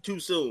too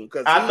soon.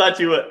 I thought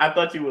you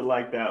would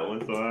like that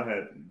one, so I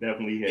had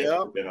definitely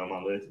been on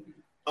my list.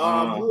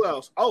 Who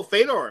else? Oh,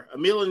 Fedor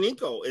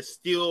Emelianenko is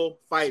still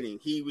fighting.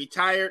 He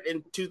retired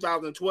in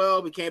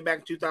 2012. He came back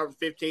in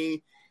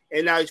 2015,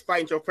 and now he's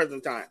fighting till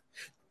present time.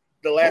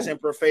 The last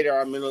Emperor Fedor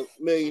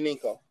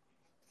Emelianenko.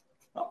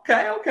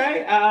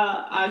 Okay.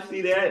 I see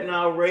that, and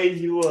I'll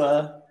raise you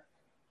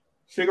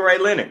Sugar Ray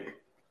Leonard.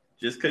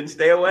 Just couldn't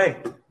stay away.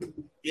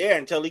 Yeah,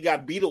 until he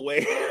got beat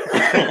away.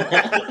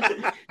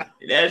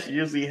 That's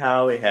usually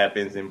how it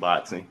happens in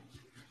boxing.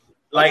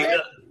 Like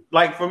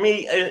for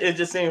me, it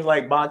just seems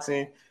like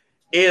boxing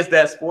is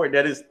that sport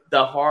that is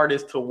the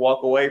hardest to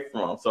walk away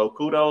from. So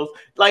kudos.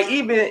 Like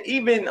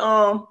even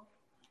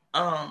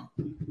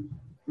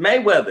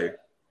Mayweather,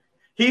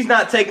 he's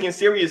not taking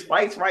serious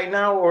fights right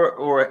now,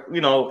 or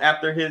you know,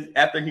 after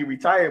he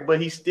retired, but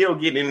he's still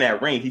getting in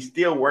that ring. He's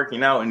still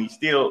working out, and he's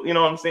still, you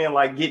know what I'm saying,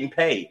 like getting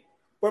paid.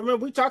 But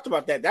remember, we talked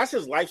about that. That's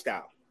his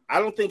lifestyle. I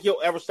don't think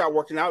he'll ever start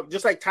working out.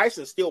 Just like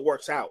Tyson still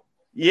works out.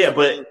 Yeah,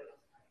 but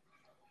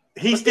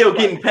he's still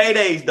getting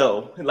paydays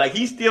though. Like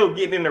he's still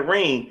getting in the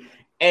ring,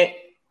 and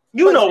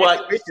you know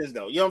what?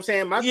 Though, you know what I'm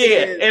saying? I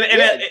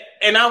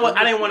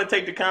didn't want to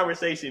take the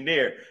conversation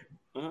there,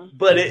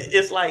 but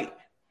it's like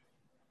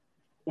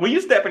when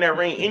you step in that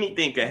ring,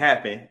 anything can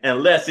happen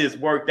unless it's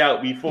worked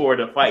out before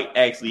the fight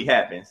actually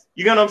happens.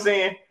 You know what I'm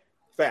saying?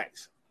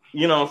 Facts.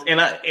 You know, and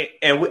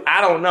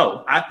I don't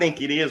know. I think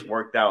it is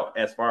worked out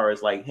as far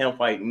as like him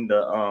fighting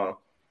the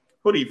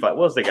who do you fight?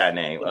 What's the guy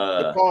name?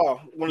 Paul.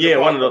 One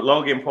of the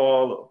Logan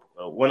Paul.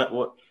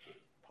 Paul?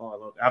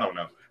 I don't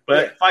know.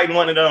 But fighting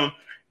one of them.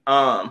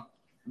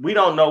 We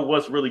don't know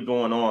what's really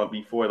going on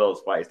before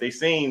those fights. They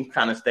seem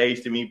kind of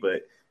staged to me,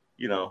 but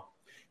you know,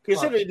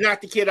 consider he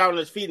knocked the kid out on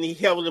his feet and he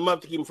held him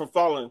up to keep him from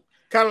falling.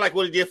 Kind of like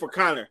what he did for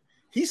Conor.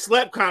 He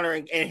slept Conor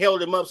and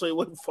held him up so he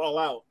wouldn't fall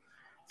out.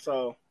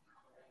 So.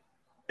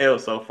 It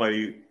was so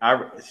funny.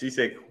 She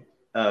said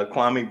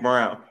Kwame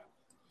Brown.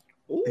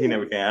 Ooh. He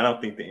never came. I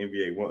don't think the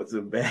NBA wants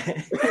him back.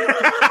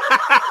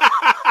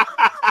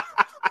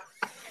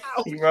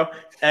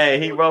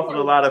 He ruffled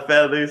a lot of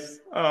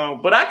feathers.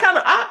 But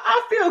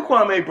I feel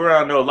Kwame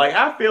Brown though. Like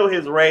I feel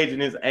his rage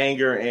and his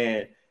anger,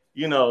 and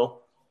you know,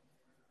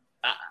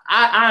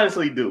 I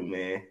honestly do,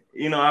 man.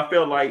 You know, I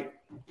feel like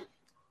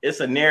it's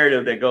a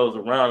narrative that goes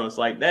around. It's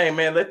like, dang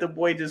man, let the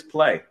boy just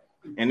play.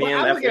 And then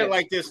I look at it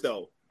like this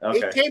though. Okay.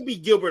 It can't be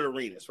Gilbert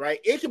Arenas, right?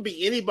 It can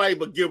be anybody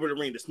but Gilbert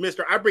Arenas.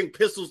 Mister, I bring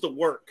pistols to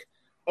work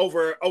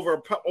over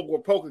a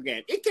poker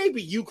game. It can't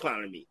be you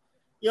clowning me.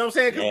 You know what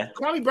I'm saying? Because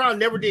Kwame Brown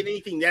never did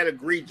anything that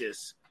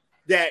egregious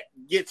that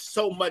gets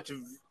so much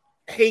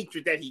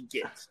hatred that he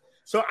gets.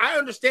 So I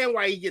understand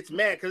why he gets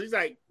mad, because he's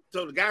like,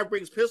 so the guy who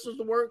brings pistols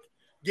to work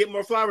get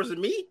more flowers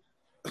than me?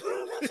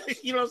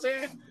 You know what I'm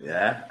saying?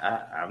 Yeah,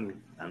 I'm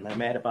not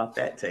mad about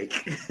that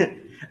take. All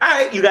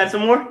right, you got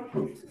some more?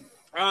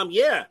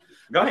 Yeah.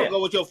 Go ahead.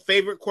 Go with your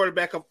favorite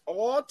quarterback of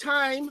all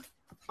time.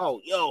 Oh,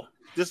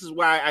 this is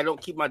why I don't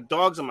keep my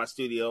dogs in my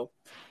studio.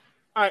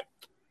 All right.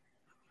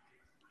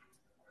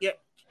 Yeah.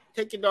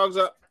 Take your dogs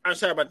up. I'm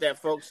sorry about that,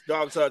 folks.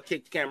 Dogs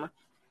kicked the camera.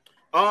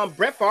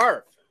 Brett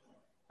Favre.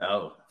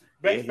 Oh.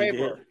 Brett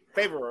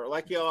Favre.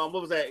 Like what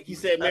was that? He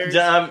said Mary.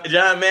 John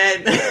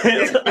Madden.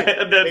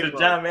 the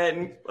John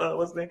Madden.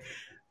 What's his name?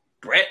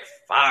 Brett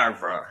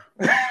Favre.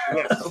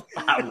 Yes.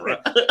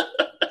 Favre.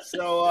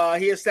 So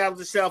he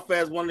established himself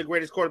as one of the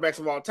greatest quarterbacks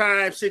of all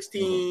time.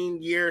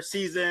 16-year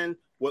season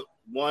with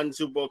one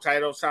Super Bowl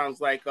title.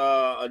 Sounds like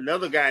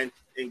another guy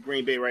in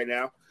Green Bay right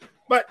now.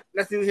 But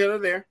that's neither here nor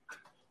there.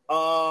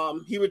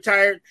 He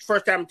retired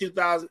first time in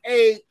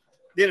 2008.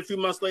 Then a few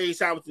months later, he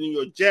signed with the New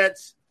York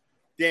Jets.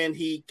 Then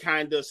he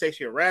kind of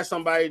sexually harassed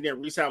somebody.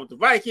 Then re-signed with the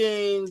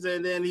Vikings.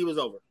 And then he was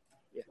over.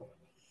 Yeah.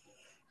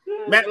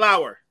 Matt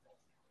Lauer.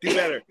 Do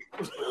better.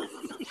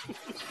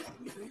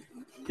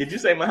 Did you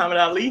say Muhammad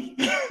Ali?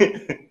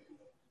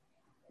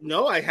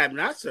 No, I have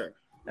not, sir.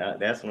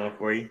 That's one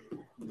for you.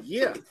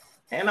 Yeah.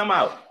 And I'm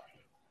out.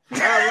 All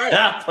right.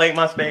 I played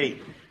my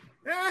spade.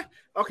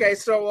 Okay,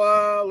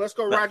 so let's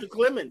go Roger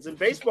Clemens in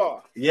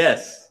baseball.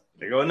 Yes.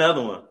 There go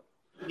another one.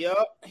 Yep.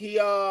 He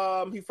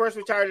first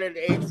retired at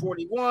age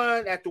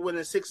 41 after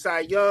winning 6 Cy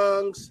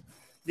Youngs.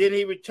 Then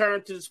he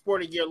returned to the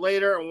sport a year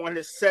later and won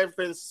his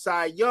 7th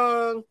Cy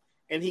Young.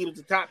 And he was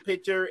the top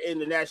pitcher in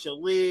the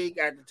National League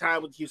at the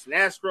time with the Houston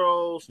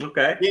Astros.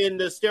 Okay. Then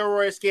the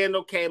steroid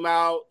scandal came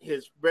out.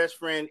 His best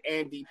friend,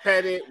 Andy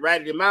Pettit,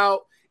 ratted him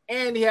out.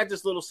 And he had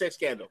this little sex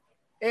scandal.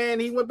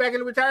 And he went back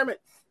into retirement.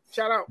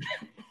 Shout out.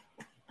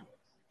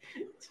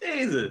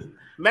 Jesus.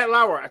 Matt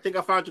Lauer, I think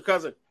I found your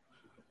cousin.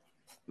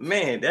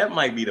 Man, that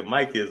might be the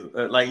Mike-ism.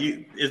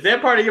 Is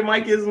that part of your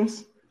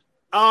Mike-isms?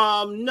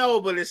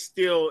 No, but it's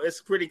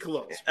pretty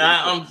close.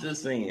 I'm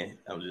just saying.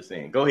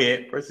 Go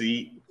ahead,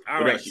 proceed.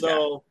 All right,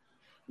 so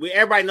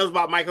everybody knows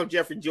about Michael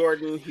Jeffrey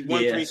Jordan. He won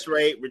 3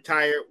 straight,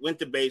 retired, went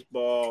to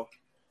baseball,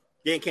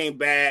 then came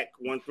back,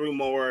 won 3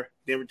 more,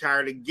 then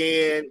retired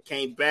again,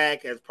 came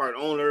back as part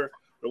owner of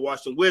the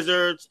Washington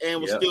Wizards,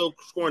 and was still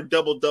scoring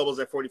double-doubles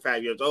at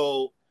 45 years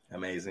old.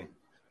 Amazing.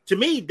 To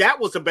me, that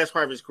was the best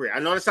part of his career.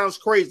 I know that sounds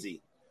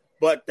crazy,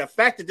 but the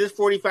fact that this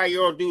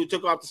 45-year-old dude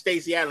took off to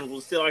Stacey Adams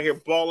was still out here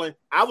balling,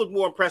 I was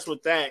more impressed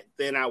with that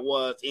than I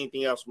was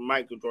anything else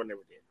Michael Jordan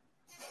ever did.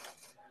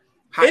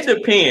 It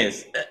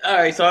depends. All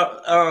right,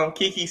 so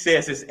Kiki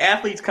says, is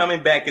athletes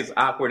coming back as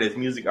awkward as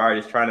music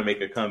artists trying to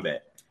make a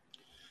comeback?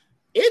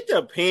 It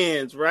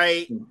depends,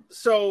 right?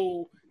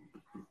 So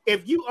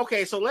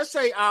so let's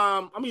say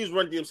I'm gonna use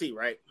Run DMC,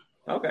 right?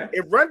 Okay.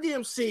 If Run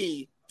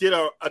DMC did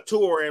a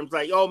tour and was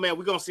like, oh man,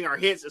 we're gonna sing our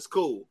hits, it's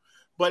cool.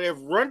 But if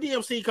Run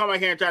DMC come out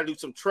here and try to do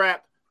some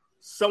trap,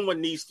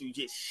 someone needs to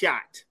get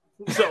shot.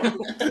 So,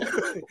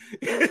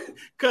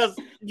 because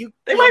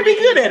they might be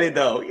good at it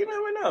though. You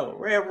never know.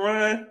 Rev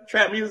Run,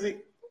 trap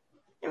music.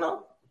 You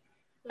know,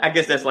 I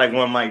guess that's like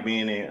one mic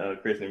being in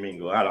Christian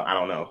Mingle. I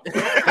don't know.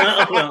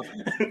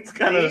 It's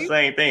kind of the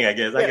same thing, I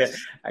guess.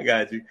 Yes. I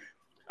got you.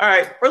 All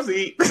right,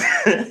 proceed.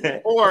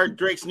 Or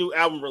Drake's new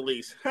album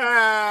release.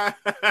 I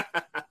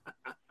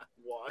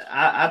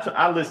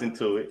listened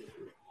to it.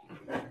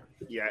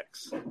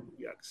 Yucks.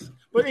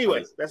 But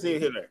anyway, that's neither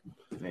here nor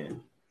there.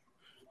 Man.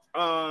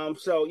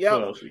 So yeah.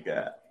 What else we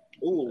got?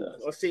 Ooh,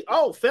 let's see.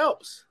 Oh,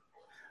 Phelps.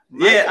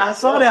 I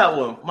saw that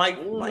one.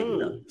 Mike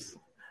Phelps.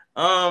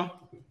 I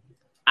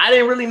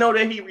didn't really know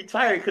that he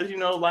retired because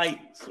like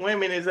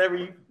swimming is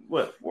every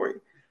 40.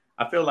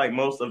 I feel like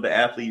most of the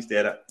athletes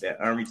that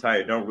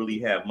unretired don't really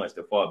have much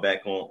to fall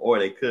back on, or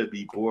they could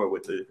be bored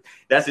with it.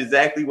 That's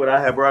exactly what I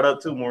have brought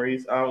up too,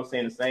 Maurice. I was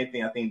saying the same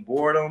thing. I think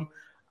boredom.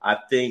 I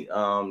think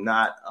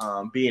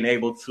not being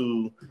able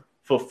to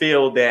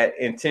fulfill that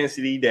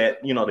intensity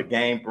that the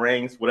game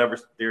brings, whatever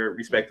their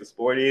respective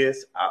sport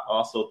is. I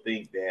also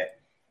think that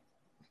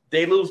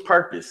they lose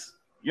purpose.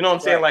 You know what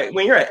I'm saying? Like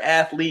when you're an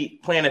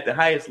athlete playing at the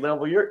highest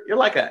level, you're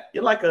like a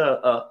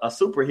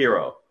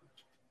superhero.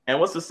 And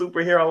what's a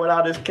superhero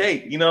without his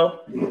cape?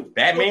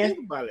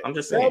 Batman. I'm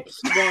just saying. Phelps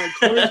won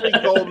 23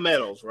 gold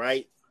medals,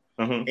 right?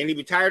 Mm-hmm. And he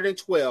retired in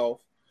 12.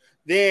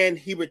 Then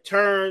he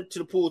returned to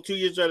the pool 2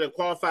 years later and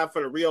qualified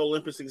for the Rio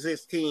Olympics in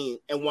 16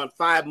 and won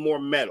 5 more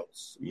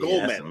medals,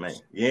 gold medals.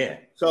 Amazing. Yeah.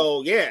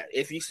 So,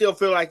 if you still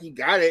feel like you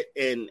got it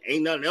and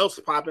ain't nothing else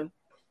popping,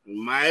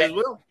 might as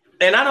well.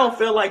 And I don't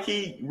feel like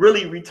he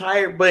really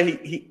retired, but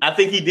I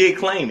think he did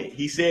claim it.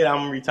 He said,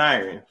 I'm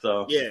retiring.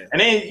 So, and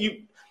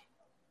then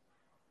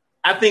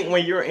I think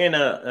when you're in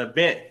an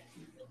event,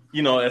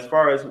 as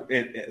far as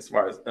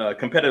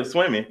competitive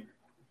swimming,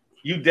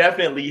 you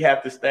definitely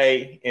have to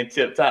stay in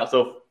tip top.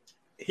 So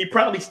he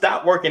probably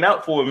stopped working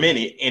out for a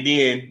minute and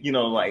then,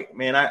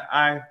 man,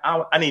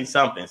 I need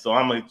something. So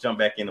I'm going to jump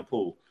back in the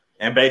pool.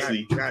 And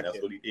basically that's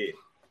what he did.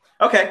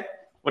 Okay.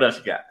 What else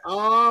you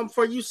got?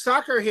 For you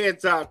soccer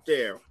heads out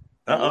there,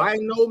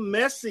 Lionel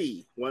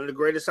Messi, one of the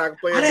greatest soccer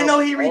players. I didn't know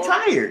he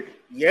retired.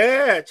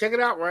 Yeah, check it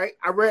out, right?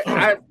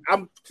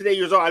 I'm today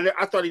years old.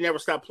 I thought he never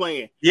stopped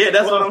playing. Yeah,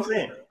 that's what I'm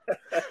saying.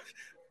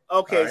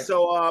 Okay, right.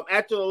 So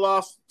after the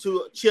loss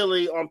to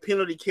Chile on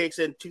penalty kicks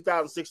in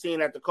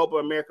 2016 at the Copa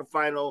America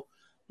final,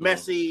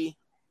 Messi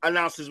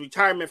announced his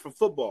retirement from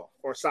football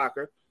or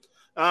soccer.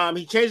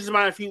 He changed his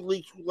mind a few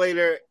weeks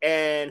later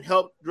and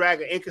helped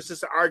drag an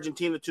inconsistent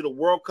Argentina to the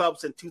World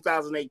Cups in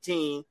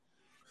 2018.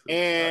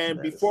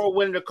 And before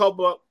winning the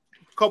Copa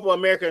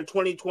America in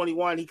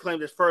 2021, he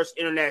claimed his first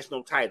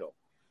international title.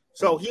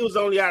 So he was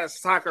only out of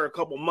soccer a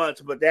couple months,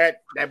 but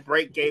that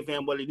break gave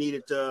him what he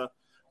needed to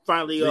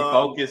finally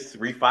refocus,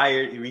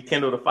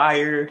 rekindle the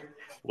fire.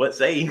 What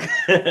say?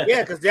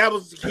 Yeah, because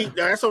that's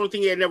the only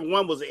thing he had never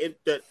won was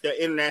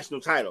the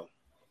international title.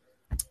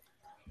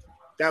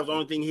 That was the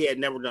only thing he had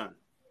never done.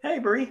 Hey,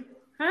 Bree.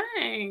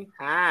 Hey.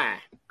 Hi.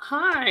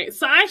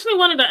 So I actually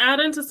wanted to add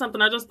into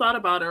something. I just thought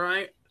about it,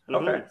 right?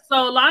 Okay.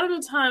 So a lot of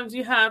the times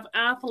you have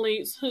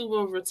athletes who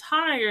will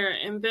retire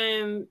and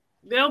then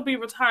they'll be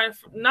retired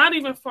not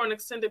even for an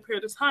extended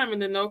period of time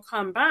and then they'll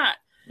come back.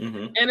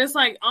 Mm-hmm. And it's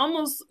like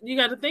almost, you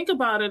got to think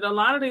about it. A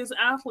lot of these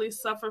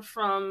athletes suffer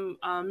from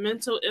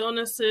mental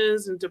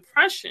illnesses and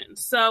depression.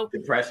 So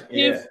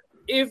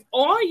if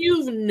all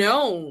you've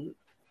known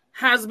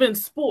has been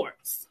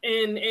sports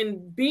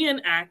and being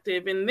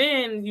active, and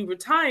then you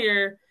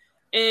retire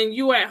and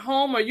you at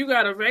home, or you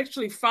got to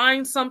actually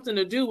find something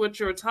to do with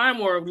your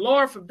time, or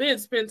Lord forbid,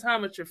 spend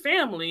time with your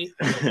family.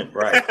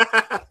 Right.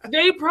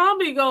 They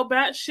probably go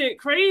batshit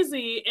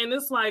crazy. And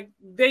it's like,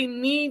 they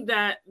need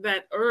that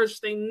urge.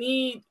 They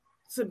need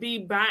to be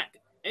back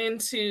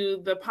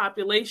into the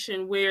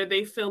population where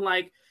they feel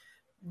like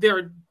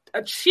they're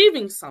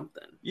achieving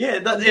something. Yeah,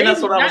 and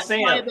that's what I was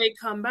saying. That's why they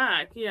come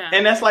back. Yeah,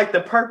 and that's like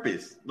the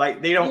purpose.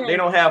 Like they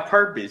don't have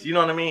purpose. You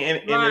know what I mean?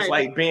 And it's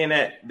like being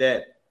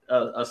that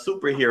a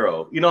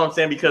superhero. You know what I'm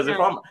saying? Because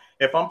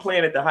if I'm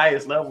playing at the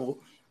highest level,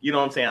 you know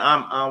what I'm saying?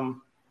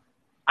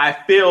 I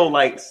feel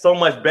like so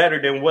much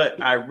better than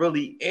what I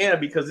really am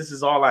because this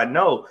is all I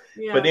know.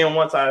 Yeah. But then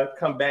once I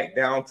come back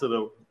down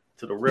to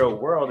the real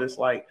world, it's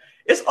like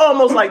it's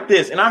almost like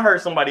this. And I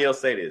heard somebody else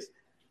say this.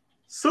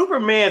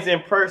 Superman's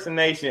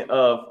impersonation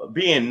of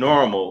being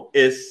normal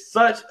is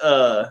such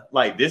a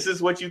like this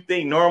is what you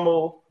think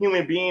normal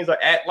human beings are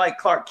act like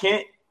Clark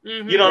Kent.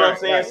 Mm-hmm. You know what I'm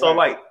saying? So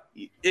like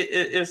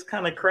it's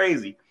kind of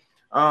crazy.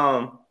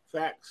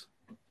 Facts.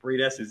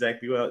 Bree, that's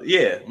exactly what.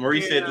 Yeah,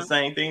 Marie said the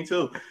same thing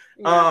too.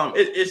 Yeah.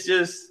 It's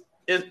just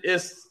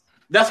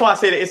that's why I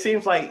said it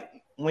seems like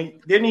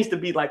when there needs to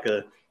be like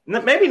a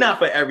maybe not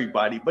for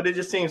everybody, but it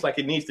just seems like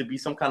it needs to be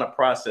some kind of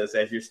process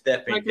as you're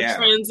stepping like down.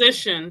 A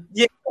transition.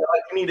 Yeah,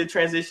 like you need a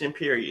transition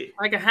period.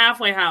 Like a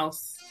halfway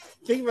house.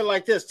 Think of it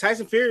like this.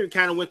 Tyson Fury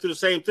kind of went through the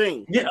same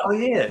thing. Yeah. Oh,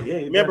 yeah. Yeah.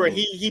 Remember,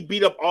 he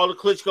beat up all the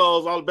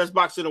Klitschko's, all the best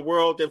boxers in the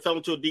world, then fell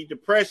into a deep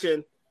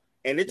depression.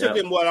 And it took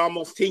him,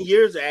 almost 10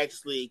 years to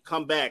actually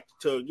come back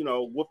to,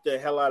 whoop the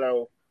hell out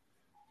of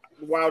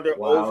Wilder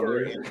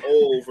over and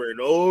over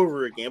and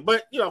over again.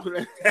 But,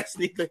 that's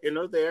neither here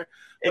nor there.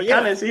 It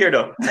kind of is here,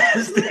 though.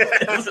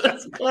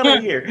 It's kind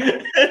of here.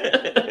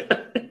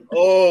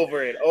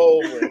 Over and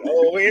over and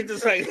over. It's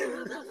just like,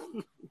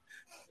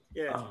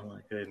 yeah. Oh, my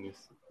goodness.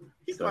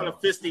 He's kind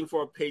of fisting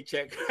for a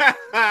paycheck.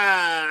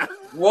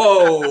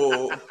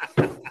 Whoa.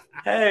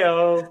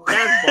 Hey-oh.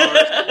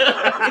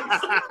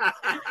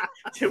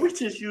 Did we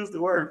just use the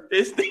word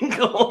fisting?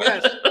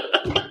 Yes.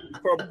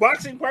 For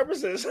boxing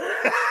purposes.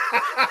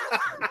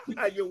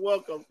 You're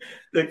welcome.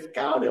 The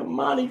Count of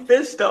Monte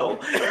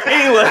Fisto.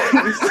 Anyway.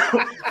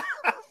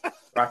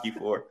 Rocky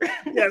IV.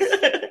 Yes.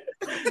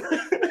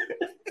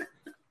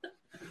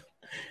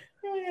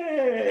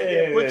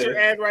 Yeah, put your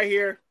ad right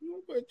here.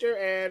 Put your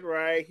ad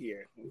right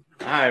here.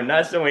 I am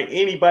not showing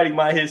anybody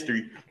my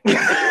history.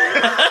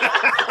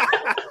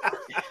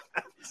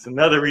 It's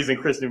another reason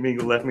Christian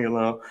Mingle left me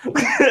alone.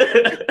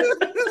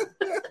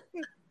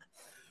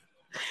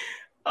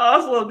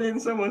 Also,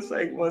 didn't someone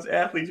say once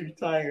athletes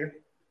retire,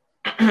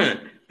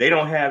 they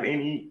don't have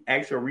any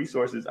actual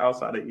resources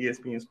outside of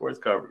ESPN sports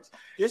coverage?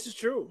 This is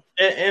true.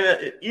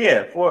 And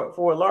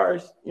for a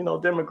large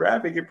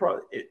demographic,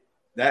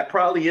 that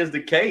probably is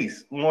the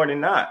case more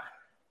than not.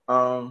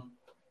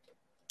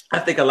 I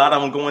think a lot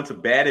of them go into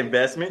bad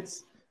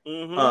investments.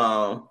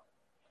 Mm-hmm.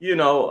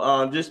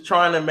 Just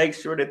trying to make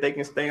sure that they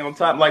can stay on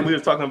top. Like we were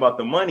talking about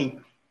the money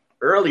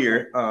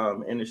earlier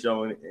in the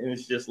show, and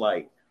it's just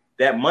like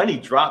that money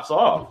drops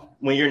off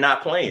when you're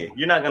not playing.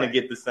 You're not going to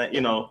get the same,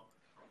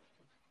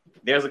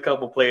 There's a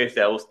couple players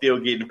that will still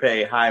getting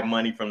paid high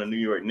money from the New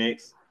York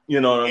Knicks.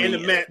 You know what I mean?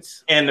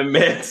 And the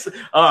Mets.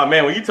 Oh,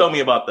 man, when you told me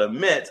about the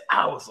Mets,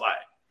 I was like,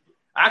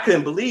 I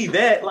couldn't believe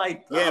that.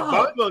 Like,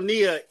 Bobby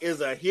Bonilla is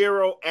a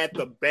hero at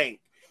the bank.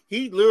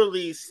 He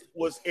literally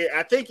was.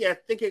 I think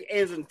it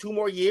ends in 2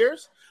 more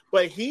years,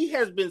 but he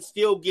has been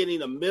still getting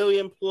 $1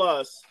 million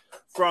plus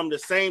from the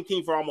same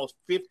team for almost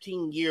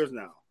 15 years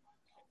now.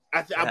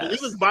 I believe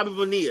it's Bobby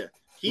Bonilla.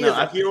 He is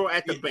a hero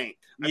at the bank.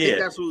 I think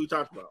that's who we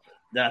talked about.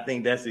 I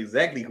think that's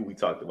exactly who we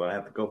talked about. I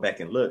have to go back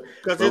and look.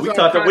 But we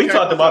talked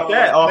about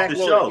that off the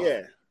show.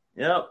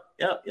 Yeah.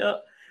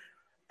 Yep.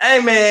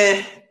 Hey,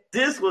 man.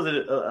 This was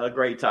a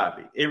great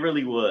topic. It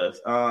really was.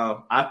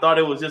 I thought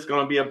it was just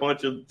going to be a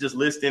bunch of just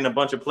listing a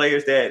bunch of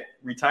players that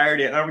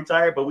retired and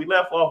unretired, but we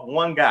left off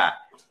one guy.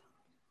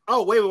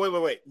 Oh,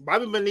 wait.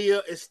 Bobby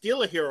Bonilla is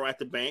still a hero at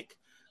the bank.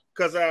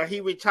 because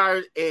he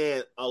retired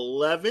in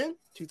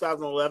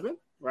 2011,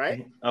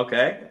 right?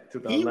 Okay.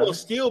 He will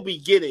still be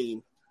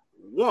getting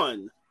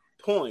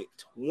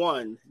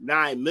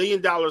 $1.19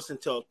 million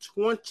until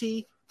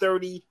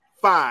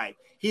 2035.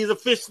 He's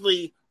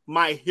officially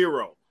my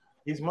hero.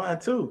 He's mine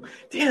too.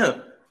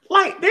 Damn.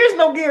 Like, there's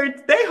no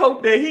guarantee. They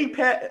hope that he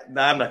I'm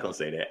not gonna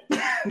say that.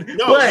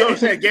 No, but, you don't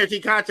say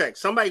guaranteed contract.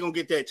 Somebody gonna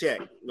get that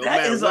check. No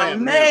that is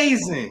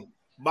amazing.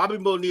 Bobby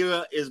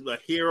Bonilla is the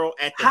hero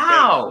at the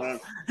How?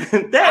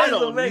 I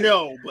don't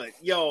know, but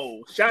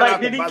shout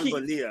out to Bobby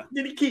Bonilla.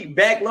 Did he keep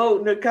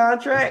backloading the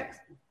contract?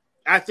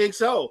 I think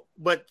so,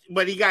 but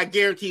he got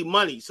guaranteed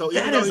money. So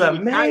even though he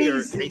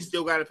retired, they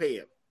still got to pay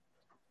him.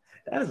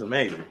 That is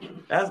amazing.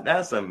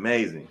 That's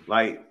amazing.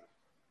 Like,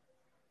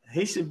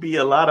 he should be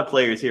a lot of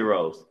players'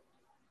 heroes.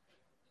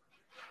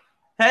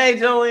 Hey,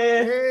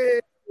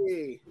 Joanne.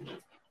 Hey.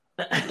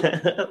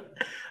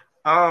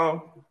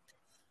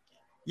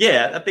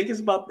 Yeah, I think it's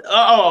about.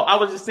 I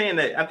was just saying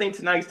that I think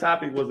tonight's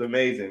topic was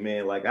amazing,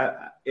 man. Like,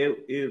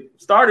 it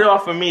started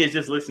off for me as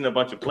just listening to a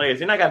bunch of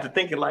players, and I got to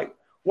thinking, like,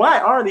 why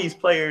are these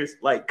players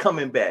like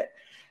coming back?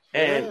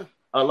 And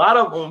a lot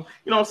of them,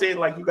 you know what I'm saying?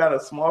 Like, you got a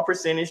small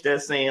percentage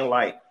that's saying,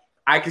 like,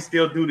 I can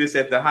still do this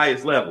at the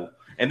highest level.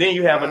 And then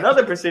you have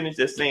another percentage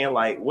that's saying,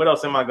 like, what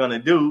else am I going to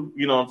do?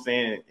 You know what I'm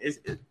saying? It's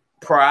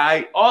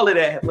pride. All of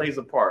that plays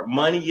a part.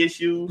 Money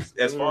issues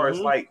as far as,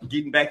 like,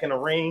 getting back in the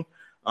ring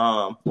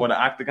or the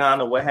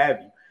octagon or what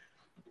have you.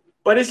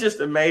 But it's just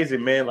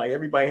amazing, man. Like,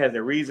 everybody has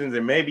their reasons.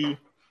 And maybe,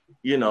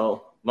 you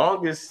know,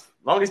 long as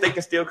they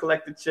can still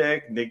collect the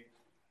check, they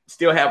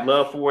still have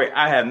love for it,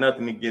 I have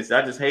nothing against it.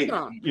 I just hate,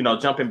 you know,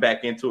 jumping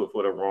back into it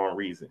for the wrong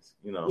reasons,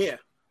 you know. Yeah.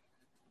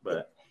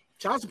 But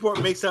child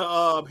support makes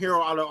a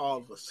hero out of all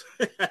of us.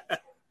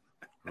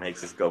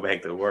 Makes us go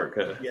back to work,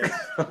 huh? Yes.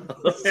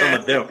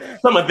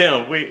 some of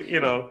them, we,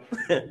 you know.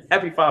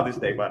 Happy Father's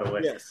Day, by the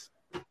way. Yes.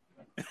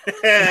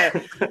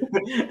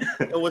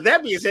 With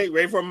that being said,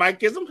 ready for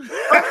Mike Ism? Of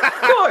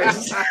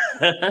course.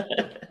 I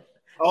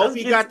hope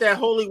you got that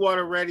holy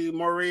water ready,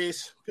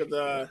 Maurice,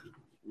 because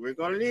we're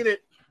going to need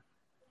it.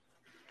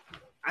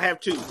 I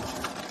have two.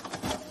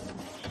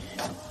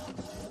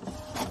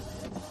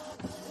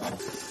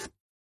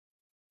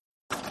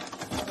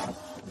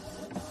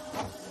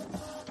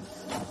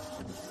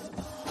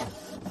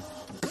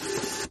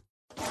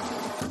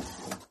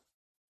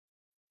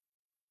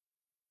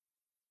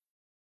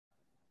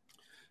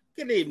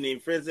 Good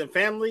evening, friends and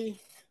family.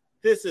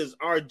 This is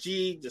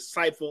RG,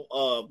 disciple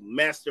of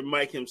Master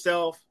Mike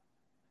himself,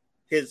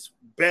 his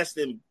best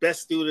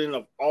student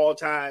of all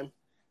time.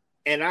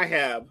 And I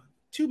have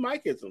two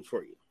Mike-isms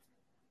for you.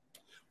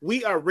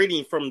 We are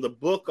reading from the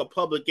book of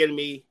Public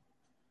Enemy,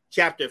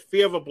 chapter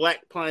Fear of a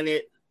Black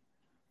Planet,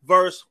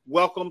 verse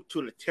Welcome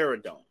to the Terror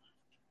Dome.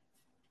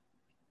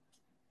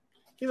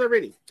 Here's our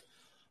reading.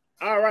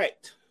 All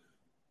right.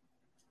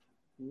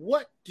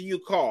 What do you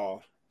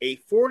call a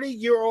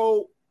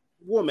 40-year-old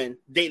woman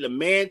dating a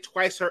man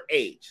twice her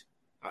age?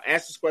 I'll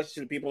ask this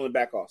question to the people in the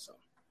back also.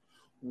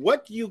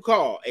 What do you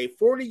call a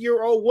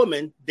 40-year-old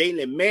woman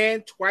dating a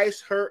man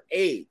twice her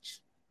age?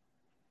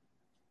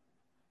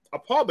 A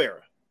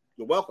pallbearer.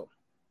 You're welcome.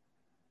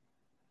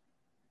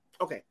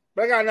 Okay,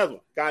 but I got another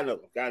one.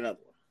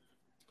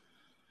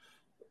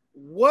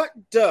 What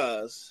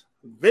does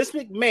Vince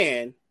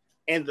McMahon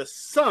and the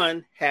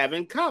Sun have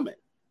in common?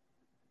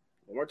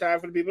 One more time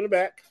for the people in the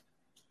back.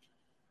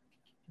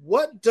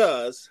 What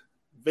does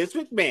Vince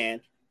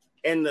McMahon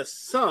and the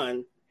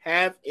Sun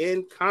have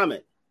in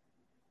common?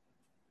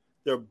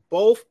 They're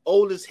both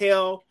old as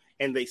hell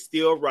and they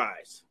still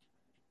rise.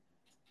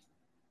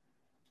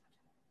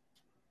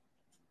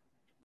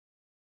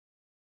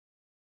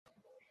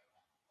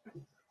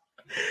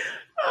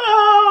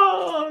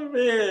 Oh,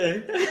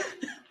 man.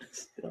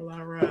 Still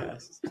I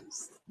rise.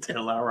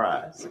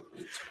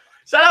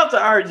 Shout out to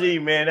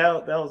RG, man.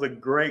 That was a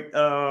great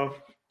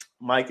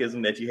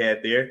Mike-ism that you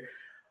had there.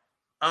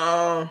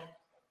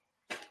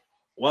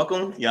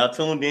 Welcome. Y'all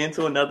tuned in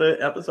to another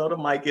episode of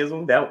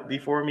Mike-ism. That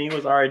before me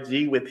was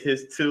RG with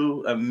his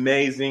two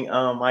amazing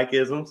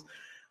Mike-isms.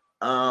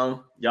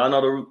 Y'all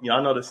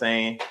know the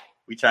saying.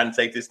 We try to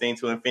take this thing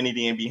to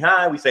infinity and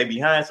behind. We say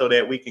behind so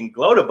that we can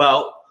gloat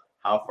about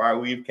how far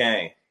we've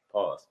came.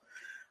 Pause.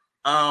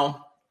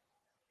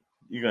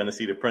 You're gonna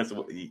see the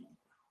principle.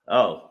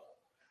 Oh,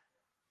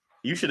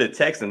 you should have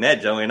texted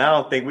that, Joey. And I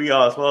don't think we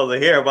all supposed to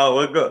hear about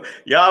what go.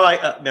 Y'all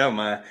like, never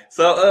mind.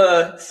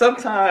 So,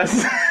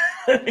 sometimes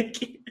let me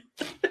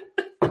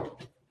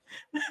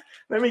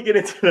get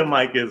into the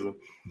Mike-ism.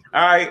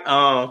 All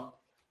right.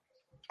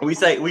 We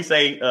say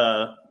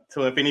to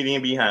infinity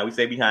and behind. We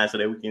say behind so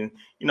that we can,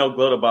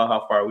 gloat about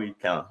how far we've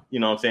come. You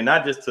know what I'm saying?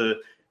 Not just to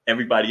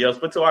everybody else,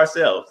 but to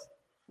ourselves.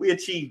 We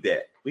achieved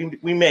that.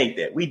 We made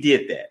that. We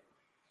did that.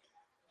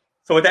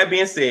 So with that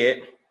being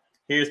said,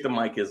 here's the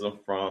Mike-ism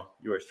from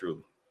yours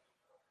truly.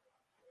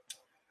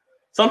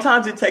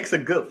 Sometimes it takes a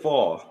good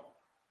fall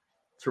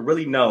to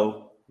really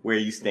know where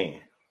you stand.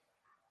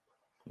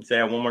 Let me say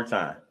that one more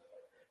time.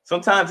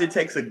 Sometimes it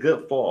takes a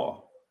good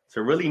fall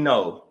to really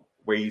know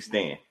where you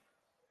stand.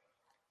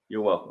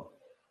 You're welcome.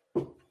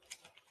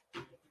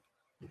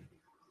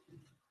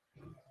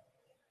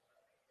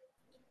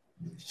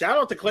 Shout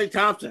out to Klay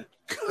Thompson.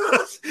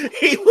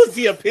 He was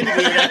the epitome of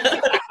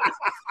that.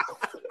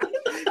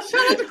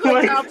 Shout out to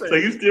Klay Thompson. So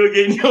you still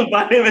getting your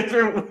vitamin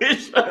from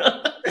wish?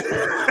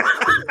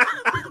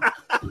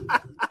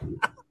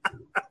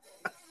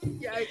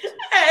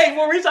 Hey,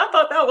 Maurice, I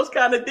thought that was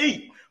kind of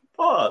deep.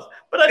 Pause.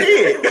 But I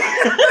did.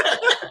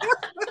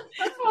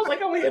 I was like,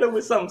 I'm going to hit him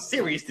with something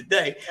serious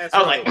today. That's I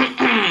was right. like,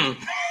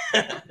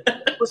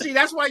 Well, see,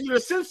 that's why you're a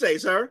sensei,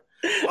 sir.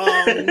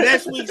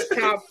 Next week's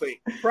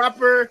topic: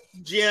 proper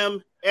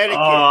gym etiquette.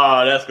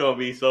 Oh, that's going to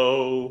be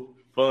so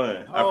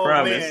fun. I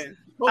promise. Man.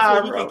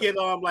 Hopefully we can get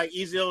like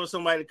Ezel or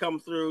somebody to come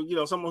through,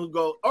 someone who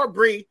go, or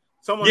Bree.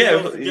 Someone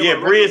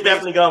Bree is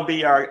definitely going to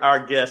be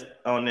our guest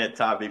on that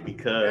topic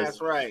because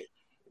that's right.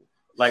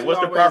 Like,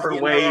 what's the proper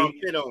way?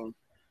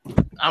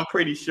 I'm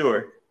pretty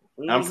sure.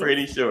 I'm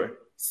pretty sure.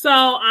 So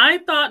I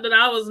thought that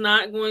I was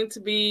not going to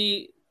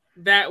be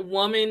that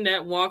woman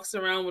that walks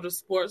around with a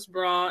sports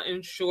bra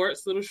and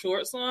shorts, little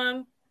shorts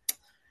on.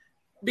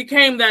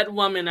 Became that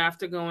woman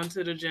after going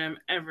to the gym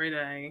every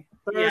day.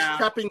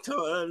 Tappington.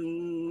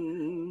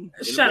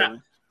 Shut up.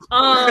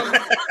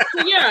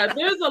 So yeah,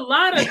 there's a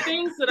lot of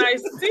things that I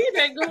see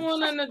that go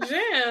on in the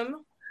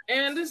gym,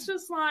 and it's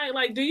just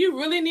like, do you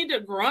really need to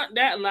grunt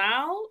that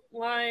loud?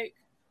 Like,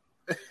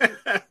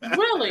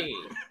 really?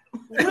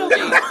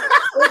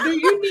 Or do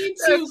you need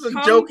to? There's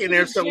a joke in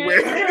there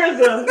somewhere.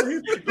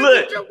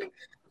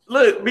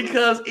 Look,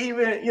 because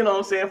even, what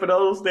I'm saying, for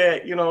those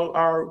that,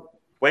 are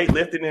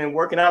weightlifting and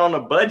working out on a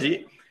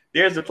budget,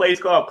 there's a place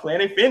called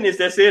Planet Fitness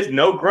that says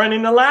no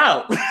grunting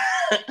allowed.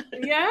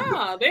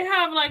 Yeah, they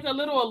have like a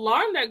little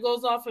alarm that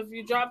goes off if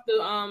you drop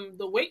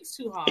the weights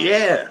too hard.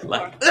 Yeah,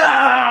 like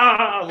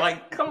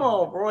come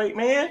on, Roy,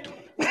 man.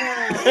 He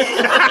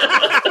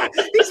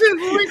said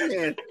Roy,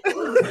 man.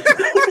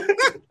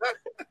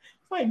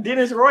 Like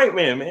Dennis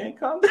Rodman, man.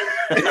 Come down.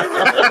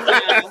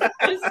 Yeah,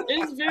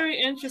 it's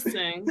very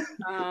interesting.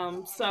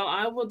 So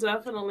I will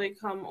definitely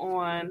come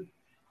on.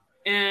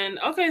 And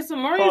okay, so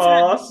Maurice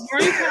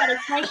had a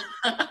question.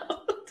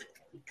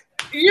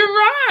 You're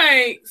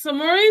right. So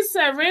Maurice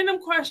said, random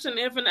question.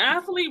 If an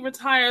athlete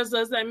retires,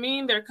 does that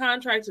mean their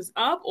contract is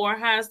up or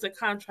has the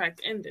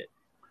contract ended?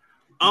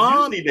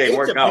 Usually they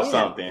work out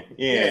something.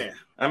 Yeah.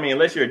 I mean,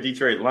 unless you're a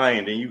Detroit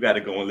Lion, then you got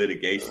to go in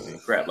litigation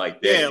and crap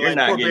like that. Yeah, you're like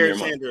not getting your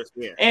money.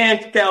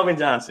 And Calvin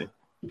Johnson.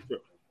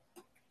 But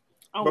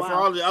for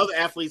all the other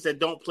athletes that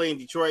don't play in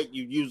Detroit,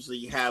 you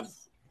usually have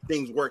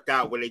things worked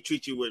out where they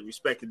treat you with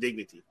respect and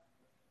dignity.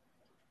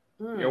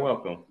 You're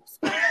welcome.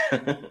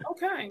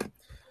 Okay.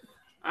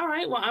 All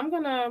right. Well, I'm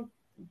going to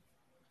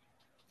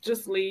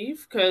just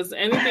leave because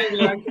anything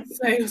that I can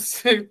say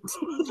is just...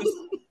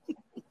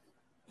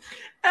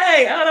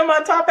 Hey, on my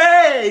top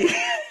A.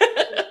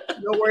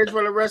 No worries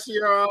for the rest of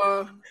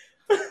your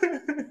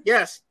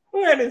yes.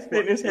 Fitness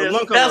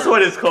that's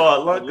what it's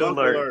called. Lunk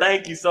alert.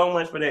 Thank you so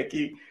much for that,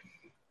 Keith.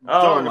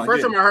 Oh, the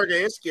first time I heard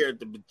that, it scared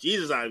the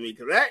bejesus out of me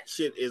because that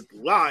shit is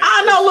lying.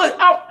 I know. Look,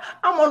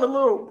 I'm on the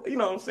little, you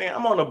know what I'm saying?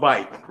 I'm on a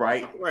bike,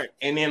 right? Right.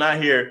 And then I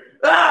hear,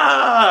 then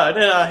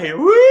I hear,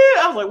 woo!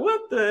 I was like,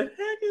 what the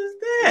heck is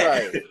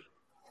that? Right.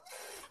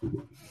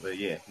 But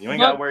yeah, you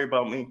ain't got to worry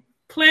about me.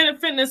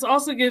 Planet Fitness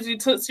also gives you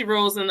Tootsie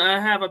Rolls, and I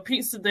have a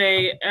pizza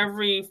day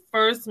every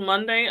first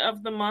Monday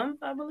of the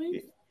month, I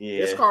believe.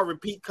 Yeah. It's called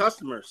repeat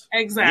customers.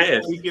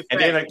 Exactly. Yes. And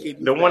then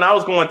the one I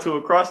was going to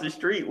across the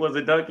street was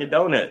a Dunkin'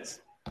 Donuts.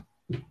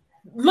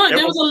 Look,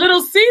 there was a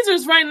Little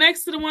Caesars right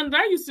next to the one that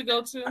I used to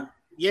go to.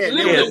 Yeah,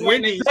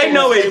 Wendy's. They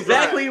know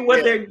exactly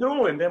what they're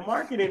doing. Their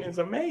marketing is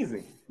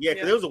amazing. Yeah,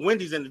 because there was a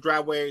Wendy's in the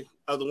driveway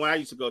of the one I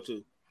used to go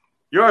to.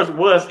 Yours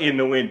was in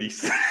the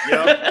Wendy's.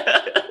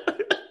 Yep.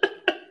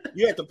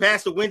 You had to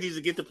pass the Wendy's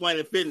to get to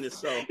Planet Fitness.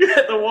 So you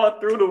had to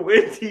walk through the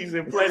Wendy's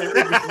and Planet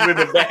Fitness in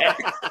the back.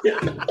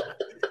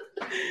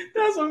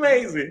 That's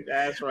amazing.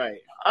 That's right.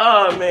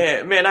 Oh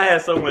man, I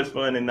had so much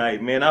fun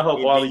tonight, man. I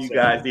hope all of you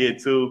guys did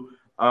too.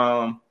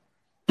 I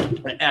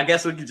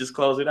guess we could just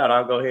close it out.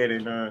 I'll go ahead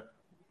and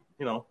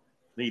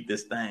lead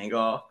this thing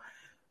off.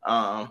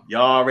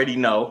 Y'all already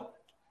know.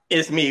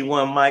 It's me,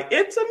 one mic.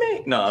 It's a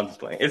me. No, I'm just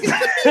playing. It's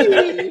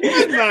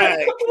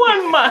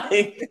one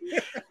mic.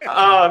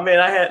 Oh man,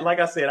 I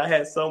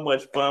had so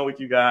much fun with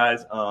you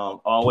guys.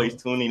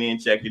 Always tuning in,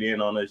 checking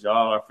in on us.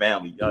 Y'all are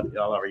family. Y'all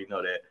already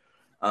know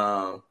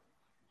that.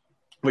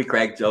 We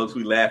crack jokes,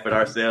 we laugh at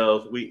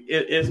ourselves.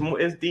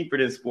 It's deeper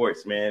than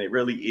sports, man. It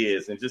really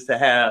is. And just to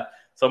have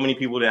so many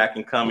people that I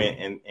can come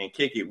in and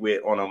kick it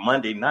with on a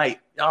Monday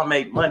night, y'all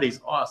make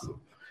Mondays awesome.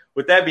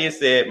 With that being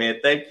said, man,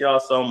 thank y'all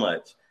so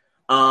much.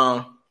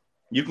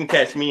 You can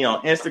catch me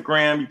on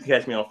Instagram. You can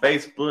catch me on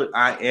Facebook.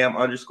 I am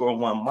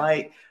 _1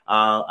 Mike.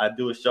 I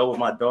do a show with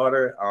my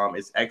daughter.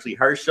 It's actually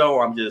her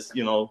show. I'm just,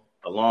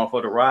 along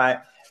for the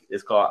ride.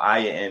 It's called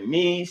Aya and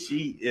Me.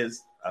 She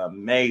is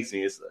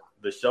amazing.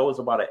 The show is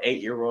about an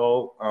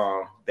 8-year-old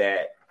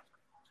that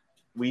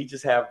we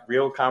just have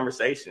real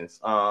conversations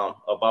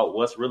about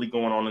what's really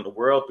going on in the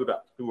world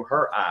through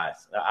her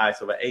eyes, the eyes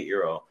of an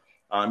 8-year-old.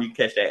 You can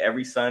catch that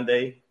every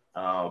Sunday,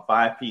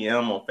 5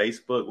 p.m. on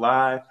Facebook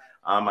Live.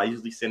 I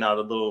usually send out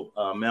a little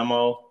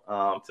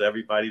memo to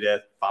everybody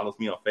that follows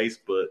me on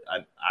Facebook.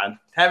 I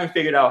haven't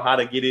figured out how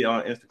to get it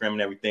on Instagram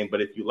and everything,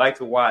 but if you like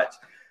to watch,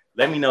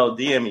 let me know,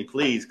 DM me,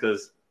 please,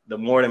 because the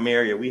more the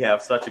merrier. We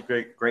have such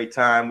a great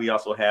time. We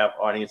also have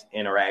audience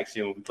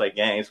interaction. We play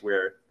games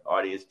where the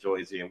audience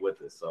joins in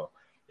with us. So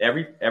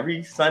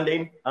every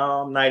Sunday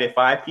night at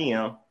 5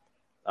 p.m.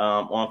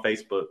 On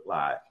Facebook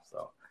Live.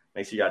 So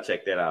make sure y'all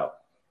check that out.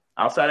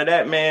 Outside of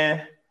that,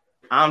 man,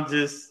 I'm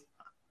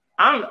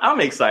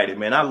excited,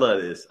 man. I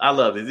love this.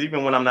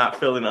 Even when I'm not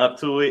feeling up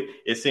to it,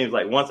 it seems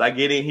like once I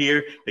get in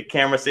here, the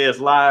camera says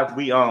live,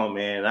 we on,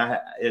 man.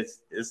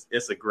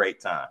 It's a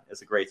great time.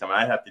 It's a great time.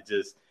 I have to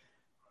just,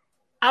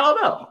 I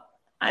don't know.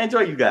 I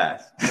enjoy you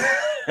guys.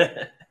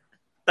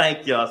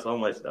 Thank y'all so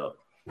much, though.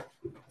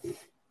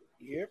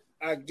 Yep,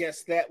 I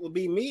guess that would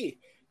be me.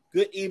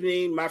 Good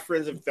evening, my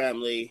friends and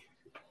family.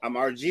 I'm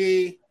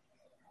RG,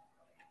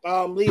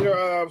 leader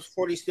of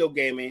 40 Still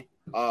Gaming.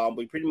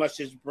 We pretty much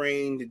just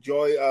bring the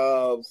joy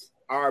of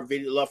our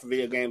love for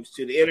video games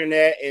to the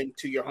internet and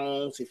to your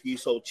homes if you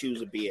so choose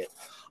to be it.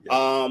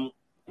 Yeah.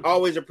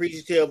 Always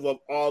appreciative of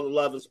all the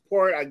love and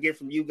support I get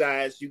from you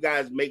guys. You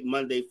guys make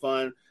Monday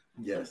fun.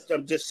 Yes.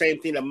 Just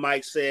same thing that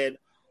Mike said.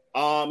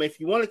 If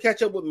you want to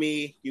catch up with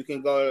me, you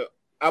can go.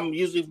 I'm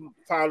usually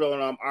found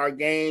on our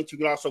games. You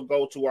can also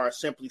go to our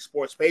Simply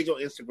Sports page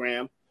on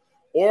Instagram,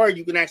 or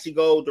you can actually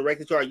go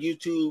directly to our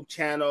YouTube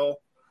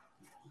channel.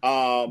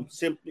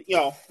 Simply,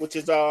 which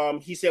is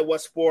He Said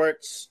What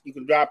Sports. You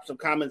can drop some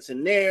comments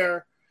in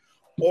there,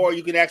 or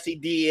you can actually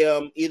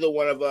DM either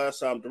one of us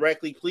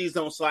directly. Please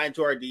don't slide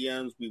into our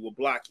DMs. We will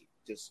block you.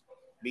 Just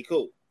be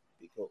cool.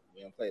 Be cool.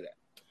 We don't play that.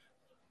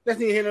 That's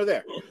neither here nor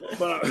there.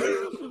 But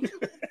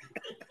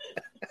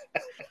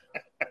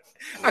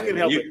I can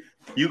help it.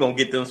 You gonna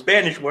get them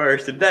Spanish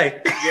words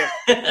today. Yeah.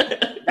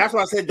 That's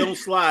why I said don't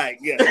slide.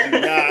 Yeah, do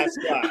not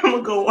slide. I'm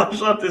gonna go watch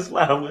something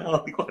slide with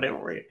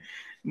whatever it.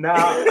 Now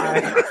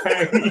I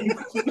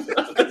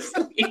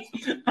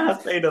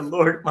say the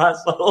Lord my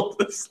soul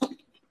to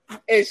sleep.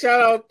 Hey,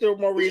 shout out to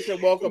Maurice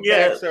and welcome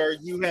back, sir.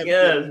 You have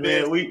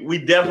man.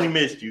 We definitely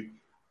missed you.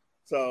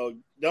 So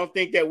don't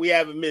think that we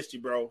haven't missed you,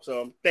 bro.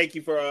 So thank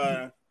you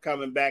for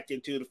coming back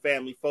into the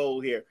family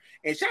fold here.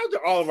 And shout out to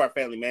all of our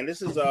family, man.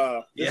 This is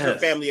a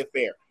family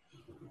affair.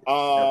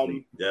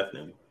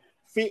 Definitely.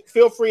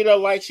 Feel free to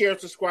like, share, and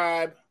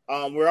subscribe.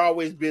 We're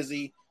always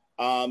busy.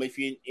 If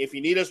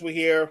you need us, we're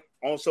here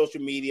on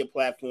social media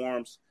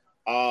platforms.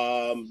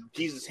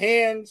 Jesus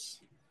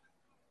Hands.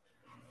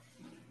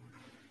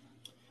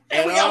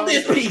 And we out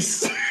this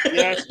piece.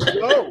 Yes,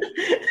 go.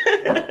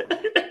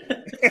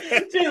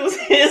 Jesus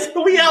Hands,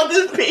 we out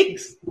this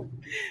piece.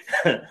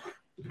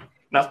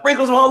 Now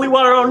sprinkle some holy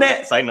water on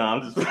that. Say no,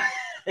 I'm just.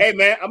 Hey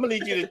man, I'm gonna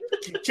need you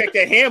to check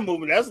that hand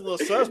movement. That's a little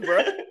sus,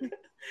 bro.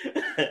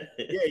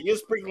 Yeah, you're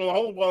sprinkling the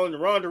holy water in the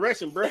wrong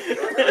direction, bro.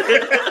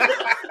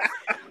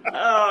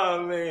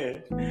 Oh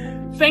man.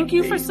 Thank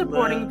you for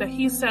supporting the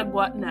He Said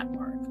What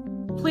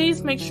Network.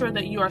 Please make sure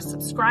that you are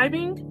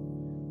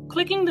subscribing,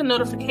 clicking the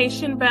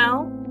notification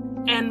bell,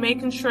 and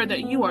making sure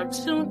that you are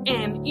tuned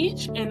in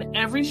each and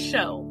every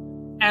show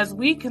as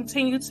we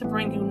continue to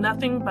bring you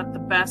nothing but the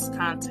best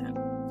content.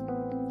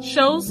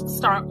 Shows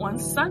start on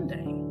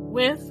Sunday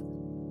with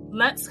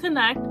Let's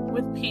Connect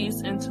with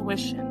Peace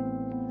Intuition,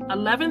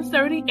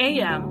 11:30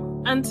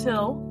 a.m.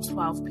 until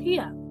 12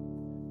 p.m.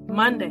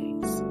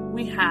 Mondays,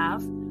 we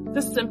have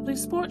the Simply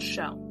Sports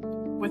Show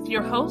with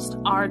your host,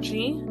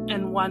 RG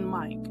and one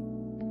Mike.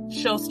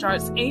 Show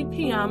starts 8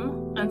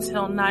 p.m.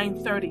 until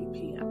 9:30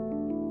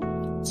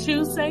 p.m.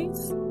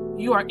 Tuesdays,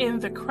 you are in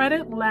the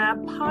Credit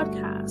Lab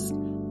podcast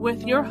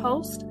with your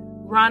host,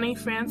 Ronnie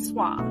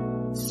Francois,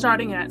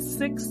 starting at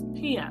 6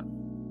 p.m.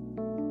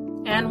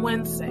 And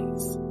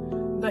Wednesdays,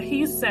 the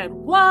He Said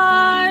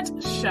What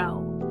Show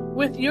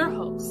with your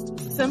host,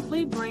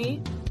 Simply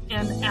Bree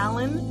and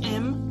Alan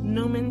M.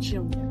 Newman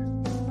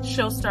Jr.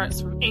 Show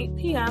starts from 8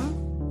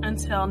 p.m.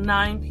 until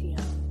 9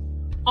 p.m.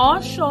 All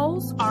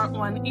shows are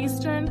on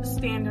Eastern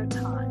Standard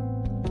Time.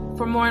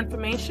 For more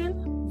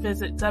information,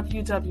 visit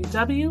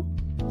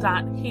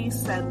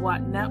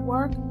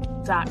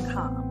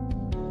www.hesaidwhatnetwork.com.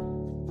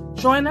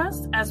 Join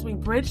us as we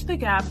bridge the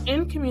gap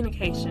in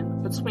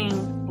communication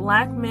between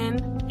Black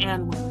men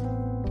and women.